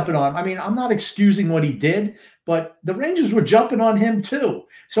all jumping on him. I mean, I'm not excusing what he did, but the Rangers were jumping on him too.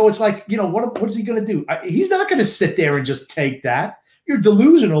 So it's like, what is he going to do? He's not going to sit there and just take that. You're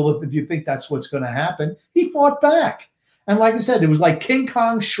delusional if you think that's what's going to happen. He fought back. And like I said, it was like King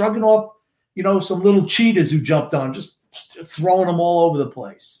Kong shrugging off, some little cheetahs who jumped on him, just throwing them all over the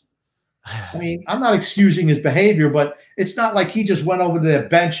place. I mean, I'm not excusing his behavior, but it's not like he just went over to the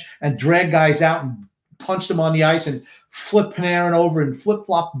bench and dragged guys out and punched them on the ice and flipped Panarin over and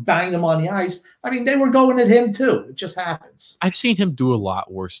flip-flop, banged them on the ice. I mean, they were going at him too. It just happens. I've seen him do a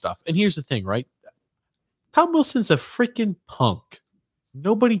lot worse stuff. And here's the thing, right? Tom Wilson's a freaking punk.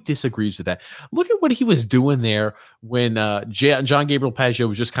 Nobody disagrees with that. Look at what he was doing there when John Gabriel Pageau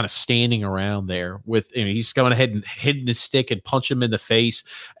was just kind of standing around there with, he's going ahead and hitting his stick and punch him in the face.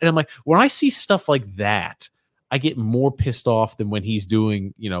 And I'm like, when I see stuff like that, I get more pissed off than when he's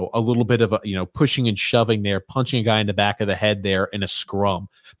doing, a little bit of pushing and shoving there, punching a guy in the back of the head there in a scrum.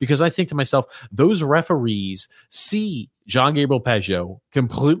 Because I think to myself, those referees see John Gabriel Pageau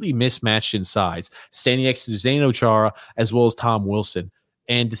completely mismatched in size, standing next to Zdeno Chara as well as Tom Wilson.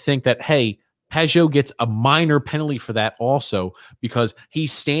 And to think that, hey, Pageau gets a minor penalty for that also because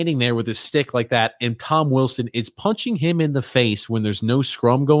he's standing there with his stick like that, and Tom Wilson is punching him in the face when there's no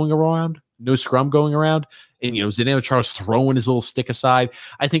scrum going around, and Zdeno Chara's throwing his little stick aside.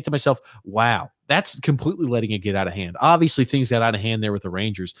 I think to myself, wow, that's completely letting it get out of hand. Obviously, things got out of hand there with the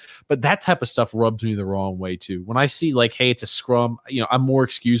Rangers, but that type of stuff rubs me the wrong way too. When I see like, hey, it's a scrum, I'm more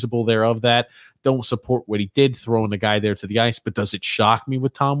excusable there of that. Don't support what he did, throwing the guy there to the ice, but does it shock me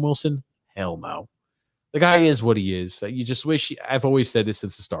with Tom Wilson? Hell no. The guy is what he is. You just wish, I've always said this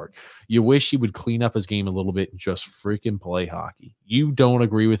since the start, you wish he would clean up his game a little bit and just freaking play hockey. You don't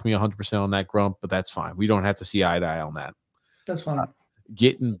agree with me 100% on that, Grump, but that's fine. We don't have to see eye to eye on that. That's fine.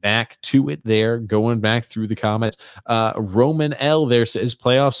 Getting back to it there, going back through the comments. Roman L there says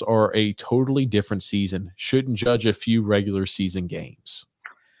playoffs are a totally different season. Shouldn't judge a few regular season games.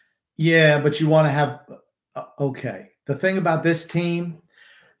 Yeah, but you want to have okay. The thing about this team,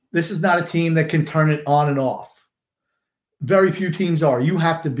 this is not a team that can turn it on and off. Very few teams are. You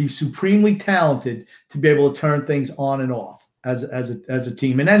have to be supremely talented to be able to turn things on and off as a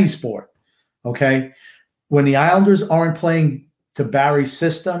team in any sport. Okay, when the Islanders aren't playing to Barry's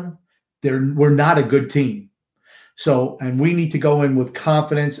system, we're not a good team. So, and we need to go in with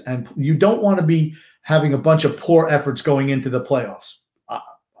confidence, and you don't want to be having a bunch of poor efforts going into the playoffs.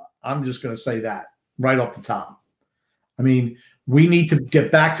 I'm just going to say that right off the top. I mean, we need to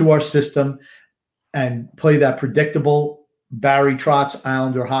get back to our system and play that predictable Barry Trotz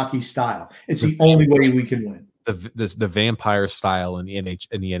Islander hockey style. It's the only way we can win. The vampire style in the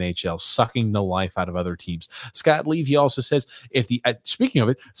NHL, sucking the life out of other teams. Scott Levy also says speaking of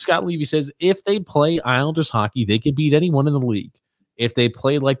it, Scott Levy says if they play Islanders hockey, they can beat anyone in the league. If they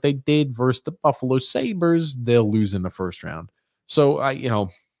play like they did versus the Buffalo Sabres, they'll lose in the first round. So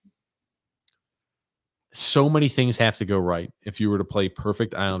so many things have to go right if you were to play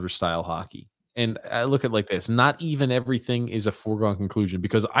perfect Islander style hockey. And I look at it like this: not even everything is a foregone conclusion,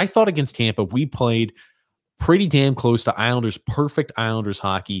 because I thought against Tampa we played pretty damn close to Islanders, perfect Islanders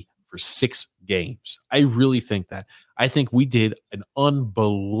hockey for 6 games. I really think that. I think we did an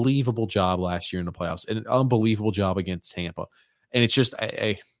unbelievable job last year in the playoffs, and an unbelievable job against Tampa. And it's just,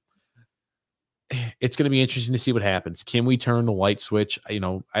 it's going to be interesting to see what happens. Can we turn the light switch? I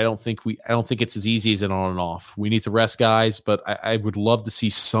don't think it's as easy as an on and off. We need to rest guys, but I would love to see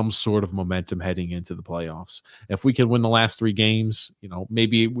some sort of momentum heading into the playoffs. If we can win the last 3 games,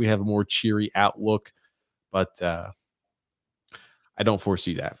 maybe we have a more cheery outlook. But I don't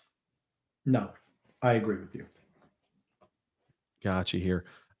foresee that. No, I agree with you. Gotcha here.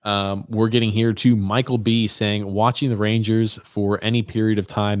 We're getting here to Michael B saying, watching the Rangers for any period of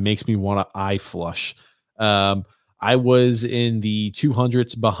time makes me want to eye flush. I was in the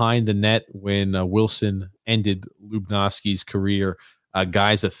 200s behind the net when Wilson ended Lubnowski's career.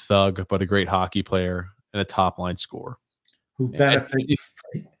 Guy's a thug, but a great hockey player and a top line scorer.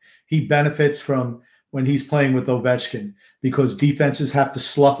 He benefits from when he's playing with Ovechkin, because defenses have to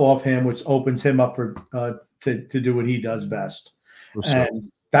slough off him, which opens him up for to do what he does best.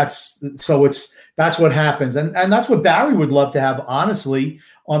 And that's what happens. And that's what Barry would love to have, honestly,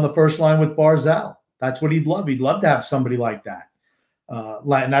 on the first line with Barzal. That's what he'd love. He'd love to have somebody like that.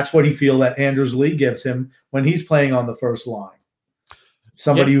 And that's what he feel that Anders Lee gives him when he's playing on the first line.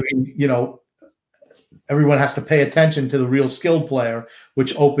 Somebody who, everyone has to pay attention to the real skilled player,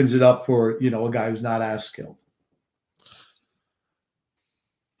 which opens it up for, a guy who's not as skilled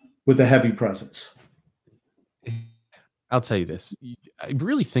with a heavy presence. I'll tell you this. I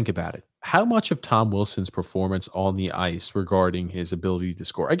really think about it. How much of Tom Wilson's performance on the ice regarding his ability to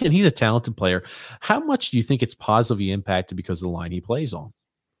score? Again, he's a talented player. How much do you think it's positively impacted because of the line he plays on?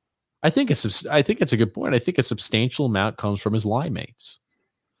 I think it's a good point. I think a substantial amount comes from his line mates.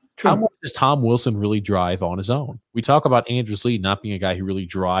 True. How much does Tom Wilson really drive on his own? We talk about Anders Lee not being a guy who really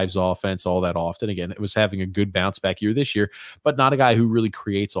drives offense all that often. Again, it was having a good bounce back year this year, but not a guy who really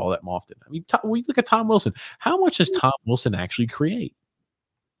creates all that often. I mean, we look at Tom Wilson. How much does Tom Wilson actually create?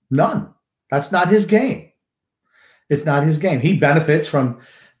 None. That's not his game. It's not his game. He benefits from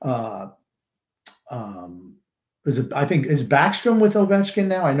is Backstrom with Ovechkin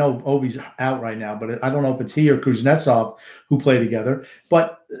now? I know Ovi's out right now, but I don't know if it's he or Kuznetsov who play together.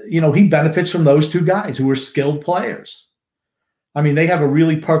 But, he benefits from those two guys who are skilled players. I mean, they have a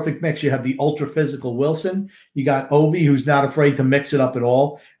really perfect mix. You have the ultra physical Wilson. You got Ovi, who's not afraid to mix it up at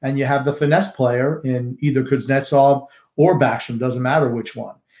all. And you have the finesse player in either Kuznetsov or Backstrom, doesn't matter which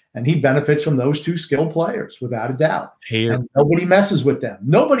one. And he benefits from those two skilled players, without a doubt. And nobody messes with them.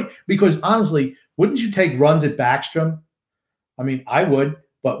 Nobody, because honestly, wouldn't you take runs at Backstrom? I mean, I would,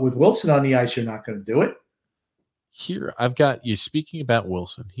 but with Wilson on the ice, you're not going to do it. Here, I've got you speaking about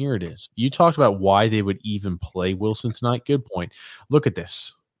Wilson. Here it is. You talked about why they would even play Wilson tonight. Good point. Look at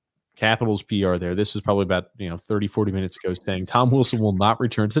this. Capitals PR there. This is probably about 30, 40 minutes ago, saying Tom Wilson will not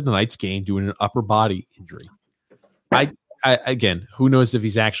return to tonight's game due to an upper body injury. Again, who knows if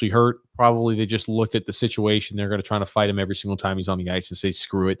he's actually hurt? Probably they just looked at the situation. They're going to try to fight him every single time he's on the ice and say,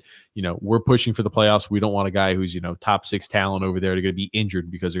 screw it. We're pushing for the playoffs. We don't want a guy who's, top 6 talent over there to going to be injured,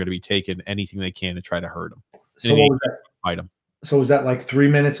 because they're going to be taking anything they can to try to hurt him. So what was that? Fight him. So was that like 3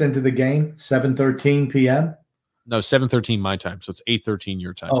 minutes into the game? 7:13 p.m.? No, 7:13 my time. So it's 8:13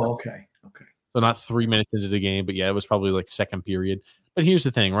 your time. Oh, okay. So not 3 minutes into the game, but yeah, it was probably like second period. But here's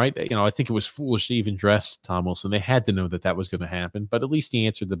the thing, right? I think it was foolish to even dress Tom Wilson. They had to know that was going to happen, but at least he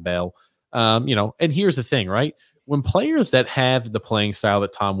answered the bell. And here's the thing, right? when players that have the playing style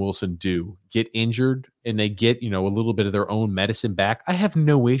that Tom Wilson do get injured and they get, a little bit of their own medicine back, I have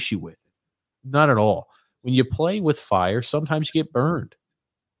no issue with it. Not at all. When you play with fire, sometimes you get burned.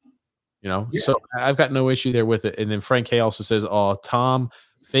 So I've got no issue there with it. And then Frank K also says, Tom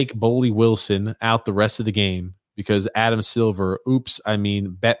fake Boley Wilson out the rest of the game because Adam Silver,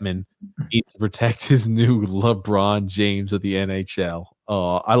 Bettman needs to protect his new LeBron James of the NHL.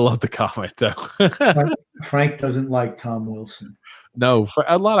 Oh, I love the comment, though. Frank doesn't like Tom Wilson. No,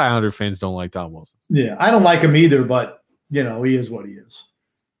 a lot of Islander fans don't like Tom Wilson. Yeah, I don't like him either, but, he is what he is.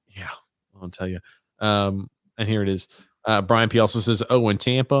 Yeah, I'll tell you. And here it is. Brian P. also says, in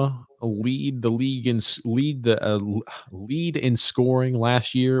Tampa, lead in scoring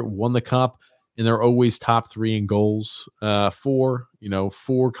last year, won the cup, and they're always top 3 in goals. 4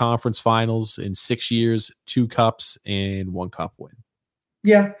 conference finals in 6 years, 2 cups, and 1 cup win.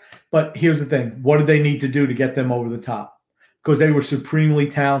 Yeah, but here's the thing. What did they need to do to get them over the top? Because they were supremely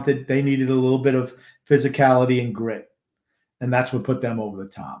talented. They needed a little bit of physicality and grit, and that's what put them over the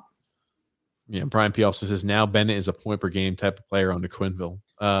top. Yeah, Brian P. also says, now Bennett is a point-per-game type of player on the Quenneville.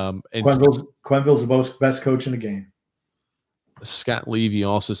 Quenneville's the best coach in the game. Scott Levy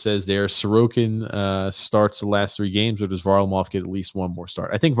also says there, Sorokin starts the last 3 games, or does Varlamov get at least one more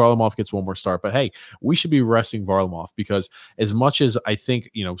start? I think Varlamov gets one more start, but hey, we should be resting Varlamov because as much as I think,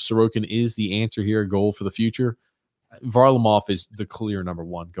 Sorokin is the answer here, goal for the future, Varlamov is the clear number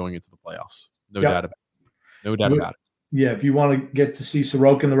 1 going into the playoffs. No doubt about it. No doubt about it. Yeah, if you want to get to see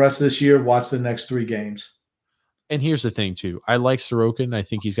Sorokin the rest of this year, watch the next 3 games. And here's the thing, too. I like Sorokin. I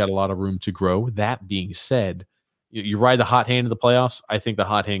think he's got a lot of room to grow. That being said, you ride the hot hand in the playoffs. I think the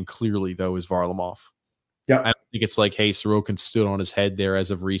hot hand clearly, though, is Varlamov. Yeah. I don't think it's like, hey, Sorokin stood on his head there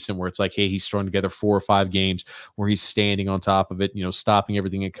as of recent, where it's like, hey, he's thrown together 4 or 5 games where he's standing on top of it, stopping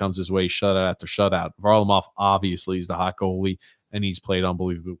everything that comes his way, shutout after shutout. Varlamov obviously is the hot goalie, and he's played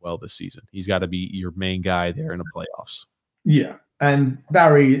unbelievably well this season. He's got to be your main guy there in the playoffs. Yeah, and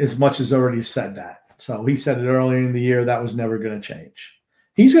Barry, as much as already said that. So he said it earlier in the year, that was never going to change.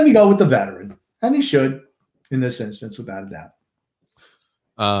 He's going to go with the veteran, and he should in this instance, without a doubt.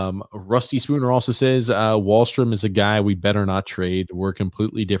 Rusty Spooner also says, Wahlstrom is a guy we better not trade. We're a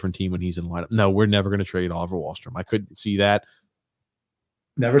completely different team when he's in the lineup. No, we're never going to trade Oliver Wahlstrom. I couldn't see that.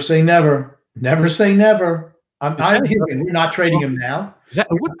 Never say never. Never say never. We're not trading him now. Is that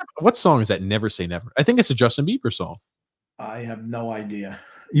what song is that? Never Say Never. I think it's a Justin Bieber song. I have no idea.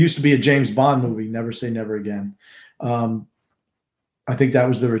 It used to be a James Bond movie, Never Say Never Again. I think that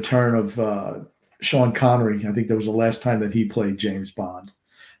was the return of Sean Connery. I think that was the last time that he played James Bond.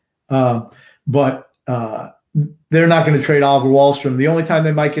 But they're not going to trade Oliver Wahlstrom. The only time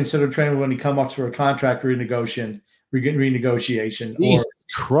they might consider trading when he comes up for a contract renegotiation. Jesus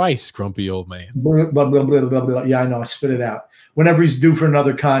Christ, grumpy old man. Blah, blah, blah, blah, blah, blah. Yeah, I know. I spit it out. Whenever he's due for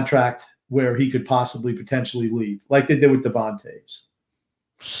another contract where he could possibly potentially leave, like they did with Devon Taves.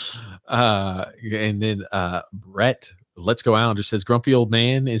 And then Brett, Let's Go Islanders, says, grumpy old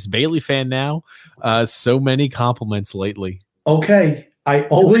man is Bailey fan now. So many compliments lately. Okay. I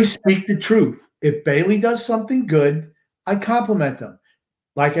always speak the truth. If Bailey does something good, I compliment him.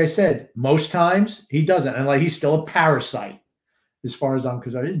 Like I said, most times he doesn't. And he's still a parasite as far as I'm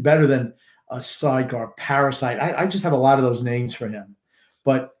concerned. He's better than a sidecar parasite. I just have a lot of those names for him.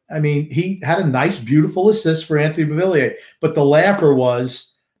 But, I mean, he had a nice, beautiful assist for Anthony Beauvillier. But the laugher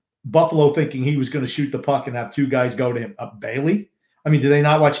was Buffalo thinking he was going to shoot the puck and have 2 guys go to him. Bailey? I mean, do they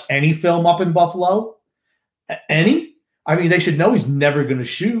not watch any film up in Buffalo? Any? I mean, they should know he's never going to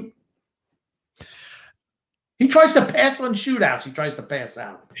shoot. He tries to pass on shootouts. He tries to pass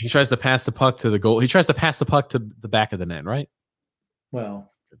out. He tries to pass the puck to the goal. He tries to pass the puck to the back of the net, right? Well,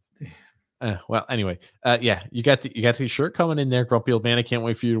 anyway, you got the shirt coming in there, grumpy old man. I can't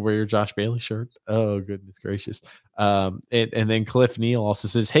wait for you to wear your Josh Bailey shirt. Oh, goodness gracious. And then Cliff Neal also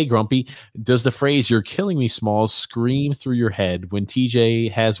says, hey, Grumpy, does the phrase "you're killing me, Smalls" scream through your head when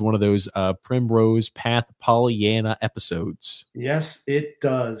TJ has one of those Primrose Path Pollyanna episodes? Yes, it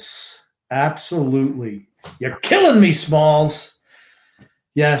does. Absolutely. You're killing me, Smalls.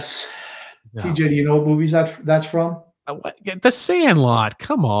 Yes. No. TJ, do you know what movies that's from? The Sandlot.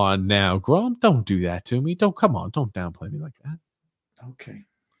 Come on now, Grump. Don't do that to me. Don't downplay me like that. Okay.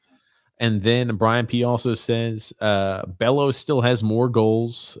 And then Brian P. also says Bellows still has more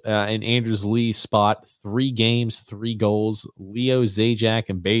goals in Anders Lee's spot. 3 games, 3 goals. Leo, Zajac,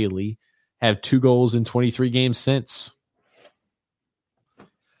 and Bailey have 2 goals in 23 games since.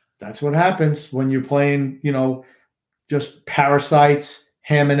 That's what happens when you're playing, just parasites,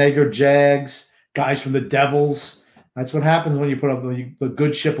 ham and egger Jags, guys from the Devils. That's what happens when you put up the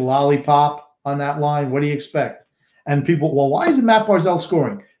good ship Lollipop on that line. What do you expect? And people, well, why isn't Matt Barzal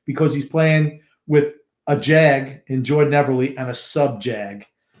scoring? Because he's playing with a Jag in Jordan Eberle and a sub-Jag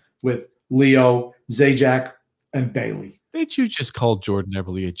with Leo, Zajac, and Bailey. Didn't you just call Jordan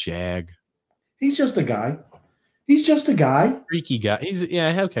Eberle a Jag? He's just a guy. He's just a guy. Streaky guy. He's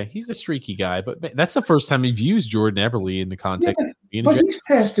a streaky guy, but that's the first time you've used Jordan Eberle in the context of being a Jag. He's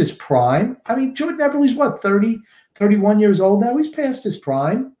past his prime. I mean, Jordan Eberle's what, 30, 31 years old now? He's past his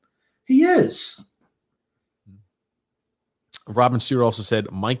prime. He is. Robin Stewart also said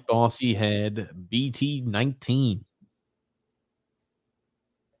Mike Bossy had BT19.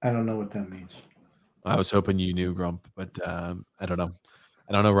 I don't know what that means. I was hoping you knew, Grump, but I don't know.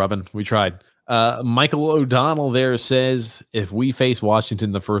 I don't know, Robin. We tried. Michael O'Donnell there says, if we face Washington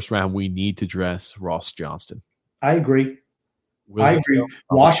in the first round, we need to dress Ross Johnston. I agree.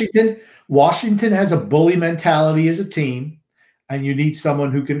 Washington has a bully mentality as a team, and you need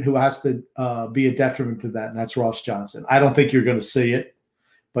someone who has to be a detriment to that, and that's Ross Johnston. I don't think you're going to see it,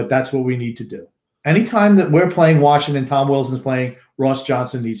 but that's what we need to do. Anytime that we're playing Washington, Tom Wilson's playing, Ross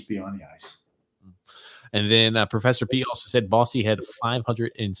Johnston needs to be on the ice. And then Professor P also said Bossy had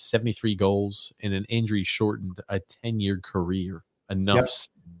 573 goals in an injury-shortened a 10-year career. Enough.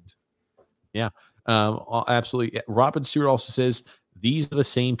 Yep. Yeah, absolutely. Robin Stewart also says these are the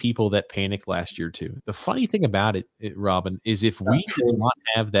same people that panicked last year too. The funny thing about it, Robin, is if we did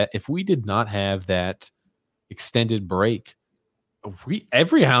not have that extended break,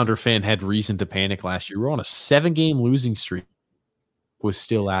 every Islander fan had reason to panic last year. We were on a 7-game losing streak. Was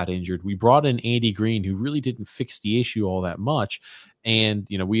still out injured. We brought in Andy Green, who really didn't fix the issue all that much. And,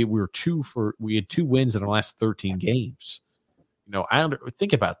 we had 2 wins in our last 13 games.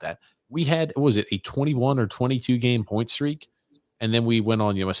 Think about that. We had, a 21 or 22 game point streak. And then we went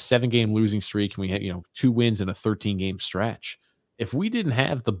on, a 7-game losing streak, and we had, 2 wins in a 13-game stretch. If we didn't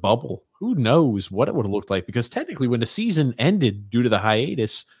have the bubble, who knows what it would have looked like? Because technically when the season ended due to the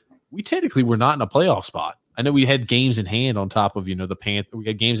hiatus, we technically were not in a playoff spot. I know we had games in hand on top of, the Panthers. We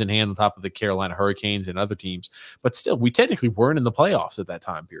had games in hand on top of the Carolina Hurricanes and other teams, but still, we technically weren't in the playoffs at that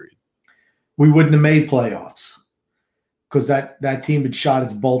time period. We wouldn't have made playoffs because that team had shot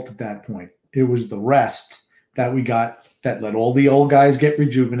its bolt at that point. It was the rest that we got that let all the old guys get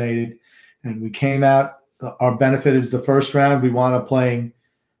rejuvenated, and we came out. Our benefit is the first round. We wound up playing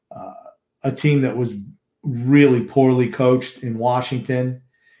a team that was really poorly coached in Washington.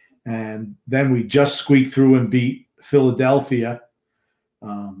 And then we just squeaked through and beat Philadelphia,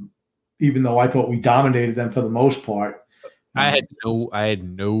 even though I thought we dominated them for the most part. I had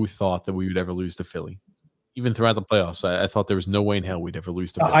no thought that we would ever lose to Philly. Even throughout the playoffs, I thought there was no way in hell we'd ever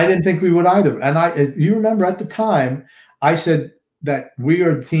lose to Philly. I didn't think we would either. And you remember at the time, I said that we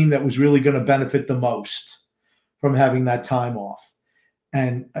are the team that was really going to benefit the most from having that time off.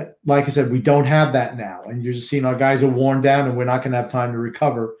 And like I said, we don't have that now. And you're just seeing our guys are worn down, and we're not going to have time to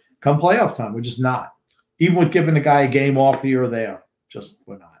recover come playoff time. We're just not. Even with giving a guy a game off here or there,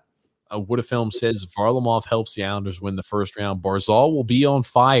 we're not. Woodafilm says Varlamov helps the Islanders win the first round. Barzal will be on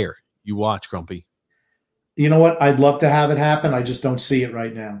fire. You watch, Grumpy. You know what? I'd love to have it happen. I just don't see it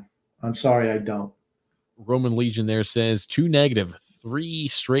right now. I'm sorry, I don't. Roman Legion there says 2 negative, 3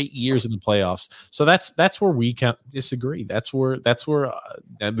 straight years in the playoffs. So that's where we can disagree. That's where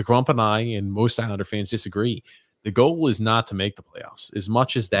the Grump and I and most Islander fans disagree. The goal is not to make the playoffs. As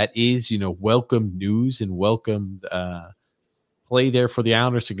much as that is, welcome news and welcome play there for the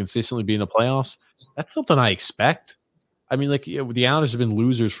Islanders to consistently be in the playoffs, that's something I expect. I mean, the Islanders have been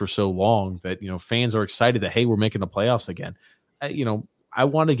losers for so long that, fans are excited that, hey, we're making the playoffs again. I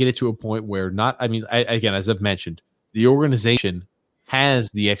want to get it to a point where again, as I've mentioned, the organization has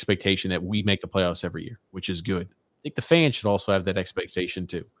the expectation that we make the playoffs every year, which is good. I think the fans should also have that expectation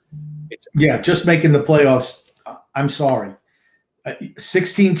too. Just making the playoffs. I'm sorry.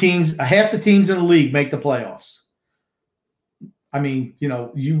 16 teams, half the teams in the league make the playoffs. I mean,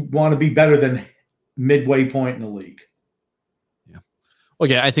 you want to be better than midway point in the league. Yeah. Well,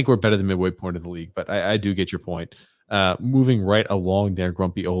 yeah, I think we're better than midway point in the league, but I do get your point. Moving right along there,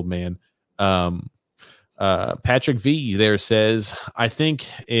 grumpy old man. Patrick V there says, I think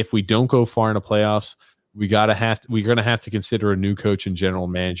if we don't go far in the playoffs, we're going to have to consider a new coach and general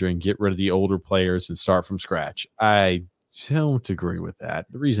manager and get rid of the older players and start from scratch. I don't agree with that.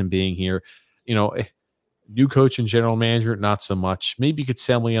 The reason being here, new coach and general manager, not so much. Maybe you could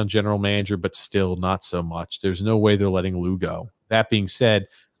sell me on general manager, but still not so much. There's no way they're letting Lou go. That being said,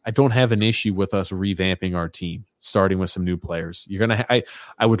 I don't have an issue with us revamping our team, starting with some new players.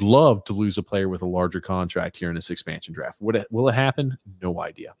 I would love to lose a player with a larger contract here in this expansion draft. Will it happen? No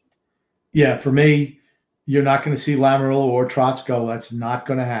idea. Yeah, for me, you're not going to see Lamoriello or Trotz go. That's not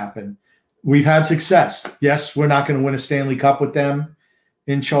going to happen. we've had success. Yes, we're not going to win a Stanley Cup with them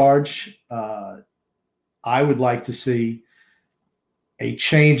in charge. I would like to see a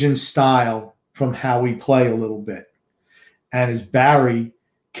change in style from how we play a little bit. And is Barry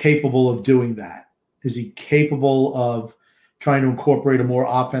capable of doing that? Is he capable of trying to incorporate a more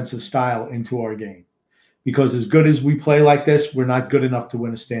offensive style into our game? Because as good as we play like this, we're not good enough to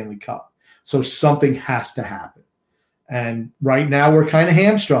win a Stanley Cup. So something has to happen. And right now we're kind of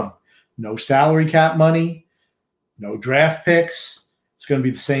hamstrung. No salary cap money, no draft picks. It's going to be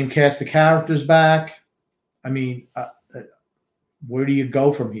the same cast of characters back. I mean, where do you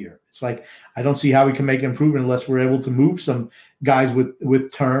go from here? It's like, I don't see how we can make an improvement unless we're able to move some guys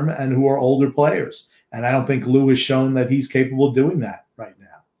with term and who are older players. And I don't think Lou has shown that he's capable of doing that right now.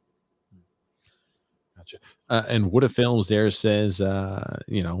 Gotcha. And What If Films there says,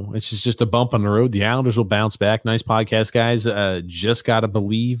 it's just a bump on the road. The Islanders will bounce back. Nice podcast, guys. Just got to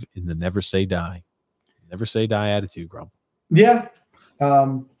believe in the never say die. Never say die attitude, Grump. Yeah.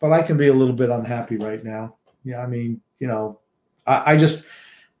 But I can be a little bit unhappy right now. Yeah. I mean, I'm just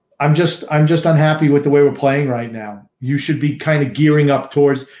unhappy with the way we're playing right now. You should be kind of gearing up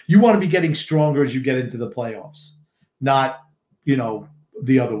towards, you want to be getting stronger as you get into the playoffs, not,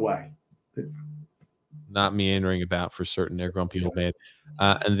 the other way. Not meandering about for certain there, Grumpy Old Man.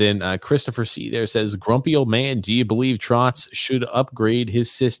 And then Christopher C. there says, Grumpy Old Man, do you believe Trotz should upgrade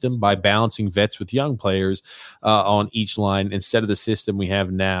his system by balancing vets with young players on each line instead of the system we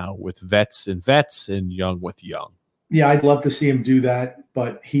have now with vets and young with young? Yeah, I'd love to see him do that,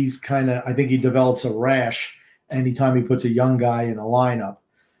 but I think he develops a rash anytime he puts a young guy in a lineup.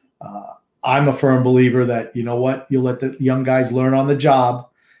 I'm a firm believer that, you let the young guys learn on the job.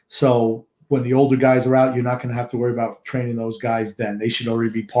 So when the older guys are out, you're not going to have to worry about training those guys then. They should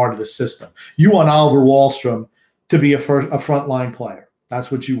already be part of the system. You want Oliver Wahlstrom to be a frontline player.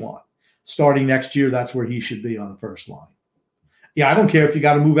 That's what you want. Starting next year, that's where he should be on the first line. Yeah, I don't care if you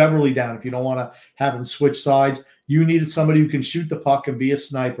got to move Eberle down. If you don't want to have him switch sides, you needed somebody who can shoot the puck and be a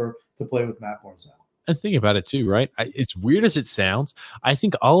sniper to play with Matt Barzal. And think about it too, right? It's weird as it sounds. I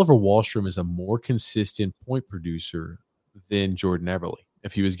think Oliver Wahlstrom is a more consistent point producer than Jordan Eberle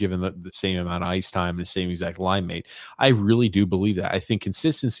if he was given the same amount of ice time and the same exact line mate. I really do believe that. I think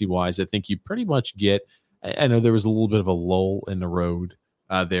consistency-wise, I think you pretty much get – I know there was a little bit of a lull in the road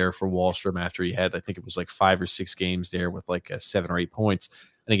there for Wahlstrom after he had, I think it was like 5 or 6 games there with like 7 or 8 points.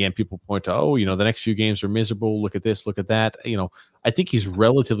 And again, people point to, the next few games are miserable. Look at this, look at that. I think he's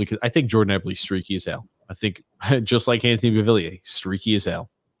I think Jordan Eberle's streaky as hell. I think just like Anthony Beauvillier, streaky as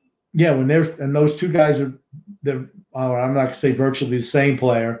hell. Yeah, those two guys I'm not going to say virtually the same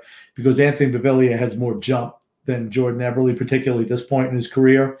player because Anthony Beauvillier has more jump than Jordan Eberle, particularly at this point in his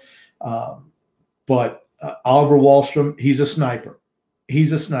career. But Oliver Wahlstrom, he's a sniper.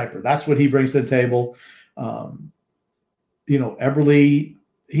 He's a sniper. That's what he brings to the table. Eberle,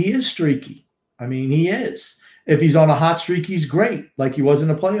 he is streaky. I mean, he is. If he's on a hot streak, he's great. Like he was in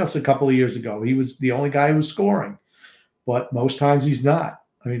the playoffs a couple of years ago. He was the only guy who was scoring. But most times he's not.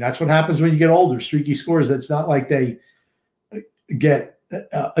 I mean, that's what happens when you get older. Streaky scores. It's not like they get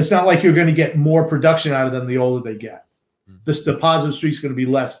it's not like you're going to get more production out of them the older they get. The positive streak's going to be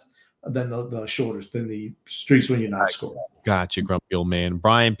less than the shorters, than the streaks when you're not scoring. Gotcha, Grumpy Old Man.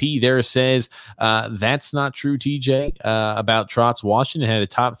 Brian P. there says, that's not true, TJ, about Trotz. Washington had a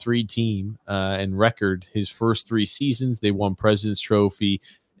top 3 team and record his first 3 seasons. They won President's Trophy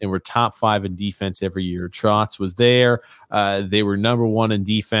and were top 5 in defense every year. Trotz was there. They were number 1 in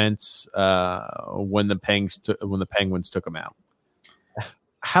defense when the Penguins took them out.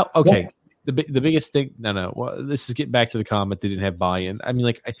 How? Okay. The biggest thing. No. Well, this is getting back to the comment. They didn't have buy-in. I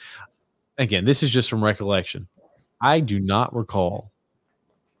mean, again, this is just from recollection. I do not recall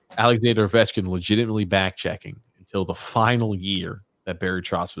Alexander Ovechkin legitimately back-checking until the final year that Barry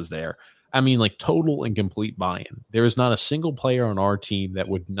Trotz was there. I mean, like total and complete buy-in. There is not a single player on our team that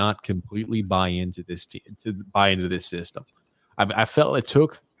would not completely buy into this system. I felt it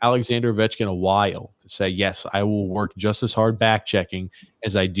took Alexander Ovechkin a while to say, yes, I will work just as hard back-checking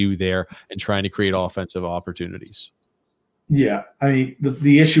as I do there and trying to create offensive opportunities. Yeah, I mean,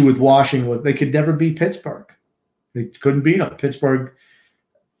 the issue with Washington was they could never beat Pittsburgh. They couldn't beat them. Pittsburgh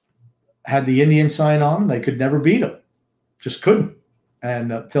had the Indians sign on. They could never beat them. Just couldn't.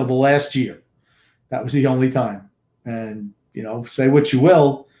 And till the last year, that was the only time. And, say what you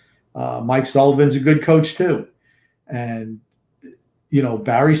will, Mike Sullivan's a good coach too. And,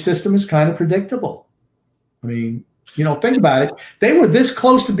 Barry's system is kind of predictable. I mean, think about it. They were this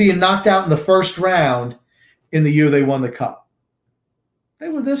close to being knocked out in the first round in the year they won the Cup. They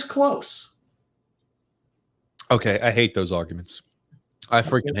were this close. Okay, I hate those arguments. I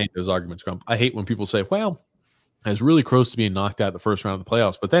freaking hate those arguments, Grump. I hate when people say, well, it's really close to being knocked out the first round of the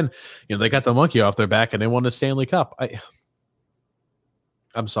playoffs, but then they got the monkey off their back and they won the Stanley Cup.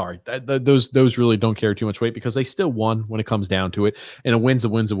 I'm sorry. Those really don't carry too much weight because they still won when it comes down to it. And a win's a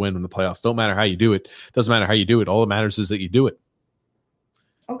win in the playoffs. Don't matter how you do it. Doesn't matter how you do it. All that matters is that you do it.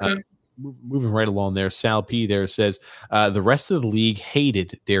 Okay. Moving right along there, Sal P there says the rest of the league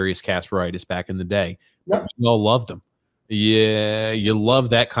hated Darius Kasparaitis back in the day. Yep. We all loved him. Yeah, you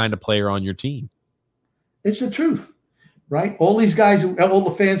love that kind of player on your team. It's the truth, right? All these guys, all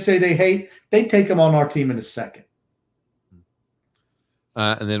the fans say they hate, they take them on our team in a second.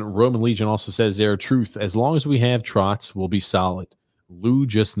 And then Roman Legion also says there, truth, as long as we have Trotz, we'll be solid. Lou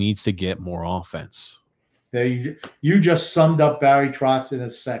just needs to get more offense. There you just summed up Barry Trotz in a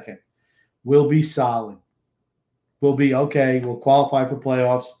second. We'll be solid. We'll be okay. We'll qualify for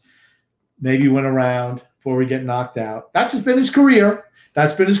playoffs. Maybe win a round before we get knocked out. That's just been his career.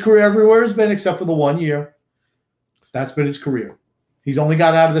 That's been his career everywhere he's been except for the 1 year. That's been his career. He's only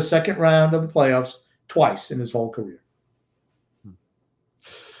got out of the second round of the playoffs twice in his whole career.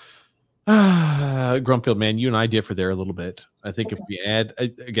 Grumfield, man, you and I differ there a little bit. I think if we add,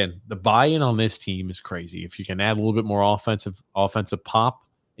 again, the buy-in on this team is crazy. If you can add a little bit more offensive pop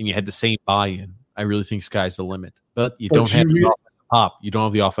and you had the same buy-in, I really think sky's the limit. But you don't have the offensive pop. You don't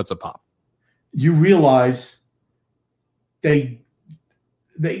have the offensive pop. You realize they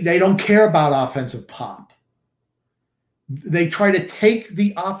don't care about offensive pop. They try to take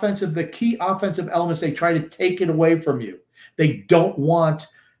the key offensive elements, they try to take it away from you. They don't want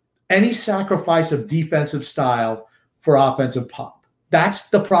any sacrifice of defensive style for offensive pop. That's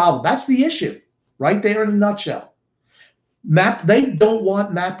the problem. That's the issue right there in a nutshell. They don't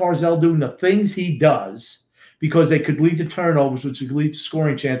want Matt Barzal doing the things he does because they could lead to turnovers, which could lead to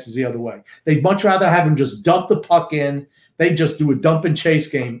scoring chances the other way. They'd much rather have him just dump the puck in. They'd just do a dump and chase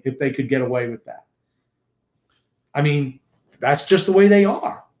game if they could get away with that. I mean, that's just the way they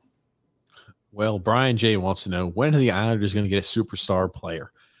are. Well, Brian J. wants to know, when are the Islanders going to get a superstar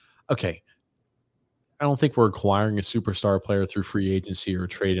player? Okay, I don't think we're acquiring a superstar player through free agency or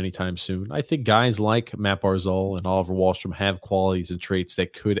trade anytime soon. I think guys like Matt Barzal and Oliver Wahlstrom have qualities and traits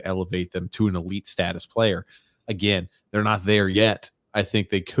that could elevate them to an elite status player. Again, they're not there yet. I think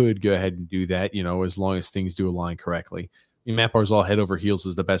they could go ahead and do that, as long as things do align correctly. I mean, Matt Barzal head over heels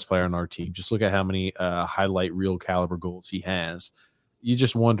is the best player on our team. Just look at how many highlight reel caliber goals he has. You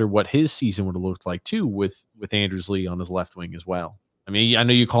just wonder what his season would have looked like too with Anders Lee on his left wing as well. I mean, I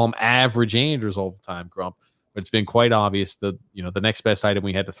know you call him average Anders all the time, Grump, but it's been quite obvious that, the next best item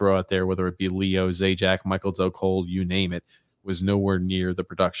we had to throw out there, whether it be Leo, Zajac, Michael Del Cole, you name it, was nowhere near the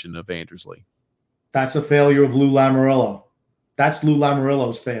production of Anders Lee. That's a failure of Lou Lamoriello. That's Lou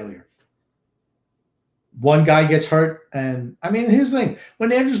Lamoriello's failure. One guy gets hurt, and I mean, here's the thing.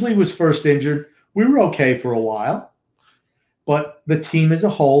 When Anders Lee was first injured, we were okay for a while, but the team as a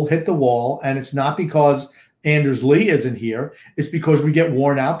whole hit the wall, and it's not because Anders Lee isn't here. It's because we get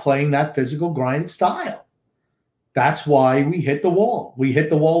worn out playing that physical grinded style. That's why we hit the wall. We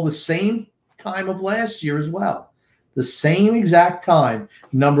hit the wall the same time of last year as well. The same exact time,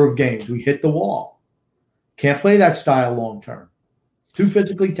 number of games. We hit the wall. Can't play that style long term. Too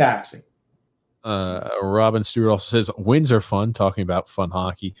physically taxing. Robin Stewart also says wins are fun, talking about fun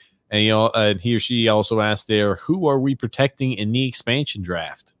hockey. And he or she also asked there, who are we protecting in the expansion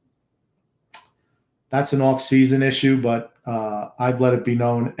draft? That's an off-season issue, but I've let it be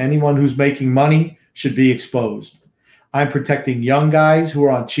known. Anyone who's making money should be exposed. I'm protecting young guys who are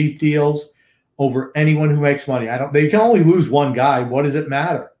on cheap deals over anyone who makes money. They can only lose one guy. What does it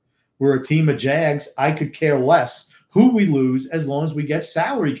matter? We're a team of Jags. I could care less who we lose as long as we get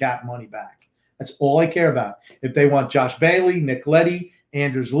salary cap money back. That's all I care about. If they want Josh Bailey, Nick Leddy,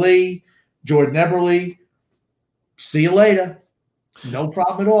 Anders Lee, Jordan Eberle, see you later. No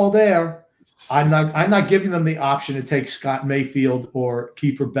problem at all there. I'm not giving them the option to take Scott Mayfield or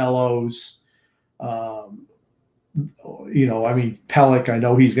Kiefer Bellows. Pellick, I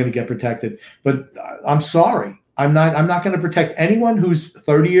know he's going to get protected, but I'm sorry. I'm not going to protect anyone who's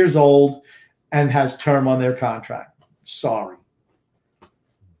 30 years old and has term on their contract. Sorry.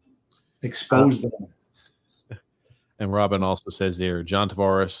 Expose them. And Robin also says there, John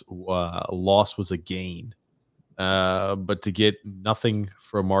Tavares loss was a gain. But to get nothing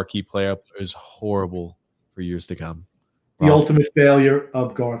for a marquee player is horrible for years to come. The ultimate failure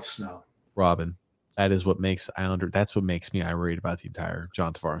of Garth Snow. Robin, that's what makes me irate about the entire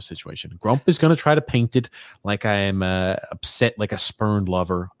John Tavares situation. Grump is going to try to paint it like I am upset, like a spurned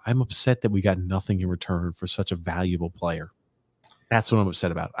lover. I'm upset that we got nothing in return for such a valuable player. That's what I'm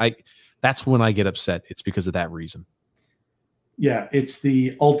upset about. That's when I get upset. It's because of that reason. Yeah, it's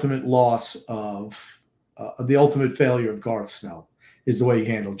the ultimate loss of the ultimate failure of Garth Snow is the way he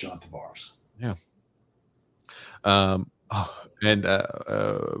handled John Tavares. Yeah. And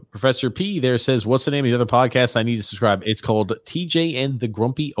Professor P there says, what's the name of the other podcast I need to subscribe? It's called TJ and the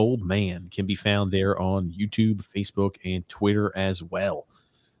Grumpy Old Man. Can be found there on YouTube, Facebook, and Twitter as well.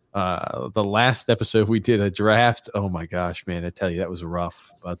 The last episode we did a draft. Oh my gosh, man, I tell you, that was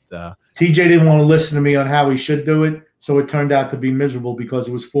rough. But TJ didn't want to listen to me on how he should do it, so it turned out to be miserable because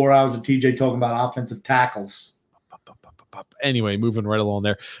it was 4 hours of TJ talking about offensive tackles. Anyway, moving right along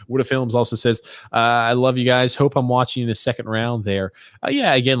there. Wood of Films also says, I love you guys. Hope I'm watching in the second round there.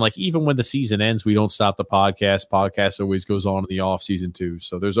 Yeah, again, like even when the season ends, we don't stop the podcast. Podcast always goes on in the off season too.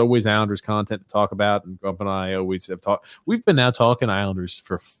 So there's always Islanders content to talk about. And Grump and I always have talked. We've been now talking Islanders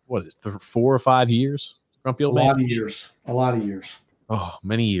for, 4 or 5 years? Grumpy old man? A lot of years. Oh,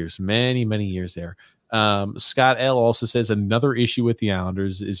 many years. Many years there. Scott L also says another issue with the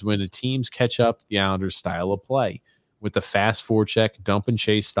Islanders is when the teams catch up to the Islanders' style of play. With the fast forecheck, dump and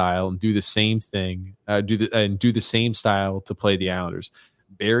chase style, and do the same thing, do the same style to play the Islanders.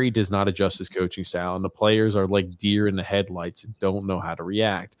 Barry does not adjust his coaching style, and the players are like deer in the headlights and don't know how to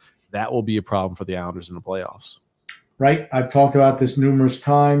react. That will be a problem for the Islanders in the playoffs. Right, I've talked about this numerous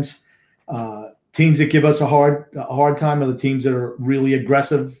times. Teams that give us a hard time are the teams that are really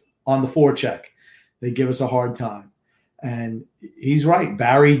aggressive on the forecheck. They give us a hard time, and he's right.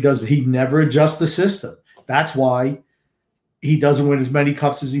 Barry he never adjusts the system. That's why he doesn't win as many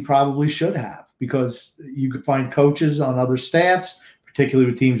cups as he probably should have, because you could find coaches on other staffs, particularly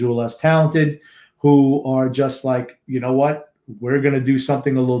with teams who are less talented, who are just like, you know what, we're going to do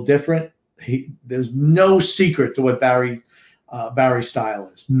something a little different. There's no secret to what Barry's style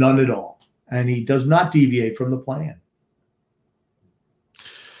is, none at all. And he does not deviate from the plan.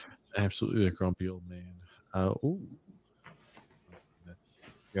 Absolutely a grumpy old man. Oh,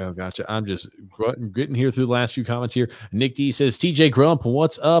 gotcha. I'm just getting here through the last few comments here. Nick D says, TJ Grump,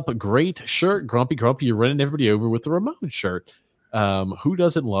 what's up? Great shirt, Grumpy. You're running everybody over with the Ramones shirt. Who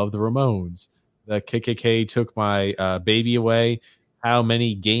doesn't love the Ramones? The KKK took my baby away. How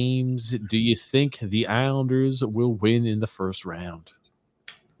many games do you think the Islanders will win in the first round?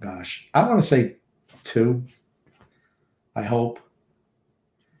 Gosh, I want to say 2. I hope.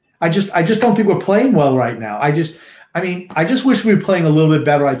 I just don't think we're playing well right now. I just wish we were playing a little bit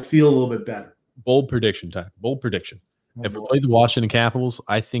better. I'd feel a little bit better. Bold prediction time. Bold prediction. If we play the Washington Capitals,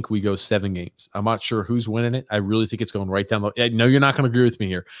 I think we go 7 games. I'm not sure who's winning it. I really think it's going right down. I know you're not going to agree with me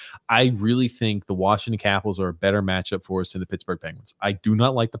here. I really think the Washington Capitals are a better matchup for us than the Pittsburgh Penguins. I do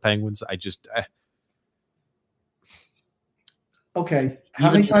not like the Penguins. Okay.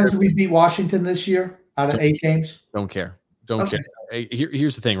 How many times have we beat Washington this year out of 8 games? Don't care.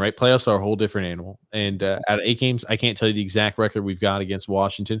 Here's the thing, right? Playoffs are a whole different animal. And out of 8 games, I can't tell you the exact record we've got against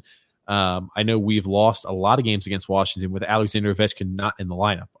Washington. I know we've lost a lot of games against Washington with Alexander Ovechkin not in the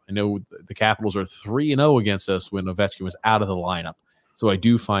lineup. I know the Capitals are 3-0 against us when Ovechkin was out of the lineup. So I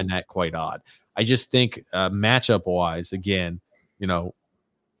do find that quite odd. I just think matchup-wise, again, you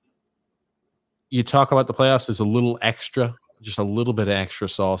talk about the playoffs, there's a little extra, just a little bit of extra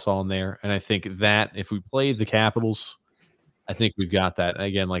sauce on there. And I think that if we play the Capitals, I think we've got that. And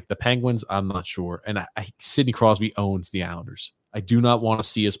again, like the Penguins, I'm not sure. And Sidney Crosby owns the Islanders. I do not want to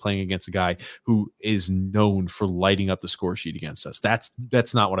see us playing against a guy who is known for lighting up the score sheet against us. That's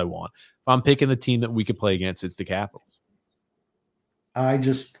not what I want. If I'm picking a team that we could play against, it's the Capitals. I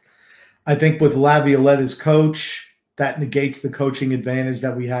think with Laviolette as coach, that negates the coaching advantage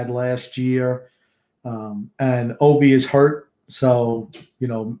that we had last year. And Ovi is hurt. So,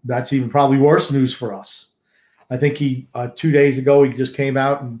 that's even probably worse news for us. I think he 2 days ago, he just came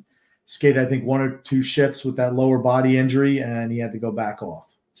out and skated, I think, 1 or 2 shifts with that lower body injury, and he had to go back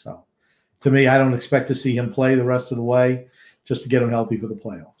off. So, to me, I don't expect to see him play the rest of the way just to get him healthy for the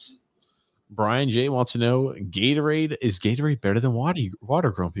playoffs. Brian J. wants to know, is Gatorade better than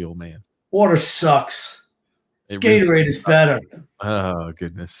water, grumpy old man? Water sucks. Gatorade is better. Oh,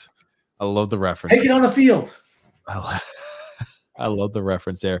 goodness. I love the reference. Take it on the field. I love the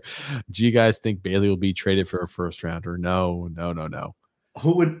reference there. Do you guys think Bailey will be traded for a first rounder? No.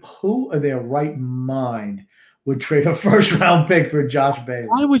 Who in their right mind would trade a first round pick for Josh Bailey?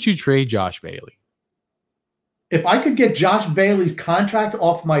 Why would you trade Josh Bailey? If I could get Josh Bailey's contract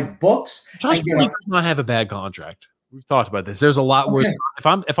off my books, Josh Bailey does not have a bad contract. We've talked about this. There's a lot worse.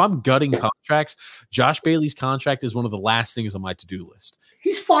 If I'm gutting contracts, Josh Bailey's contract is one of the last things on my to-do list.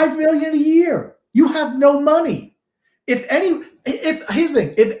 He's $5 million a year. You have no money. Here's the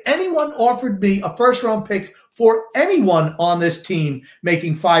thing, if anyone offered me a first round pick for anyone on this team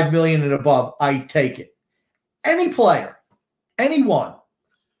making $5 million and above, I'd take it. Any player. Anyone.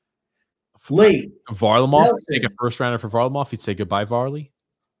 Lee. Varlamov, Nelson. take a first rounder for Varlamov. You'd say goodbye, Varley?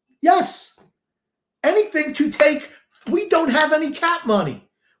 Yes. Anything to take. We don't have any cap money.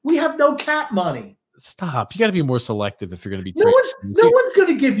 We have no cap money. Stop. You got to be more selective if you're going to be. No one's going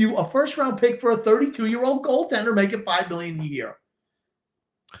to give you a first-round pick for a 32-year-old goaltender making $5 million a year.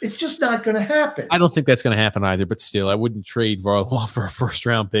 It's just not going to happen. I don't think that's going to happen either, but still, I wouldn't trade Varlamov for a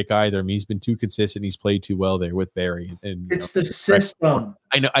first-round pick either. I mean, he's been too consistent. He's played too well there with Barry. And it's the system.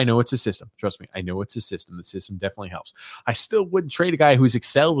 I know it's a system. Trust me. I know it's a system. The system definitely helps. I still wouldn't trade a guy who's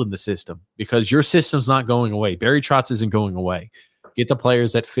excelled in the system because your system's not going away. Barry Trotz isn't going away. Get the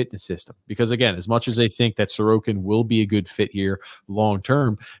players that fit in the system. Because, again, as much as they think that Sorokin will be a good fit here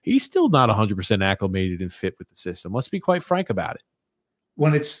long-term, he's still not 100% acclimated and fit with the system. Let's be quite frank about it.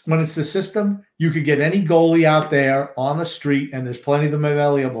 When it's the system, you could get any goalie out there on the street, and there's plenty of them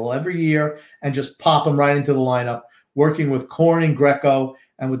available every year, and just pop them right into the lineup. Working with Korn and Greco,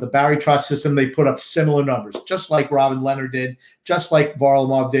 and with the Barry Trotz system, they put up similar numbers, just like Robin Leonard did, just like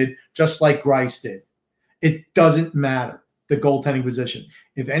Varlamov did, just like Greiss did. It doesn't matter, the goaltending position.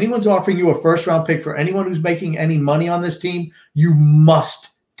 If anyone's offering you a first-round pick for anyone who's making any money on this team, you must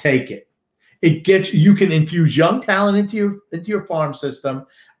take it. You can infuse young talent into your farm system,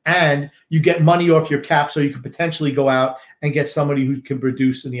 and you get money off your cap so you can potentially go out and get somebody who can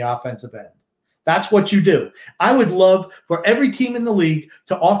produce in the offensive end. That's what you do. I would love for every team in the league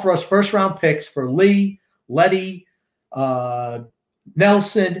to offer us first-round picks for Lee, Leddy,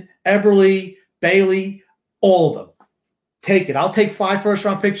 Nelson, Eberle, Bailey, all of them. Take it. I'll take 5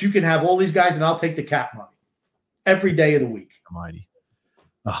 first-round picks. You can have all these guys, and I'll take the cap money every day of the week. Almighty.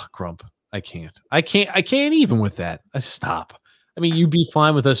 Oh, Grump. I can't even with that. Stop. I mean, you'd be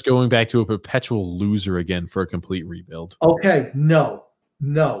fine with us going back to a perpetual loser again for a complete rebuild. Okay, no.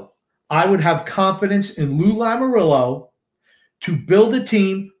 I would have confidence in Lou Lamoriello to build a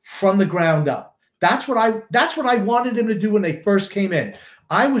team from the ground up. That's what I wanted him to do when they first came in.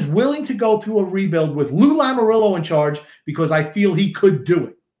 I was willing to go through a rebuild with Lou Lamoriello in charge because I feel he could do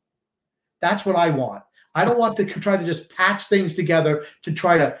it. That's what I want. I don't want to try to just patch things together to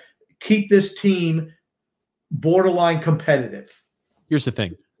try to keep this team borderline competitive. Here's the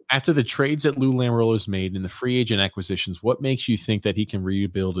thing. After the trades that Lou Lamoriello's made and the free agent acquisitions, what makes you think that he can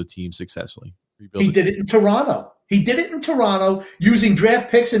rebuild a team successfully? He did it in Toronto. He did it in Toronto using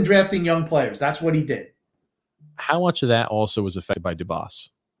draft picks and drafting young players. That's what he did. How much of that also was affected by Dubas?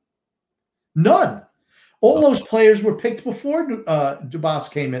 None. All those players were picked before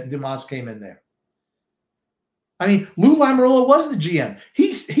Dubas came in there. I mean, Lou Lamoriello was the GM. He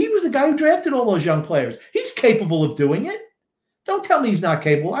was the guy who drafted all those young players. He's capable of doing it. Don't tell me he's not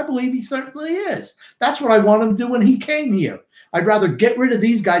capable. I believe he certainly is. That's what I want him to do when he came here. I'd rather get rid of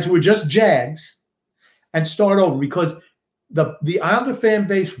these guys who are just Jags and start over because the Islander fan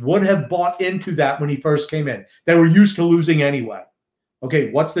base would have bought into that when he first came in. They were used to losing anyway.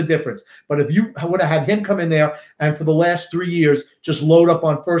 Okay, what's the difference? But if you would have had him come in there and for the last 3 years just load up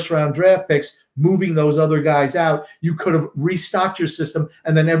on first-round draft picks, moving those other guys out, you could have restocked your system,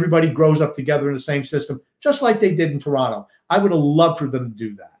 and then everybody grows up together in the same system, just like they did in Toronto. I would have loved for them to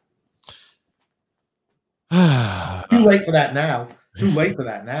do that. Too late for that now.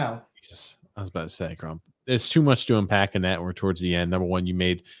 Jesus, I was about to say, Crump. There's too much to unpack in that. We're towards the end. Number one, you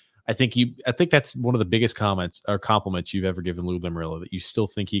made. I think that's one of the biggest comments or compliments you've ever given Lou Lamoriello, that you still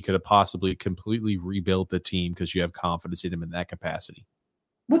think he could have possibly completely rebuilt the team because you have confidence in him in that capacity.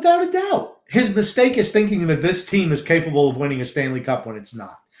 Without a doubt. His mistake is thinking that this team is capable of winning a Stanley Cup when it's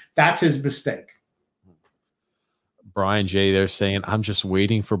not. That's his mistake. Brian J. They're saying, I'm just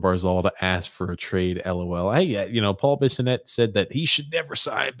waiting for Barzal to ask for a trade, LOL. Hey, Paul Bissonnette said that he should never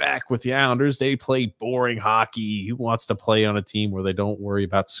sign back with the Islanders. They play boring hockey. Who wants to play on a team where they don't worry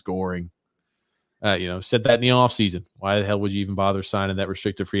about scoring? Said that in the offseason. Why the hell would you even bother signing that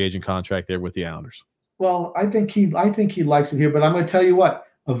restricted free agent contract there with the Islanders? Well, I think he likes it here, but I'm going to tell you what.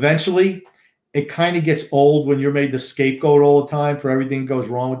 Eventually, it kind of gets old when you're made the scapegoat all the time for everything that goes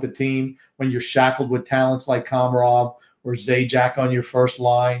wrong with the team, when you're shackled with talents like Komarov or Zajac on your first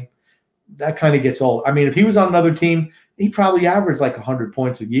line. That kind of gets old. I mean, if he was on another team, he'd probably average like 100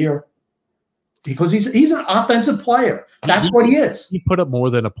 points a year because he's an offensive player. That's what he is. He put up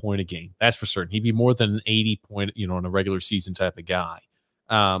more than a point a game. That's for certain. He'd be more than an 80-point, on a regular season type of guy.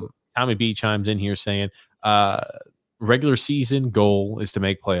 Tommy B chimes in here saying, regular season goal is to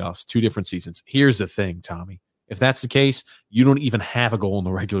make playoffs. 2 different seasons. Here's the thing, Tommy. If that's the case, you don't even have a goal in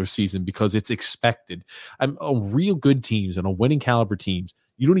the regular season because it's expected. Real good teams and a winning caliber teams,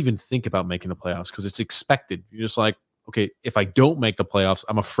 you don't even think about making the playoffs because it's expected. You're just like, okay, if I don't make the playoffs,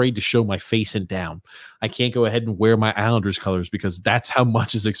 I'm afraid to show my face and down. I can't go ahead and wear my Islanders colors because that's how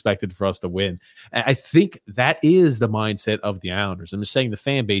much is expected for us to win. And I think that is the mindset of the Islanders. I'm just saying the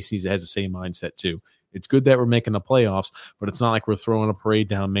fan base has the same mindset too. It's good that we're making the playoffs, but it's not like we're throwing a parade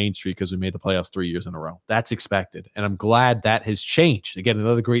down Main Street because we made the playoffs 3 years in a row. That's expected. And I'm glad that has changed. Again,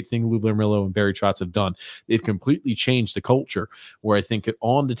 another great thing Lou Lamoriello and Barry Trotz have done. They've completely changed the culture where I think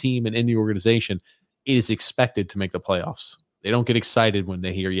on the team and in the organization, it is expected to make the playoffs. They don't get excited when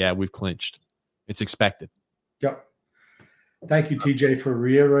they hear, yeah, we've clinched. It's expected. Yep. Thank you, TJ, for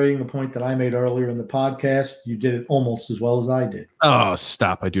reiterating the point that I made earlier in the podcast. You did it almost as well as I did. Oh,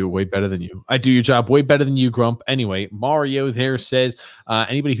 stop. I do it way better than you. I do your job way better than you, Grump. Anyway, Mario there says,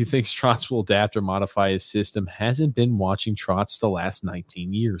 anybody who thinks Trotz will adapt or modify his system hasn't been watching Trotz the last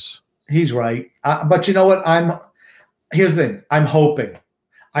 19 years. He's right. But you know what? Here's the thing. I'm hoping.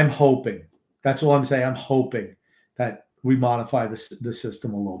 That's all I'm saying. I'm hoping that we modify the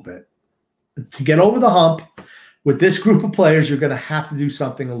system a little bit. To get over the hump with this group of players, you're going to have to do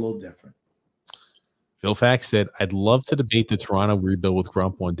something a little different. Phil Fax said, I'd love to debate the Toronto rebuild with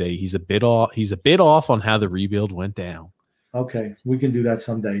Grump one day. He's a bit off on how the rebuild went down. Okay, we can do that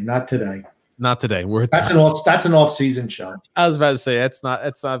someday. Not today. Not today. That's an off-season show. I was about to say that's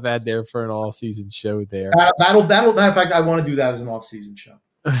not bad there for an off-season show there. That'll matter of fact, I want to do that as an off-season show.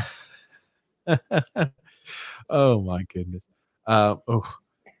 Oh my goodness.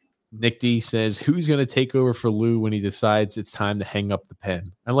 Nick D says, who's going to take over for Lou when he decides it's time to hang up the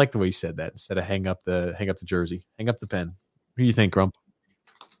pen? I like the way you said that. Instead of hang up the jersey, hang up the pen. Who do you think, Grump?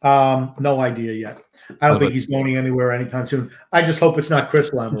 No idea yet. I don't think he's going anywhere anytime soon. I just hope it's not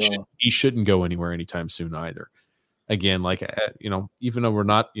Chris Lamoriello. He shouldn't go anywhere anytime soon either. Again, even though we're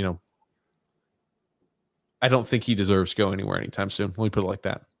not, I don't think he deserves to go anywhere anytime soon. Let me put it like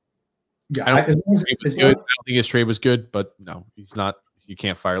that. Yeah, I don't think his trade was good, but no, he's not. You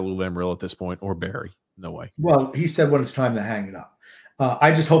can't fire Lou Lamoriello at this point or Barry. No way. Well, he said when it's time to hang it up.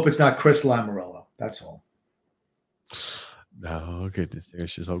 I just hope it's not Chris Lamoriello. That's all. Oh, goodness.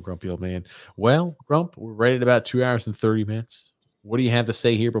 There's just old grumpy old man. Well, Grump, we're right at about 2 hours and 30 minutes. What do you have to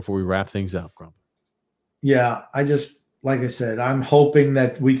say here before we wrap things up, Grump? Yeah, like I said, I'm hoping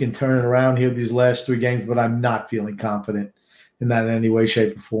that we can turn it around here these last 3 games, but I'm not feeling confident in that in any way,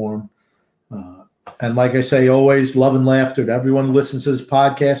 shape, or form. And like I say, always love and laughter to everyone who listens to this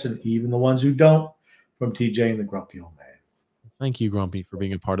podcast and even the ones who don't, from TJ and the Grumpy Old Man. Thank you, Grumpy, for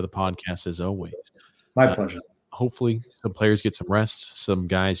being a part of the podcast as always. My pleasure. Hopefully some players get some rest. Some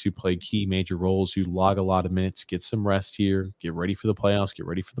guys who play key major roles, who log a lot of minutes, get some rest here. Get ready for the playoffs. Get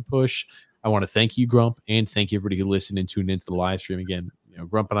ready for the push. I want to thank you, Grump, and thank you everybody who listened and tuned into the live stream. Again,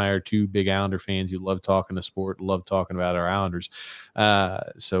 Grump and I are 2 big Islander fans who love talking to sport, love talking about our Islanders.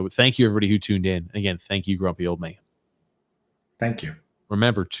 So thank you, everybody who tuned in. Again, thank you, Grumpy Old Man. Thank you.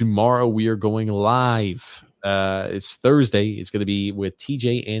 Remember, tomorrow we are going live. It's Thursday. It's going to be with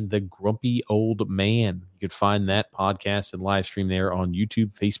TJ and the Grumpy Old Man. You can find that podcast and live stream there on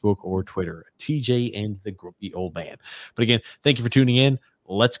YouTube, Facebook, or Twitter. TJ and the Grumpy Old Man. But again, thank you for tuning in.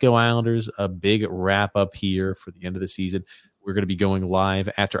 Let's go Islanders. A big wrap up here for the end of the season. We're going to be going live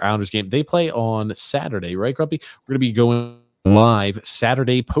after Islanders game. They play on Saturday, right, Grumpy? We're going to be going live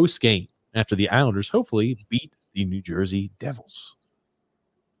Saturday post game after the Islanders hopefully beat the New Jersey Devils.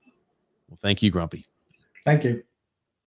 Well, thank you, Grumpy. Thank you.